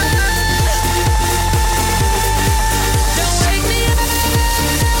up.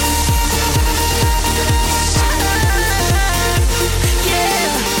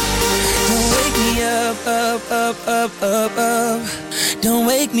 Up. Don't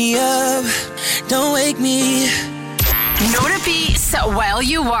wake me up. Don't wake me. No repeats while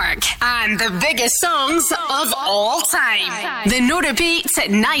you work. And the biggest songs of all time. The No Repeats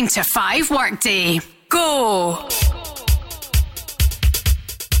 9 to 5 workday. Go.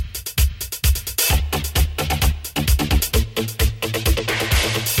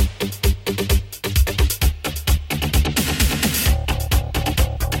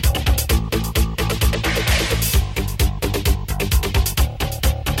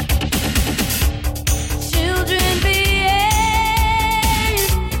 Children behave.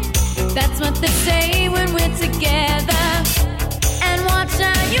 That's what they say when we're together. And watch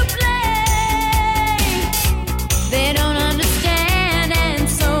how you play. They don't understand, and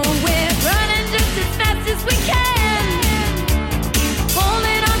so we're running just as fast as we can,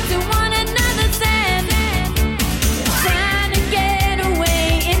 holding on to one another's hand, trying to get away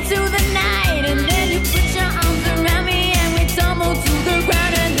into the night. And then you put your arms around me and we tumble to the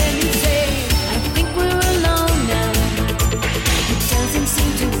ground. And then you say, I think we're alone now. It doesn't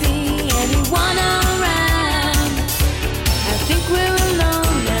seem to be anyone around. I think we're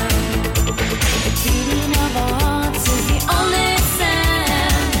alone now. The beating of our hearts is the only sound.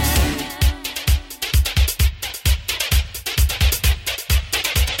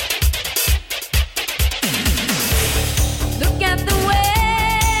 Look at the way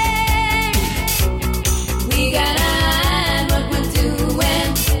we gotta hide what we're doing.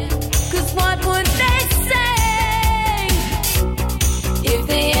 'Cause what would they say if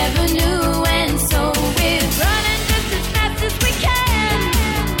they ever knew? And so we're running just as fast as we can,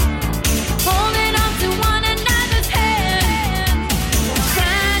 holding on to one another's hand,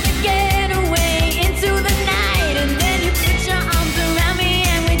 trying to get away into the night. And then you put your arms around me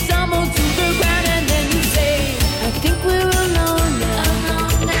and we tumble to the ground. And then you say, I think we're alone now.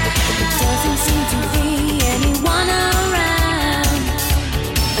 It doesn't seem to be anyone around.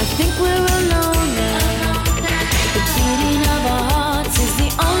 I think we're alone now. The beating of our hearts is the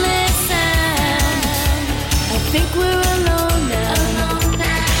only sound. I think we're alone now.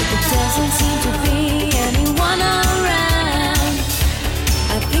 It doesn't seem to be anyone around.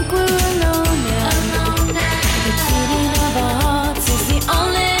 I think we're alone now. The beating of our hearts is the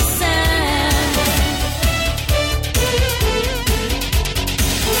only sound.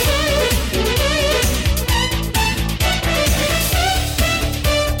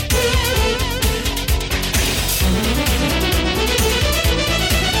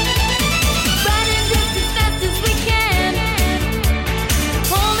 Running just as fast as we can,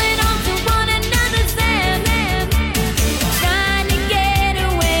 holding on to one another's hand, trying to get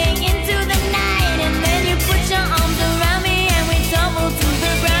away into the night. And then you put your arms around me and we tumble to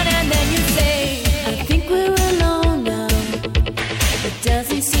the ground. And then you say, I think we're alone now. It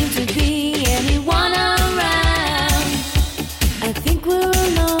doesn't seem to be anyone around. I think we're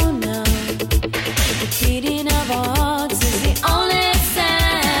alone now. The beating of our hearts is the only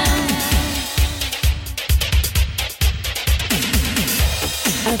sound.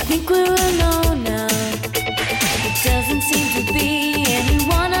 I think we're alone now. It doesn't seem to be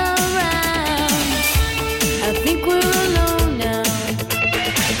anyone around. I think we're alone now.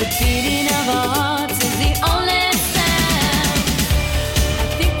 The beating of our hearts is the only sound. I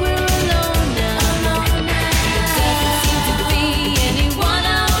think we're alone now. It doesn't seem to be anyone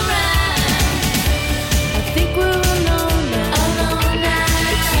around. I think we're alone now.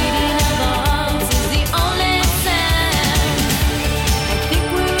 The beating of our hearts is the only sound. I think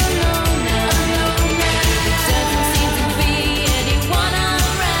we're alone now. It doesn't seem to be anyone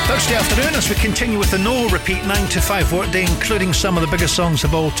around. Thursday afternoon as we continue with the No Repeat 9 to 5 workday, including some of the biggest songs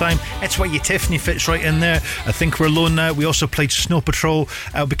of all time. It's why your Tiffany fits right in there. I think we're alone now. We also played Snow Patrol.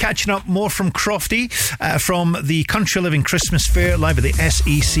 We'll be catching up more from Crofty from the Country Living Christmas Fair live at the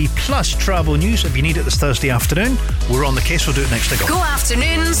SEC, plus travel news if you need it this Thursday afternoon. We're on the case. We'll do it next to Go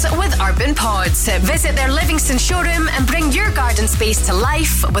afternoons with Urban Pods. Visit their Livingston showroom and bring your garden space to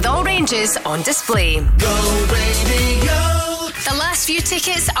life with all ranges on display. Go radio. The last few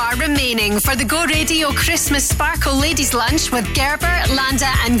tickets are remaining for the Go Radio Christmas Sparkle Ladies Lunch with Gerber,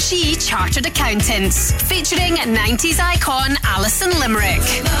 Landa and G Chartered Accountants, featuring 90s icon Alison Limerick.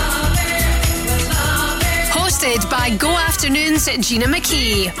 Hosted by Go Afternoon's Gina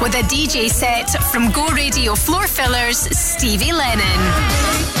McKie, with a DJ set from Go Radio floor fillers Stevie Lennon.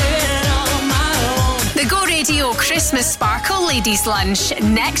 The Go Radio Christmas Sparkle Ladies Lunch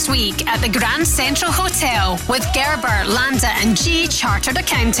next week at the Grand Central Hotel with Gerber, Landa and G Chartered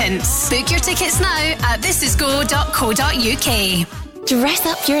Accountants. Book your tickets now at thisisgo.co.uk. Dress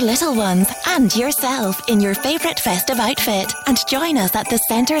up your little ones and yourself in your favourite festive outfit and join us at the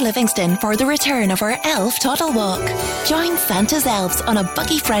Centre Livingston for the return of our Elf Toddle Walk. Join Santa's elves on a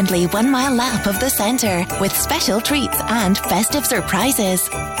buggy-friendly 1-mile lap of the centre with special treats and festive surprises.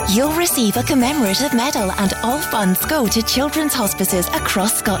 You'll receive a commemorative medal and all funds go to children's hospices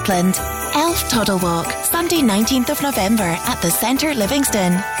across Scotland. Elf Toddle Walk, Sunday 19th of November at the Centre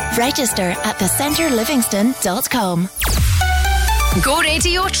Livingston. Register at thecentrelivingston.com. Go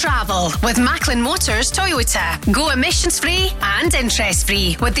Radio Travel with Macklin Motors Toyota. Go emissions free and interest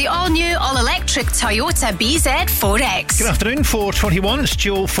free with the all-new all-electric Toyota BZ4X. Good afternoon, 4:21. It's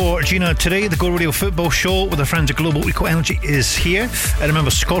Joe for Gina today. The Go Radio Football Show with our friends at Global Eco Energy is here. And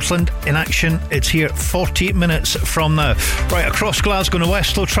remember, Scotland in action. It's here 40 minutes from now. Right, across Glasgow and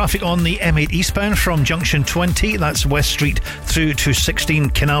West, slow traffic on the M8 eastbound from junction 20. That's West Street through to 16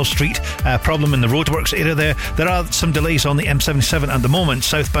 Canal Street. Problem in the roadworks area there. There are some delays on the M77 at the moment,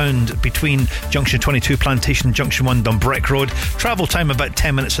 southbound between junction 22 Plantation and junction 1 Dumbreck Road. Travel time about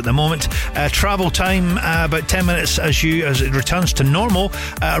 10 minutes at the moment. Travel time about 10 minutes as it returns to normal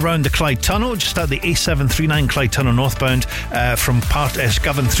around the Clyde Tunnel, just at the A739 Clyde Tunnel northbound from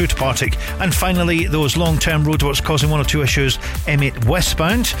Scoven through to Partick. And finally, those long-term roadworks causing one or two issues, M8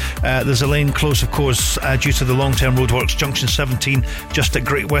 westbound. There's a lane closed, of course, due to the long-term roadworks, junction 17 just at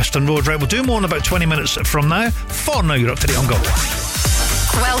Great Western Road. Right, we'll do more in about 20 minutes from now. For now, you're up to date on Go.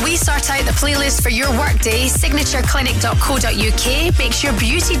 While we sort out the playlist for your workday, signatureclinic.co.uk makes your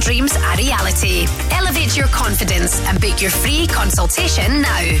beauty dreams a reality. Elevate your confidence and book your free consultation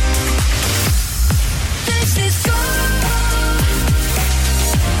now. This is Go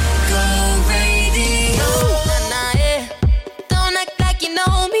Radio. Nah, nah, yeah. Don't act like you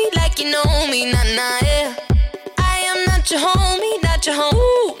know me, nah, nah, yeah. I am not your homie,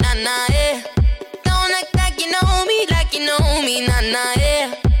 ooh, nah, nah, yeah. Don't act like you know me, nah, nah,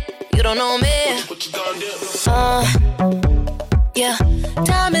 yeah. You don't know me. Yeah.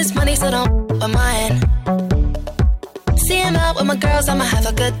 Time is money, so don't with mine. See him out with my girls, I'ma have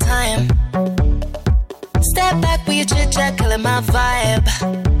a good time. Step back with your chit chat, killing my vibe.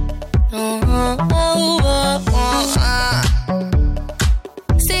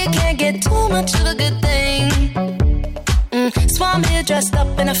 See, you can't get too much of a good thing. So I'm here dressed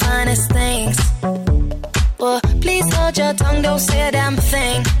up in the finest things. Well, please hold your tongue, don't say a damn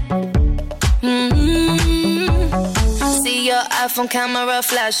thing. See your iPhone camera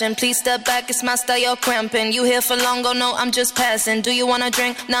flashing. Please step back, it's my style, you're cramping. You here for long, oh no, I'm just passing. Do you wanna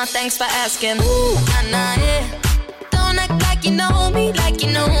drink? Nah, thanks for asking. Ooh, nah, nah, yeah. Don't act like you know me, nah,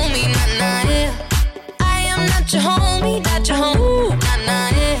 nah, yeah. I am not your homie, ooh, nah, nah,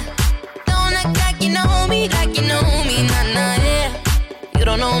 yeah. Don't act like you know me, nah, nah, yeah. You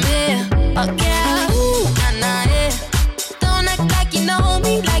don't know me, oh yeah. Ooh, nah, nah, yeah. Don't act like you know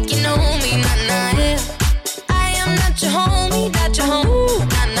me, nah, nah, yeah. I am not your homie, ooh,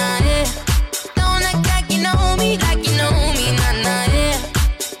 nah, nah, yeah. Don't act like you know me, nah, nah, yeah.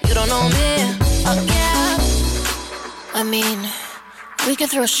 You don't know me, oh yeah. I mean, we can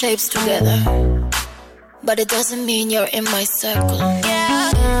throw shapes together, but it doesn't mean you're in my circle.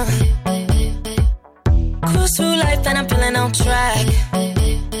 Yeah. Cruise through life and I'm feeling on track.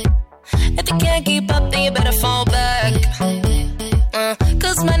 If you can't keep up, then you better fall back.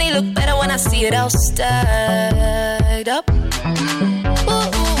 Cause money look better when I see it all stacked up.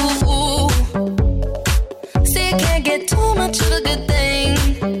 Ooh, ooh, ooh. See, you can't get too much of a good thing.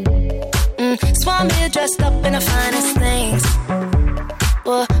 So I'm here dressed up in the finest things.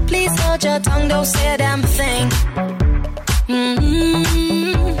 Well, please hold your tongue, don't say a damn thing.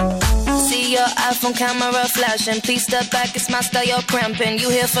 See your iPhone camera flashing. Please step back, it's my style, you're cramping. You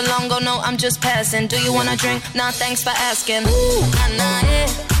here for long, oh no, I'm just passing. Do you wanna drink? Nah, thanks for asking. Ooh, nah, nah, yeah.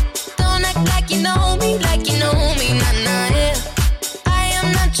 Don't act like you know me, nah, nah, yeah. I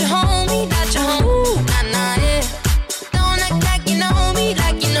am not your homie, ooh, nah, nah, yeah. Don't act like you know me,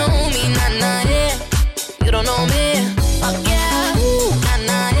 nah, nah, yeah. You don't know me, oh yeah. Ooh, nah,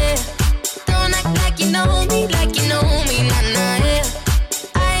 nah, yeah. Don't act like you know me, nah, nah, yeah.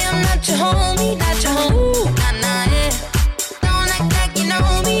 I am not your homie, ooh, nah, nah, yeah. Don't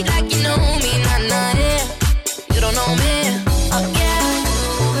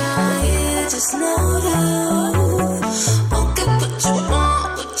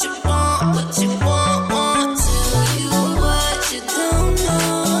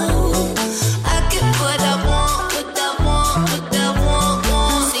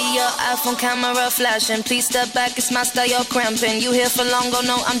iPhone camera flashing. Please step back, it's my style, you're cramping. You here for long, go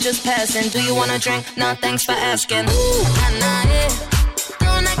no, I'm just passing. Do you wanna drink? Nah, thanks for asking. Ooh, nah, nah, yeah.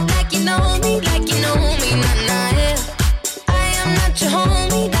 Don't act like you know me, like you know me, nah, nah, yeah. I am not your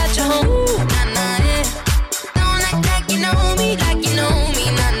homie, not your homie, ooh, nah, nah, yeah. Don't act like you know me, like you know me,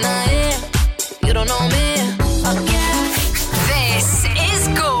 nah, nah, yeah. You don't know me, oh yeah. This is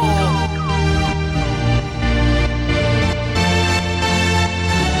Go.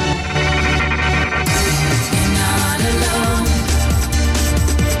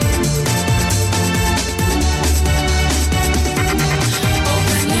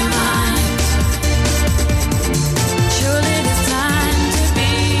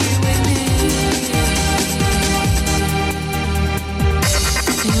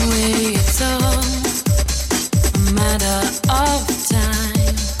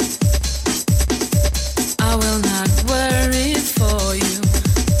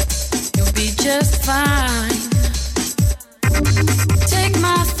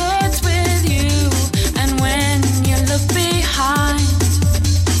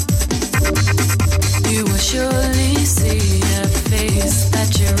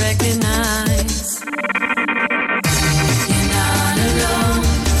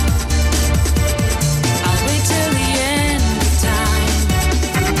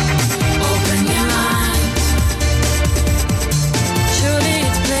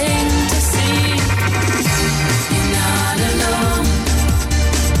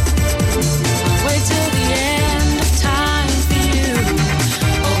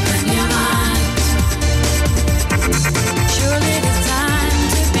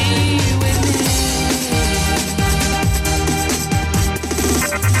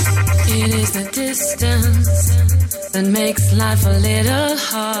 That makes life a little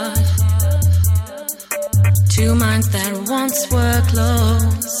hard. Two minds that once were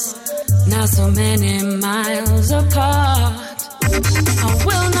close, now so many miles apart. I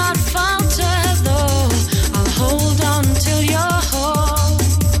will not falter though, I'll hold on till you're home,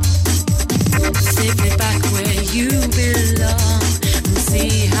 safely back where you belong, and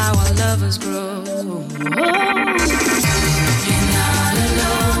see how our lovers grow. You're not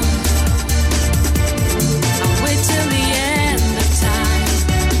alone. Till the end of time,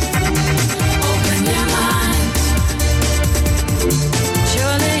 open your mind.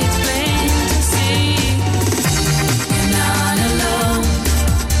 Surely it's plain to see you're not alone.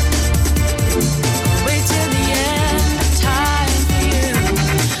 Wait till the end of time for you.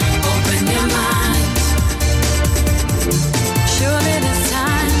 Open your mind. Surely there's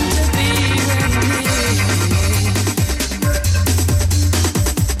time to be with me.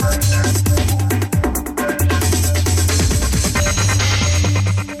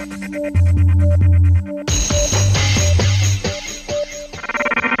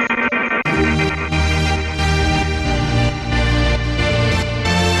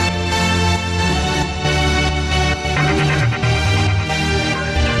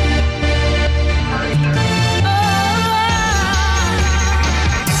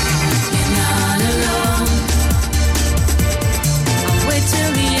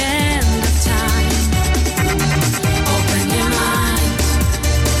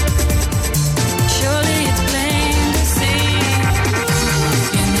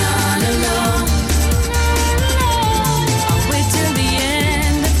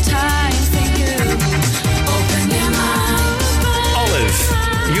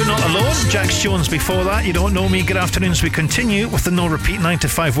 Jones before that. You don't know me. Good afternoons. We continue with the no repeat 9 to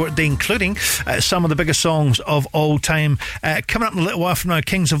 5 workday, including some of the biggest songs of all time. Coming up in a little while from now,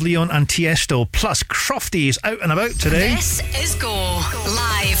 Kings of Leon and Tiesto, plus Crofty is out and about today. This is Go,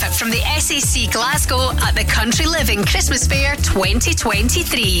 live from the SAC Glasgow at the Country Living Christmas Fair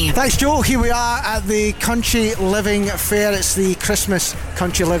 2023. Thanks, Joe. Here we are at the Country Living Fair. It's the Christmas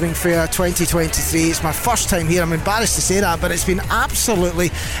Country Living Fair 2023. It's my first time here. I'm embarrassed to say that, but it's been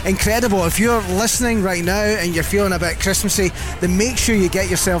absolutely incredible. If you're listening right now and you're feeling a bit Christmassy, then make sure you get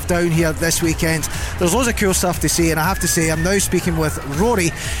yourself down here this weekend. There's loads of cool stuff to see, and I have to say, I'm now speaking with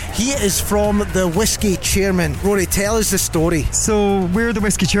Rory. He is from the Whiskey Chairman. Rory, tell us the story. So we're the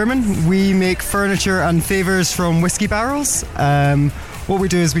Whiskey Chairman. We make furniture and favours from whiskey barrels. What we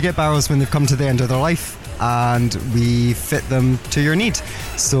do is we get barrels when they've come to the end of their life, and we fit them to your need.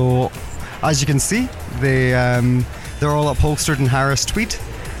 So as you can see, they're all upholstered in Harris tweed.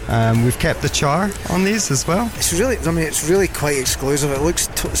 We've kept the char on these as well. It's really quite exclusive. It looks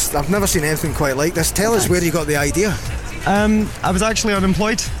I've never seen anything quite like this. Tell us where you got the idea. I was actually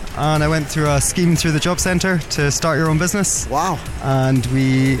unemployed, and I went through a scheme through the job centre to start your own business. Wow. And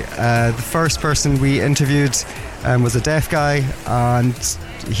we the first person we interviewed was a deaf guy, and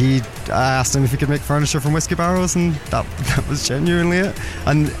I asked him if he could make furniture from whiskey barrels, and that was genuinely it.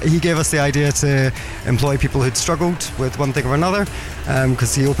 And he gave us the idea to employ people who'd struggled with one thing or another,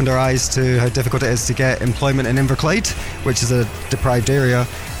 because he opened our eyes to how difficult it is to get employment in Inverclyde, which is a deprived area,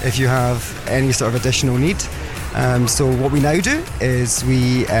 if you have any sort of additional need. So what we now do is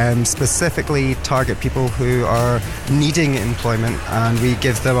we specifically target people who are needing employment, and we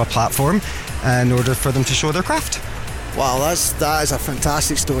give them a platform in order for them to show their craft. Wow, that is a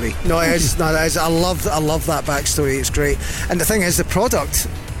fantastic story. No, it is. No, it is. I love that backstory. It's great. And the thing is, the product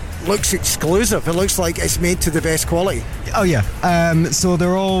looks exclusive. It looks like it's made to the best quality. Oh yeah. So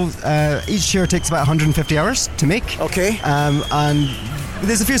they're all. Each chair takes about 150 hours to make. Okay. And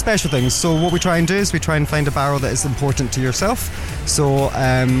there's a few special things. So what we try and do is we try and find a barrel that is important to yourself. So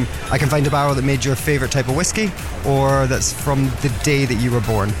I can find a barrel that made your favourite type of whiskey, or that's from the day that you were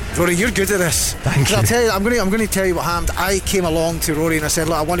born. Rory, you're good at this. Thank you. I'll tell you, I'm going to tell you what happened. I came along to Rory and I said,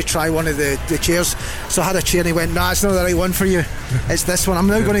 look, I want to try one of the chairs. So I had a chair and he went, nah, it's not the right one for you. It's this one. I'm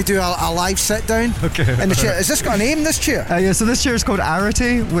now going to do a live sit down in the chair. Has this got a name, this chair? Yeah, so this chair is called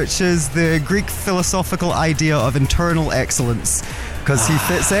Arete, which is the Greek philosophical idea of internal excellence, because he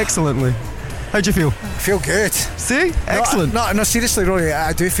fits excellently. How'd you feel? I feel good. See? Excellent. No, seriously, Rory,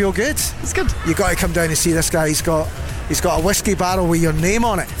 I do feel good. It's good. You got to come down and see this guy. He's got a whiskey barrel with your name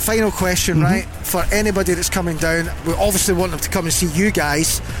on it. Final question, right? For anybody that's coming down, we obviously want them to come and see you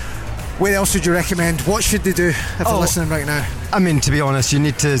guys. Where else would you recommend? What should they do if they're listening right now? I mean, to be honest, you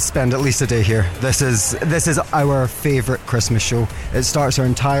need to spend at least a day here. This is our favourite Christmas show. It starts our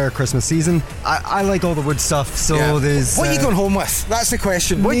entire Christmas season. I like all the wood stuff, so there's... What are you going home with? That's the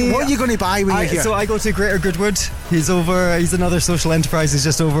question. What are you going to buy when you're here? So I go to Greater Goodwood. He's another social enterprise. He's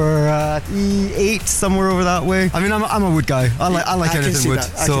just over E8, somewhere over that way. I mean, I'm a wood guy. I like anything wood.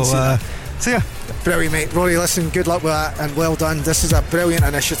 So yeah. Brilliant, mate. Rory, listen, good luck with that and well done. This is a brilliant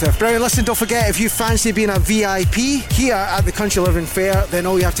initiative. Brilliant. Listen, don't forget, if you fancy being a VIP here at the Country Living Fair, then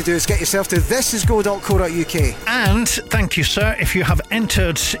all you have to do is get yourself to thisisgo.co.uk. And thank you, sir. If you have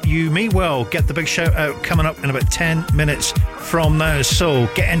entered, you may well get the big shout out coming up in about 10 minutes from now. So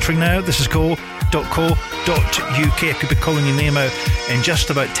get entering now. thisisgo.co.uk. I could be calling your name out in just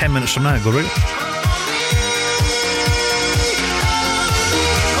about 10 minutes from now. Go right.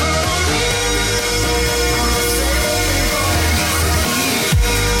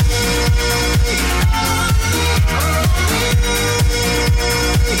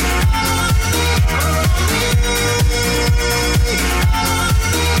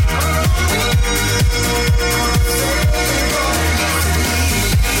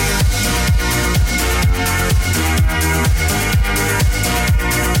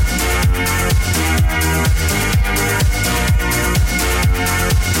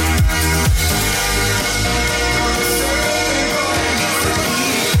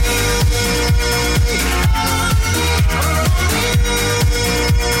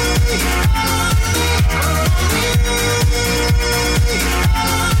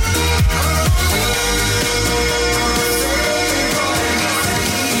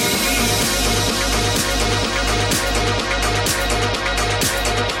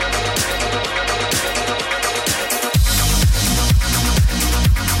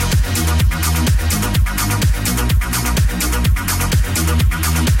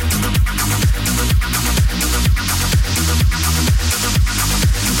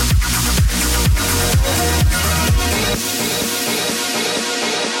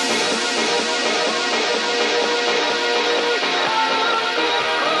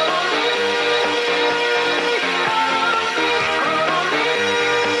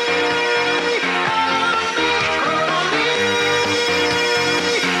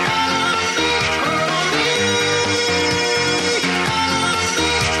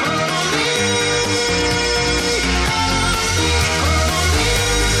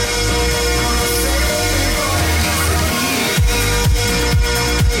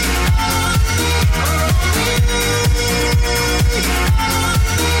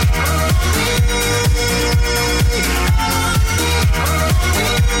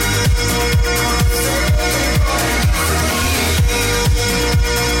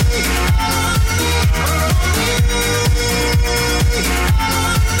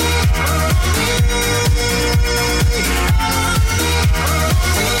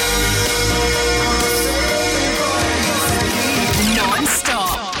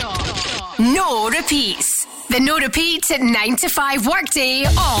 repeats. The no repeat 9 to 5 workday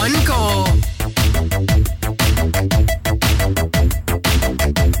on Go.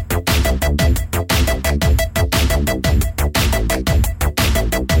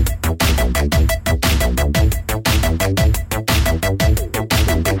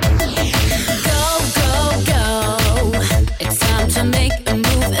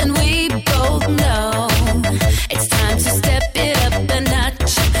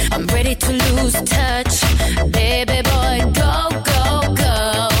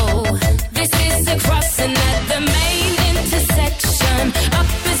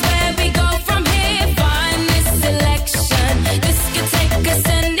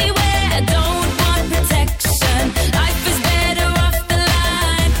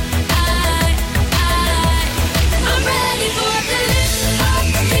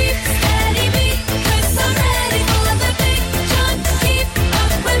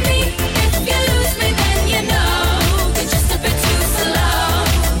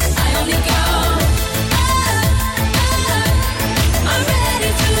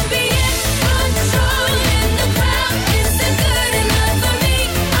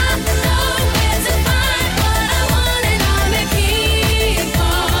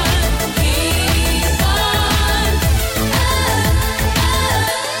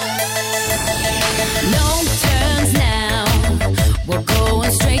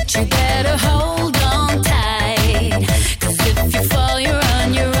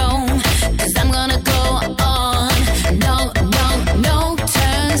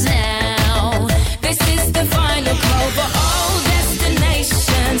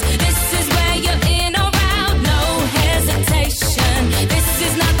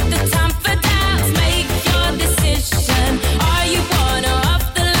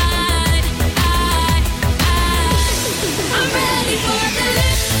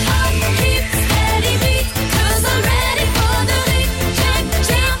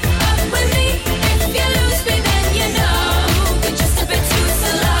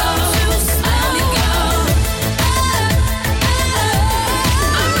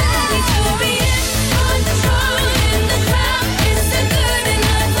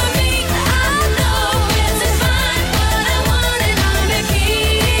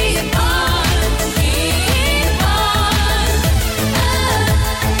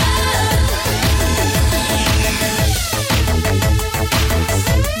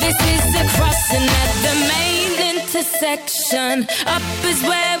 listen at the main intersection. Up is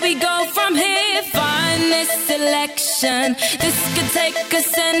where we go from here. Find this selection. This could take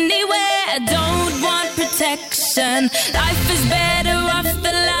us anywhere. I don't want protection. Life is better off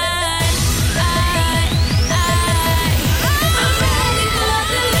the line.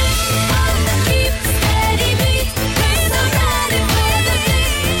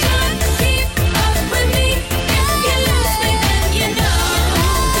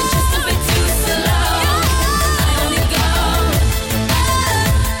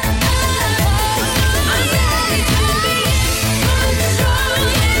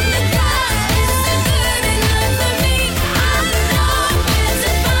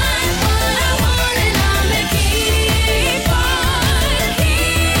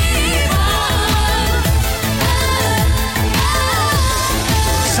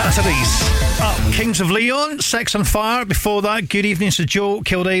 Up, Kings of Leon, Sex on Fire. Before that, good evening to Joe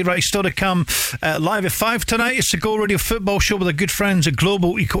Kildare. Right, still to come live at 5 tonight. It's the Go Radio Football Show with our good friends at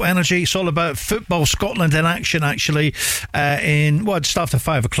Global Eco Energy. It's all about football Scotland in action, actually, just after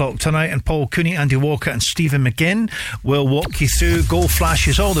 5 o'clock tonight. And Paul Cooney, Andy Walker and Stephen McGinn will walk you through goal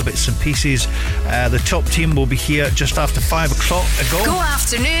flashes, all the bits and pieces. The top team will be here just after 5 o'clock. Go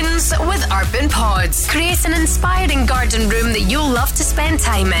afternoons with Urban Pods. Create an inspiring garden room that you'll love to spend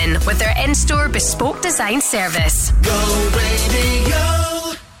time in with their in-store bespoke design service. Go Radio.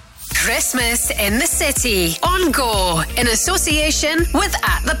 Christmas in the City on Go in association with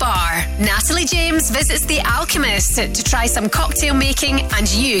At the Bar. Natalie James visits The Alchemist to try some cocktail making, and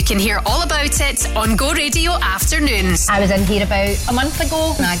you can hear all about it on Go Radio Afternoons. I was in here about a month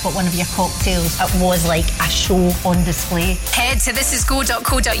ago and I got one of your cocktails. It was like a show on display. Head to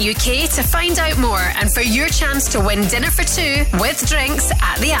thisisgo.co.uk to find out more and for your chance to win dinner for two with drinks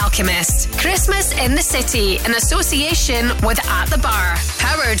at The Alchemist. Christmas in the City in association with At the Bar.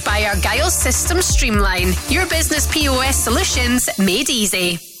 Powered by our Giles System Streamline. Your business POS solutions made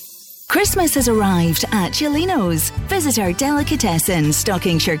easy. Christmas has arrived at Cellino's. Visit our delicatessen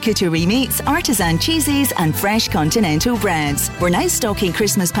stocking charcuterie meats, artisan cheeses and fresh continental breads. We're now stocking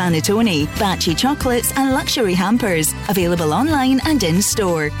Christmas panettone, batchy chocolates and luxury hampers. Available online and in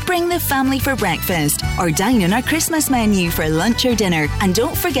store. Bring the family for breakfast or dine on our Christmas menu for lunch or dinner. And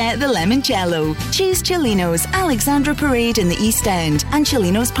don't forget the limoncello. Choose Cellino's, Alexandra Parade in the East End and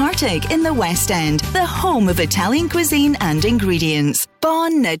Cellino's Partick in the West End, the home of Italian cuisine and ingredients.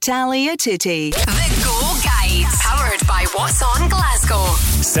 Bon Natalia Tutti. The Go Guides. Powered by What's On Glasgow.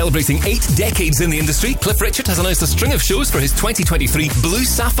 Celebrating 8 decades in the industry, Cliff Richard has announced a string of shows for his 2023 Blue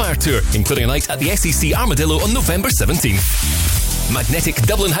Sapphire Tour, including a night at the SEC Armadillo on November 17th. Magnetic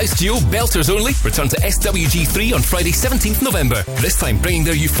Dublin house duo Belters Only return to SWG3 on Friday 17th November, this time bringing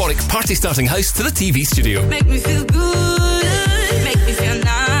their euphoric party-starting house to the TV studio. Make me feel good, make me feel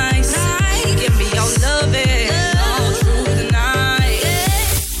nice. Give me your loving all through the night.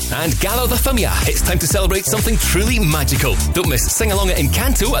 And Gala the Familia, it's time to celebrate something truly magical. Don't miss Sing Along at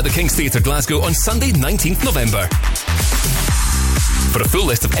Encanto at the King's Theatre Glasgow on Sunday 19th November. For a full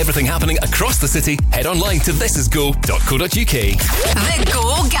list of everything happening across the city, head online to thisisgo.co.uk. The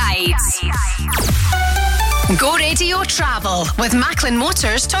Go Guides. Go Radio Travel with Macklin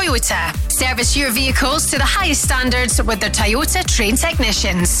Motors Toyota. Service your vehicles to the highest standards with their Toyota trained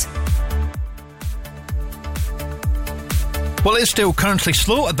technicians. Well, it's still currently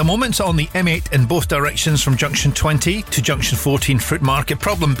slow at the moment on the M8 in both directions from junction 20 to junction 14 Fruit Market.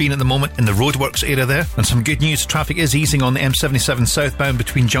 Problem being at the moment in the roadworks area there. And some good news, traffic is easing on the M77 southbound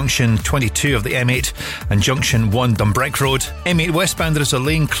between junction 22 of the M8 and junction 1 Dumbreck Road. M8 westbound, there is a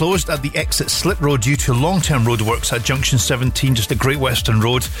lane closed at the exit Slip Road due to long-term roadworks at junction 17, just a Great Western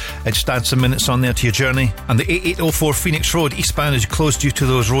Road. It just adds some minutes on there to your journey. And the 8804 Phoenix Road eastbound is closed due to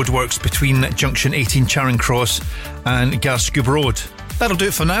those roadworks between junction 18 Charing Cross and Garscoob Road. That'll do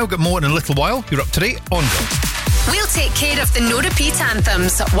it for now. Got more in a little while. You're up to date on Go. We'll take care of the no repeat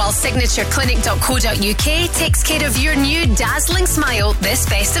anthems while signatureclinic.co.uk takes care of your new dazzling smile this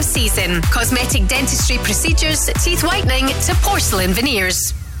festive season. Cosmetic dentistry procedures, teeth whitening to porcelain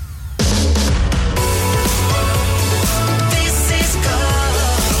veneers.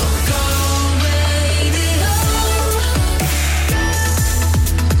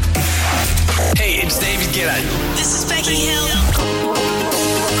 Hey, it's David Gillan. This is Becky Hill. Go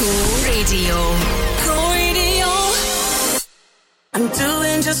Radio. Go Radio. I'm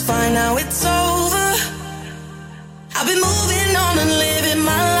doing just fine now, it's over. I've been moving on and living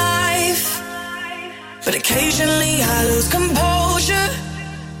my life, but occasionally I lose composure,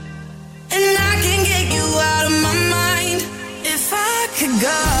 and I can get you out of my mind. If I could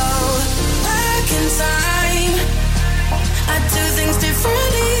go back in time, I'd do things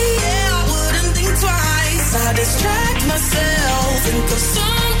differently. Yeah, I wouldn't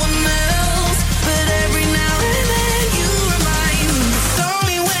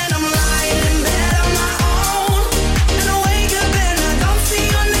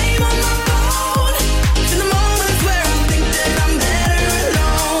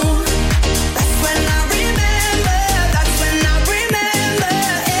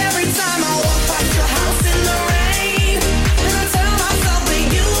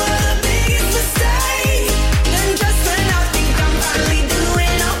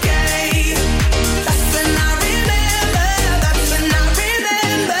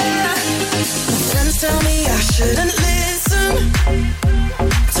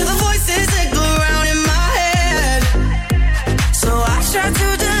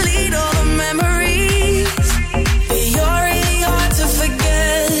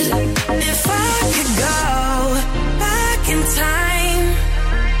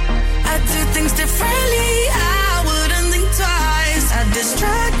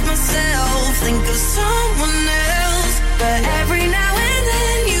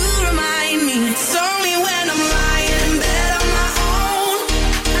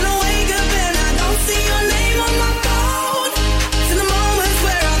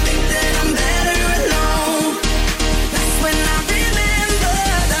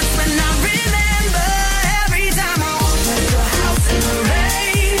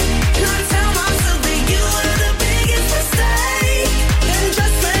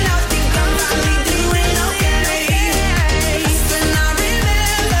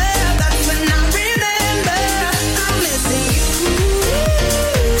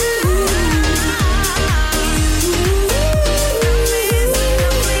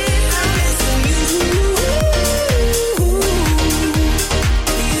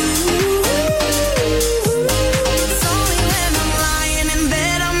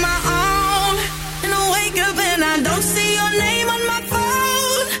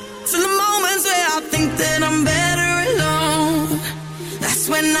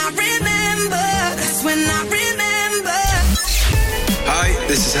when I remember. That's when I remember. Hi,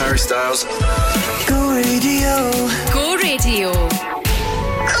 this is Harry Styles. Go radio. Go Radio.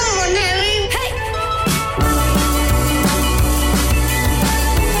 Come on, Harry. Hey!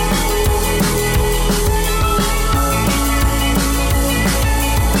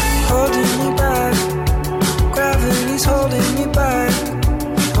 Holding me back, gravity's holding me back.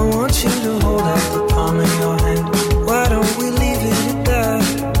 I want you to hold out the palm of your hand. Why don't we leave it at that?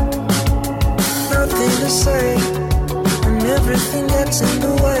 Nothing to say, and everything gets in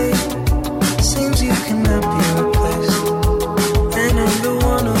the way. Seems you cannot be replaced, and I'm the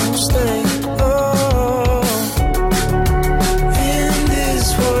one who'll stay. Oh, in this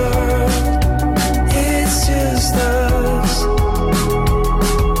world, it's just us.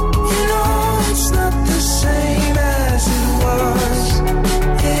 You know it's not the same as it was.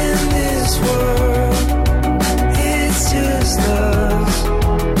 In this world, it's just us.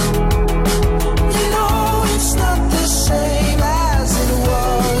 You know it's not the same as it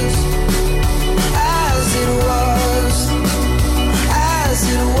was. As it was. As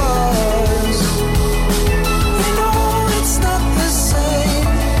it was. You know it's not the same.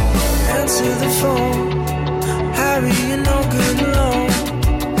 Answer the phone. Harry, you're no good alone.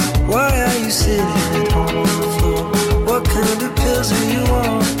 Why are you sitting at home on the floor? What kind of pills are you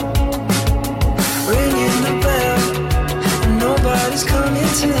on? Ringing the bell, and nobody's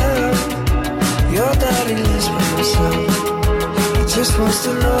coming to help. Your daddy lives by himself. He just wants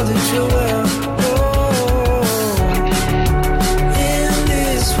to know that you're well. Oh, in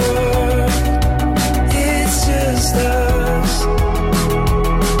this world, it's just us.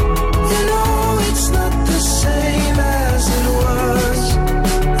 You know it's not the same as it was.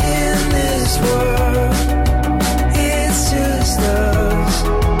 In this world, it's just us.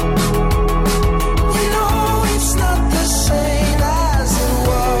 You know it's not the same as it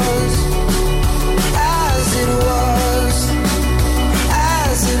was. As it was.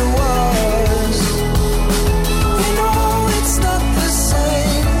 As it was. You know it's not the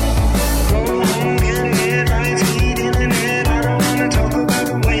same. Go home, get lit, lights, heat in the net. I don't wanna talk about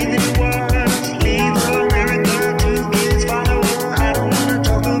the way that it was. Leave America, 2 kids follow her. I don't wanna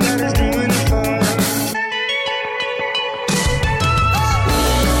talk about us doing it first.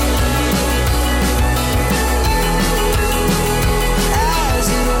 As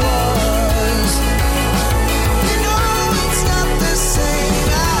it was. You know it's not the same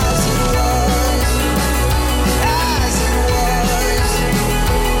as it was. As it was.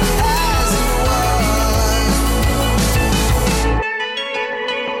 As it was.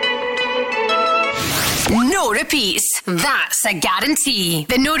 No repeats. That's a guarantee.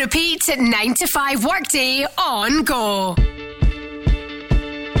 The no repeat 9 to 5 workday on Go.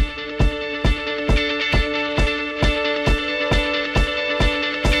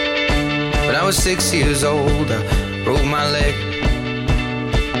 When I was 6 years old, I broke my leg.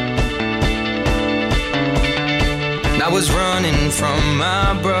 And I was running from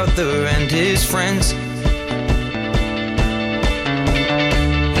my brother and his friends,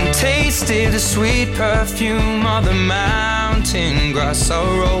 and tasted the sweet perfume of the mountain grass I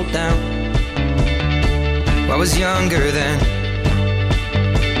rolled down. I was younger then.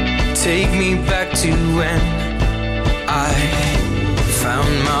 Take me back to when I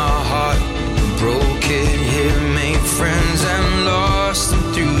found my heart, broke it here, made friends and lost them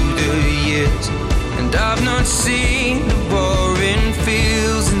through the years. And I've not seen the boring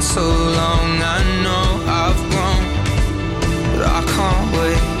fields in so long. I know I've grown, but I can't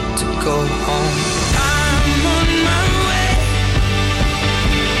wait to go home. I'm on my way,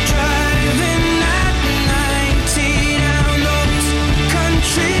 driving at 90 down those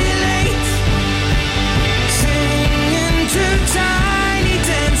country lanes, singing to Tiny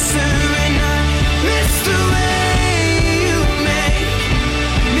Dancer, and I miss the way you make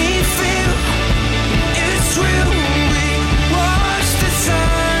me feel. It's real. We watch the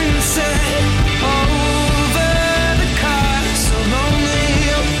sunset over the castle only.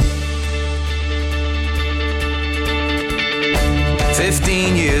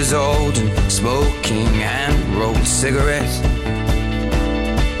 15 years old and smoking and rolled cigarettes,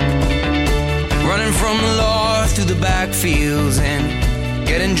 running from the law through the backfields and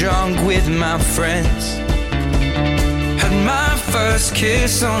getting drunk with my friends. Had my first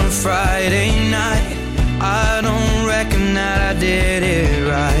kiss on a Friday night. I don't reckon that I did it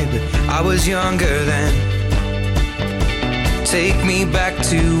right, but I was younger then. Take me back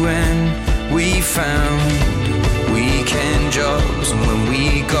to when we found weekend jobs, and when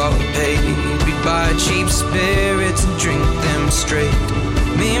we got paid, we'd buy cheap spirits and drink them straight.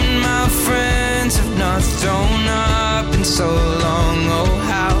 Me and my friends have not thrown up in so long. Oh,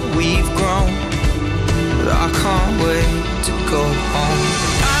 how home.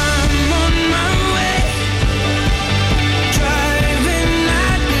 I'm on my way, driving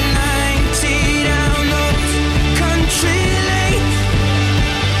at 90 down those country lanes,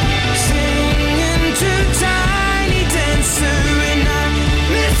 singing to Tiny Dancer, and I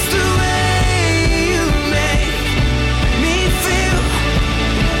miss the way you make me feel.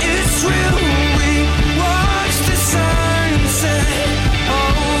 It's real. We watch the sunset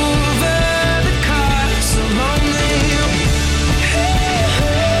over the castle on the hill.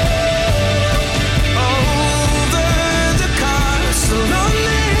 Over the castle on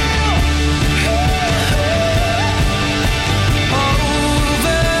the hill.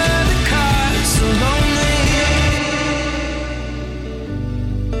 Over the castle on the hill.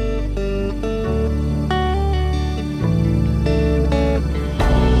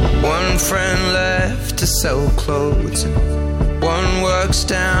 One friend left to sell clothes, and one works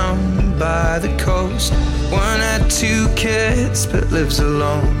down by the coast. One had 2 kids but lives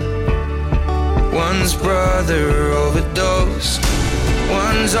alone. One's brother overdosed.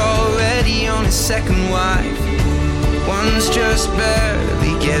 One's already on his second wife. One's just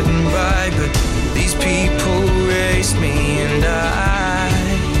barely getting by. But these people raised me, and I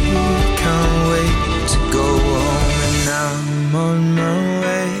can't wait to go home. And I'm on my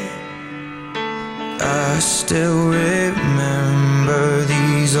way. I still remember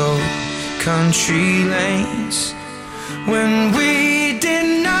these old country lanes when we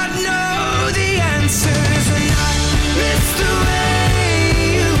did not know the answers, and I miss the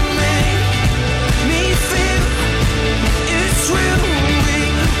way you make me feel. It's real. We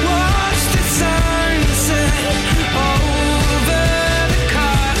watch the sunset over the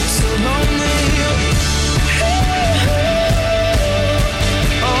castle on the hill.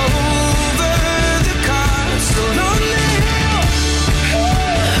 Over the castle on the hill.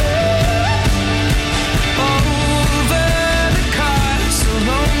 Over the castle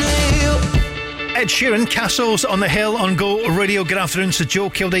on the hill. Ed Sheeran, Castles on the Hill on Go Radio. Good afternoon, so Joe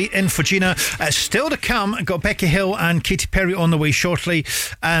Kildee in for Gina. Still to come, got Becky Hill and Katy Perry on the way shortly.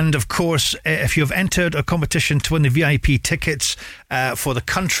 And of course, if you've entered a competition to win the VIP tickets for the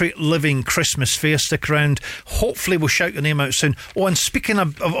Country Living Christmas Fair, stick around. Hopefully we'll shout your name out soon. Oh, and speaking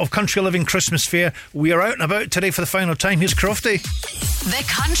of Country Living Christmas Fair, we are out and about today for the final time. Here's Crofty. The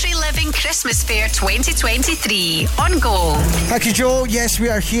Country Living Christmas Fair 2023 on Go. Thank you, Joe. Yes, we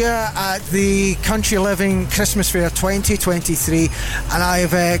are here at the Country Living Christmas Fair 2023, and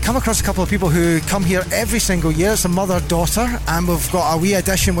I've come across a couple of people who come here every single year. It's a mother-daughter, and we've got a wee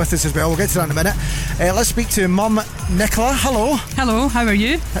addition with us as well. We'll get to that in a minute. Let's speak to Mum Nicola. Hello. Hello, how are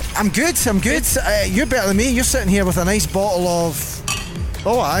you? I'm good. You're better than me. You're sitting here with a nice bottle of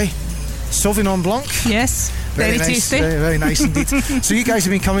Sauvignon Blanc. Yes, very nice, tasty. Very nice indeed. So you guys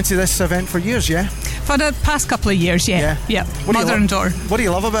have been coming to this event for years, yeah? For the past couple of years, yeah. Mother and daughter. What do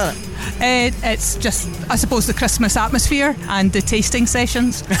you love about it? It's just, I suppose, the Christmas atmosphere and the tasting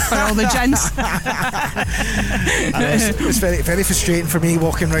sessions for all the gins. It's very, very frustrating for me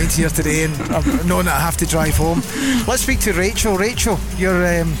walking around here today and knowing that I have to drive home. Let's speak to Rachel. Rachel,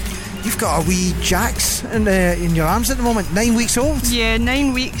 you've got a wee Jax in your arms at the moment, 9 weeks old. Yeah,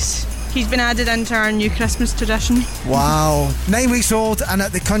 9 weeks. He's been added into our new Christmas tradition. Wow. 9 weeks old and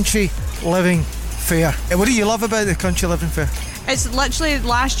at the Country Living Fair. What do you love about the Country Living Fair? It's literally,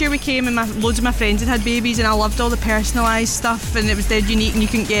 last year we came and loads of my friends had babies, and I loved all the personalised stuff, and it was dead unique and you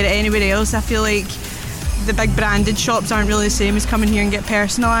couldn't get it anywhere else. I feel like the big branded shops aren't really the same as coming here and get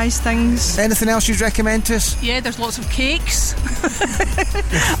personalised things. Anything else you'd recommend to us? Yeah, there's lots of cakes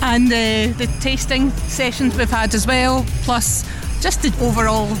and the tasting sessions we've had as well, plus just the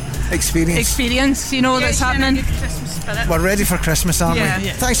overall experience, you know, that's happening. We're ready for Christmas, aren't we?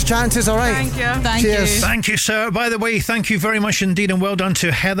 Yeah. Thanks for chatting to us, alright? Thank you. Cheers. Thank you, sir. By the way, thank you very much indeed, and well done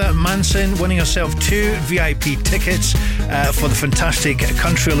to Heather Manson, winning herself 2 VIP tickets for the fantastic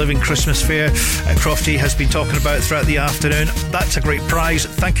Country Living Christmas Fair Crofty has been talking about throughout the afternoon. That's a great prize.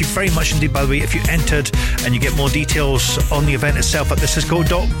 Thank you very much indeed, by the way, if you entered, and you get more details on the event itself at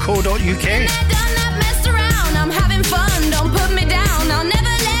thisisgo.co.uk. I'm having fun, don't put me down. I'll never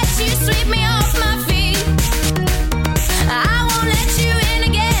let you sweep me off my feet. I won't let you in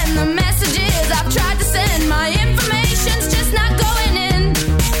again. The messages I've tried to send, my information's just not going in.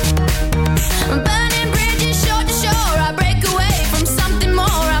 Burning bridges shore to shore, I break away from something more.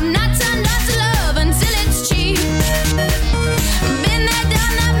 I'm not turned on to love until it's cheap. Been there,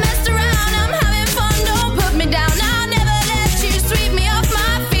 done that, messed around. I'm having fun, don't put me down. I'll never let you sweep me off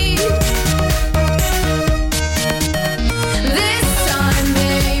my feet. This time,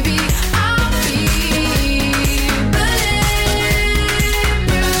 baby, I'll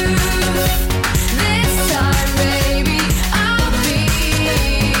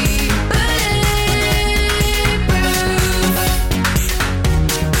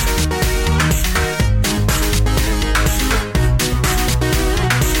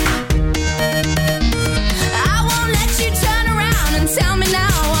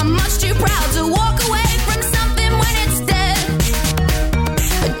now. I'm much too proud to walk away from something when it's dead.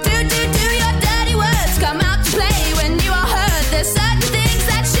 Do your dirty words come out to play when you are hurt? There's certain things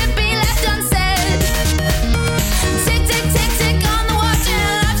that should be left unsaid. Tick, tick, tick, tick on the watch,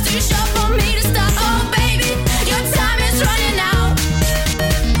 and life's too short for me to stop. Oh baby, your time is running out.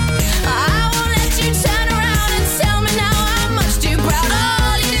 I won't let you turn around and tell me now I'm much too proud.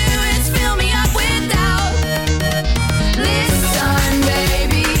 All you do is fill me up with doubt. Listen,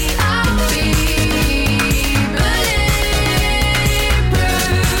 baby, I'll be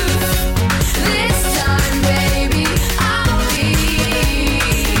bulletproof. This time, baby, I'll be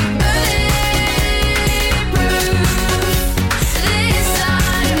bulletproof. This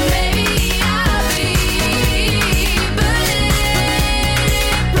time, baby, I'll be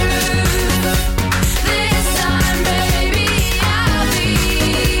bulletproof. This time, baby, I'll be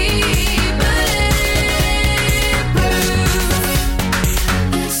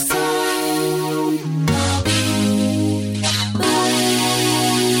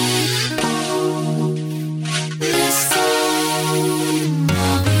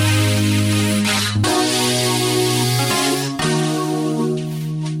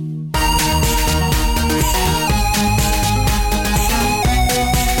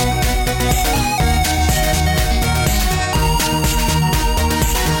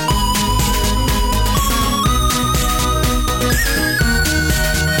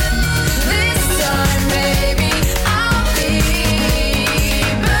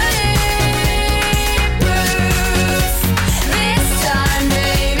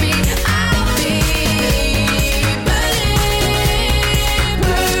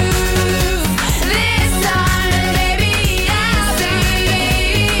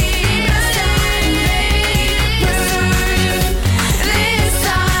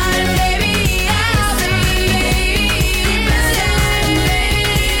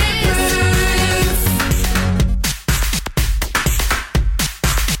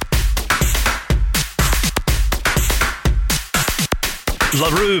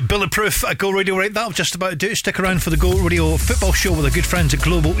LaRue, Bulletproof at Go Radio. Right, that'll just about do. Stick around for the Go Radio football show with our good friends at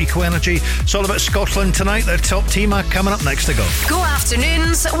Global Eco Energy. It's all about Scotland tonight. Their top team coming up next to go. Go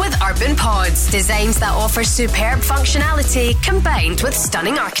afternoons with Urban Pods. Designs that offer superb functionality combined with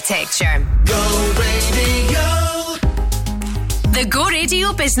stunning architecture. Go Radio. The Go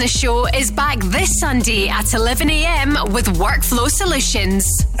Radio Business Show is back this Sunday at 11 a.m. with Workflow Solutions.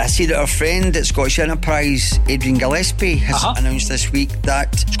 I see that our friend at Scottish Enterprise, Adrian Gillespie, has announced this week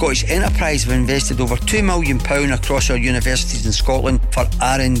that Scottish Enterprise have invested over £2 million across our universities in Scotland for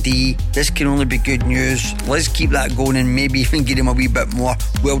R&D. This can only be good news. Let's keep that going and maybe even get him a wee bit more.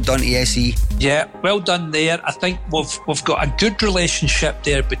 Well done to SE. Yeah, well done there. I think we've got a good relationship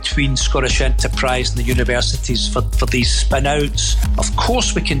there between Scottish Enterprise and the universities for these spin-outs. Of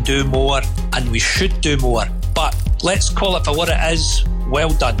course we can do more and we should do more, but let's call it for what it is. Well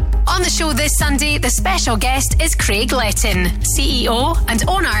done. On the show this Sunday, the special guest is Craig Letton, CEO and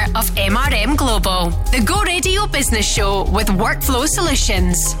owner of MRM Global. The Go Radio Business Show with Workflow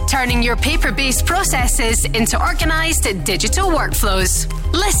Solutions, turning your paper-based processes into organised digital workflows.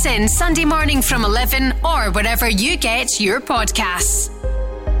 Listen Sunday morning from 11 or wherever you get your podcasts.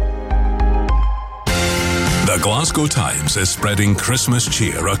 The Glasgow Times is spreading Christmas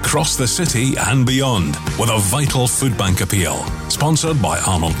cheer across the city and beyond with a vital food bank appeal. Sponsored by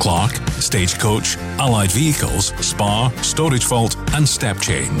Arnold Clark, Stagecoach, Allied Vehicles, Spar, Storage Vault and Step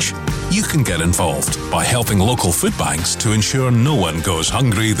Change. You can get involved by helping local food banks to ensure no one goes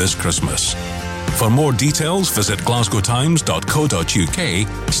hungry this Christmas. For more details, visit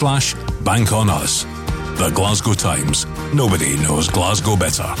glasgowtimes.co.uk/bankonus. The Glasgow Times. Nobody knows Glasgow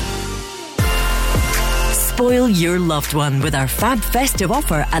better. Spoil your loved one with our fab festive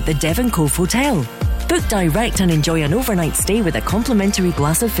offer at the Devon Cove Hotel. Book direct and enjoy an overnight stay with a complimentary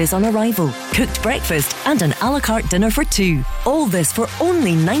glass of fizz on arrival, cooked breakfast and an a la carte dinner for two. All this for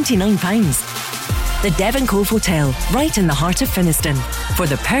only £99. The Devon Cove Hotel, right in the heart of Finnieston. For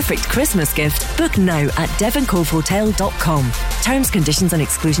the perfect Christmas gift, book now at devoncovehotel.com. Terms, conditions and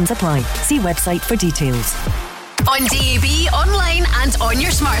exclusions apply. See website for details. On DAB, online and on your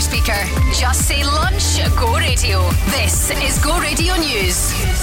smart speaker. Just say lunch, Go Radio. This is Go Radio News.